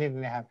or minute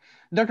and a half.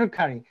 Dr.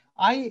 Kari,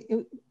 I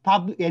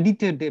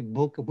edited a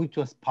book which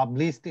was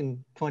published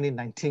in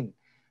 2019.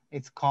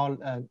 It's called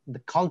The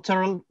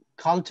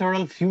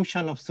Cultural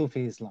Fusion of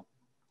Sufi Islam.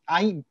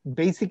 I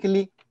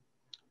basically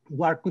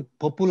work with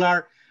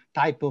popular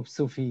type of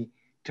Sufi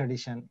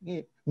tradition,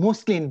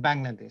 mostly in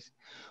Bangladesh,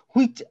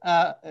 which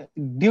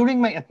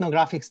during my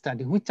ethnographic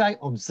study, which I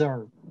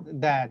observed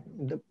that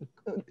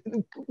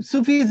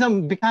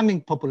Sufism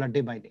becoming popular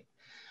day by day.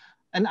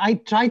 And I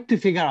tried to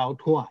figure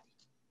out why.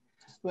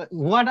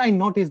 What I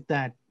noticed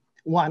that,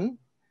 one,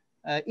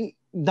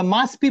 the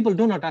mass people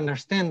do not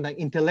understand the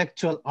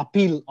intellectual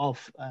appeal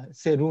of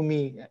say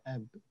Rumi,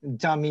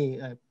 Jami,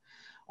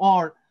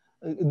 or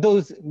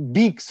those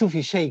big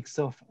Sufi sheikhs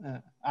of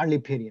early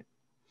period.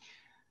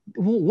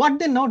 What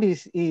they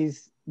notice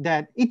is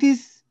that it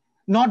is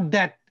not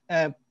that,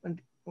 not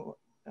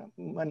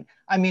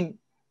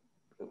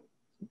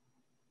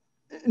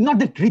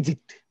that rigid.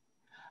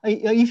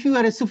 If you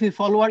are a Sufi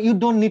follower, you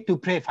don't need to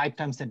pray 5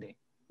 times a day.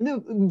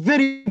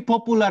 Very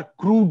popular,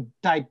 crude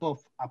type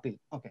of appeal.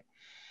 Okay,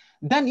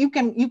 then you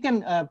can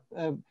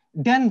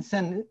dance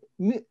and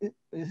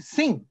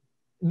sing.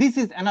 This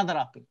is another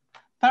appeal.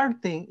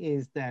 Third thing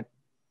is that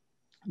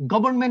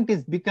government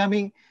is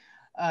becoming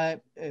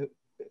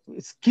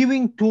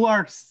skewing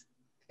towards,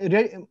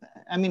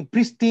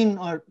 pristine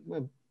or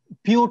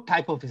pure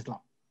type of Islam.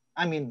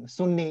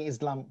 Sunni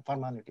Islam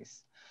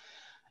formalities.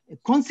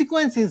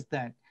 Consequence is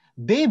that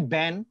they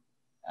ban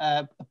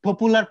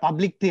popular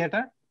public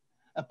theater,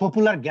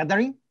 popular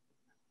gathering,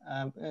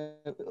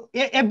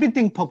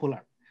 everything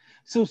popular.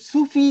 So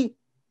Sufi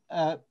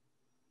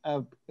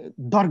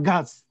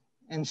dargahs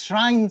and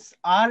shrines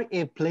are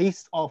a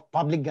place of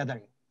public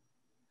gathering.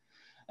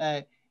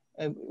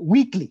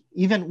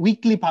 Even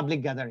weekly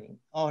public gathering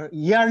or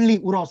yearly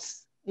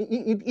uros,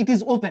 it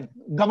is open.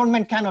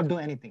 Government cannot do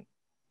anything.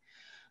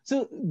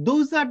 So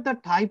those are the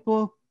type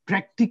of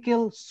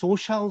practical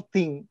social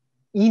thing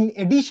in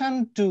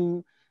addition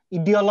to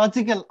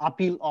ideological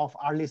appeal of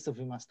early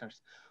Sufi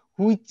masters,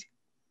 which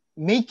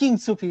making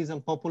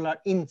Sufism popular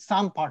in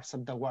some parts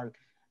of the world.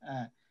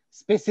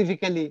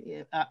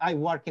 Specifically, I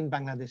work in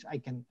Bangladesh, I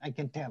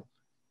can tell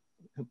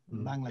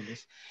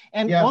Bangladesh.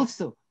 And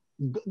also,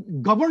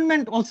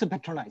 government also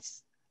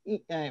patronize.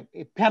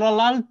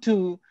 Parallel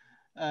to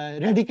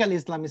radical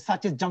Islam,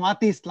 such as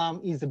Jamaat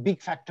Islam is a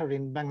big factor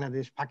in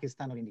Bangladesh,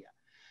 Pakistan, or India.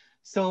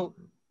 So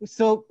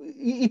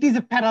it is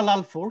a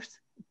parallel force,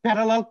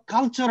 parallel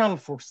cultural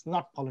force,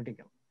 not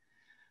political.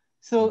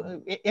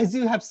 So as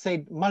you have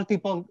said,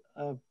 multiple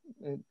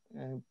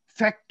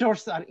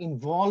factors are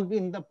involved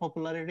in the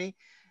popularity.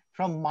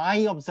 From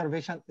my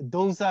observation,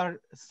 those are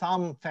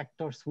some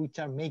factors which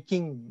are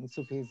making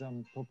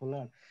Sufism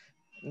popular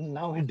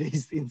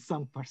nowadays in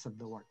some parts of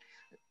the world.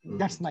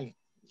 That's my.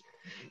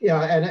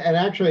 Yeah, and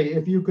actually,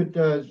 if you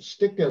could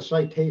stick a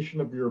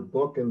citation of your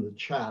book in the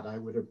chat, I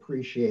would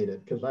appreciate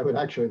it, because I would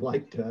actually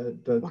like to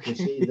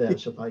see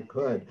this if I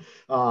could.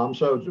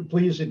 So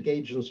please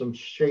engage in some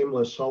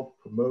shameless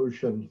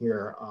self-promotion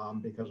here,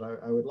 because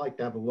I would like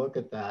to have a look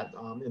at that,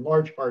 in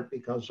large part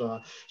because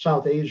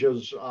South Asia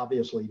is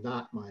obviously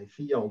not my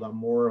field. I'm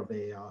more of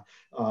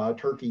a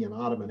Turkey and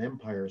Ottoman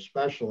Empire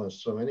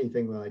specialist, so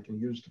anything that I can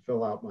use to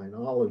fill out my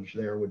knowledge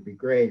there would be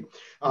great.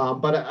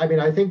 But I mean,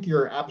 I think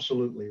you're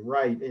absolutely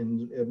right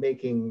in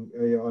making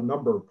a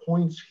number of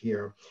points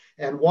here.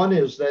 And one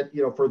is that,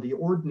 for the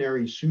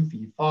ordinary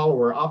Sufi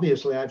follower,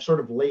 obviously I've sort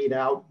of laid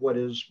out what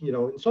is,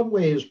 in some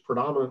ways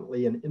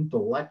predominantly an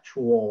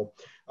intellectual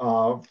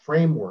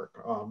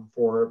framework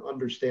for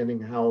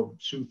understanding how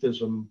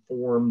Sufism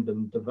formed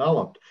and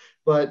developed.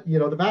 But,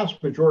 the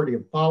vast majority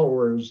of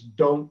followers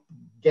don't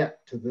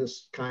get to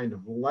this kind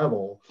of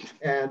level.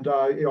 And,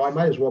 I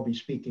might as well be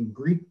speaking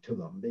Greek to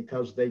them,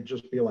 because they'd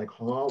just be like,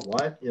 huh,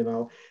 what,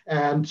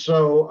 And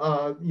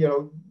so,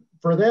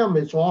 for them,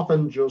 it's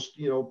often just,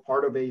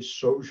 part of a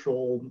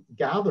social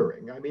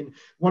gathering. I mean,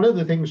 one of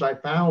the things I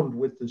found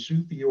with the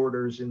Sufi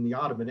orders in the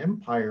Ottoman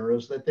Empire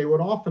is that they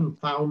would often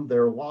found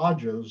their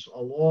lodges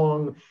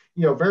along,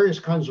 various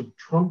kinds of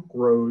trunk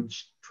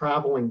roads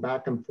traveling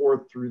back and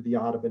forth through the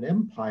Ottoman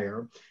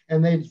Empire.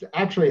 And they'd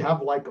actually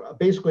have like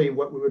basically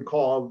what we would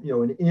call,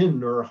 an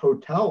inn or a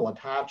hotel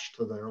attached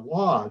to their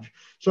lodge,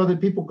 so that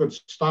people could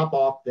stop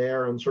off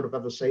there and sort of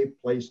have a safe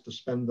place to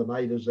spend the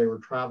night as they were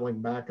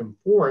traveling back and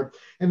forth.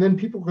 And then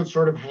people could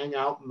sort of hang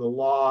out in the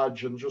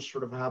lodge and just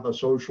sort of have a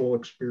social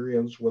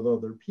experience with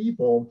other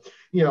people,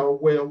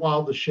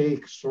 while the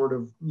sheikh sort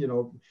of,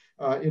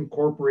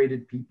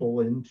 incorporated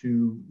people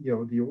into,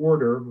 the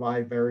order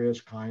by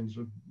various kinds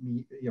of,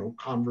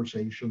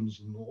 conversations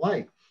and the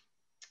like.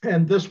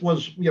 And this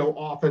was,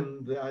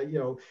 often,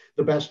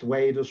 the best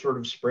way to sort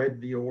of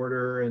spread the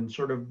order and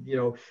sort of,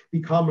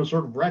 become a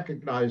sort of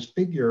recognized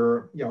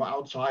figure,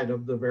 outside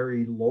of the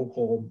very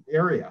local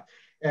area.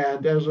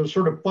 And as a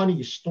sort of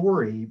funny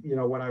story,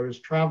 when I was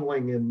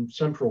traveling in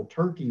central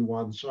Turkey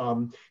once,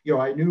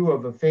 I knew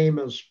of a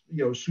famous,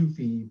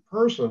 Sufi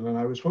person, and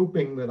I was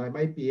hoping that I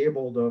might be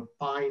able to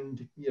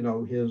find,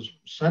 his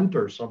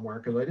center somewhere,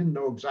 because I didn't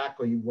know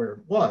exactly where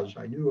it was.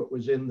 I knew it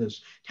was in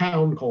this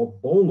town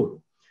called Bolu.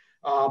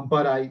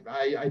 But I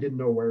didn't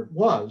know where it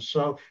was.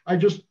 So I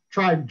just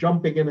tried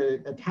jumping in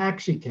a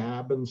taxi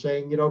cab and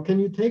saying, can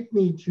you take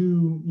me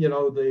to,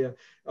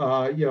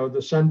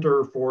 the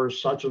center for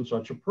such and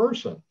such a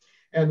person?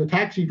 And the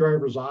taxi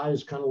driver's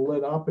eyes kind of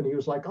lit up, and he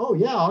was like, oh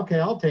yeah, okay,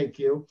 I'll take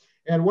you.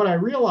 And what I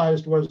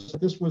realized was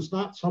that this was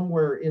not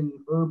somewhere in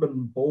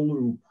urban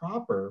Bolu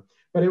proper,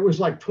 but it was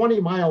like 20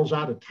 miles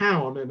out of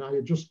town, and I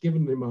had just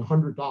given him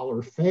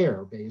 $100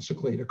 fare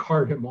basically to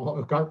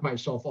cart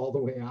myself all the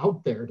way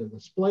out there to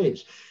this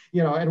place.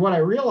 And what I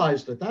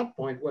realized at that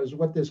point was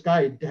what this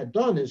guy had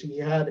done is he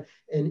had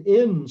an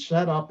inn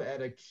set up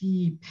at a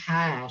key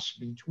pass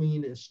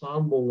between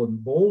Istanbul and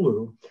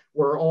Bolu,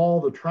 where all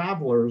the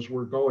travelers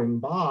were going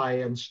by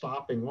and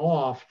stopping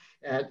off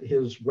at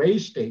his way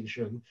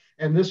station.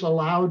 And this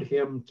allowed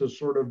him to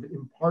sort of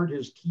impart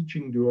his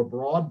teaching to a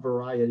broad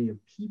variety of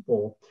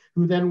people,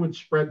 who then would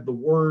spread the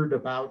word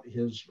about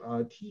his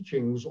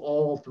teachings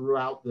all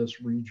throughout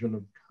this region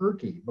of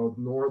Turkey, both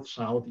north,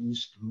 south,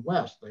 east, and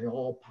west. They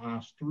all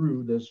passed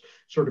through this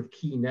sort of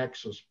key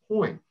nexus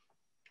point.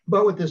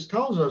 But what this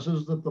tells us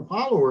is that the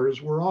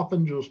followers were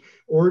often just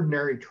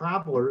ordinary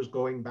travelers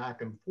going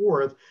back and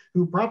forth,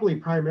 who probably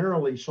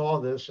primarily saw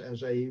this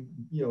as the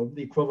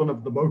equivalent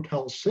of the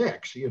Motel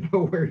 6,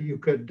 where you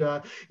could,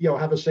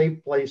 have a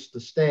safe place to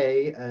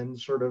stay and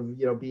sort of,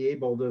 be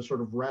able to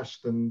sort of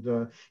rest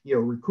and,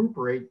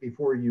 recuperate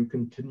before you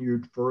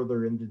continued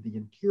further into the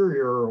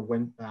interior or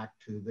went back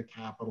to the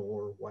capital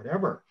or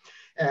whatever.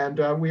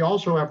 And we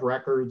also have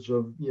records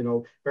of,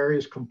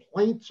 various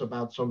complaints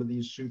about some of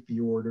these Sufi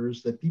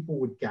orders, that people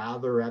would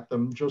gather at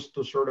them just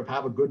to sort of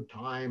have a good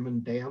time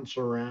and dance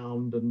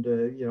around and,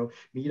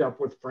 meet up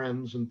with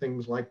friends and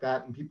things like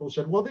that. And people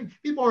said, well,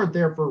 people aren't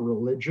there for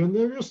religion.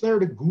 They're just there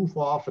to goof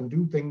off and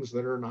do things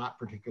that are not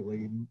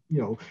particularly,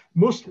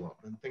 Muslim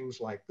and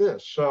things like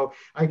this. So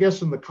I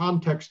guess in the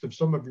context of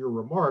some of your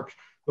remarks,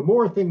 the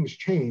more things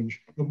change,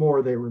 the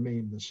more they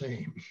remain the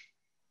same.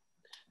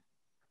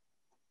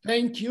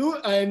 Thank you.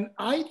 And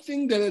I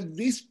think that at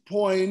this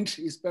point,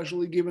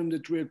 especially given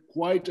that we're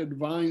quite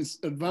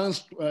advanced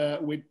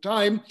with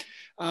time,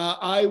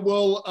 I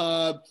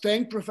will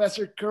thank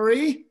Professor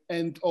Curry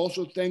and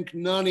also thank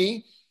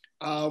Nani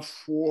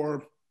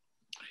for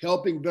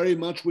helping very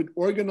much with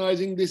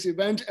organizing this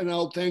event. And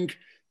I'll thank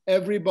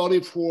everybody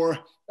for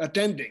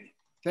attending.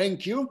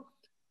 Thank you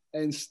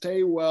and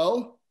stay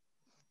well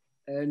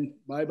and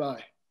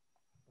bye-bye.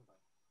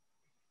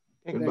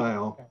 Goodbye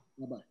all.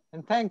 Bye-bye.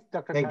 And thanks,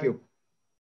 Dr. Thank Kari. you.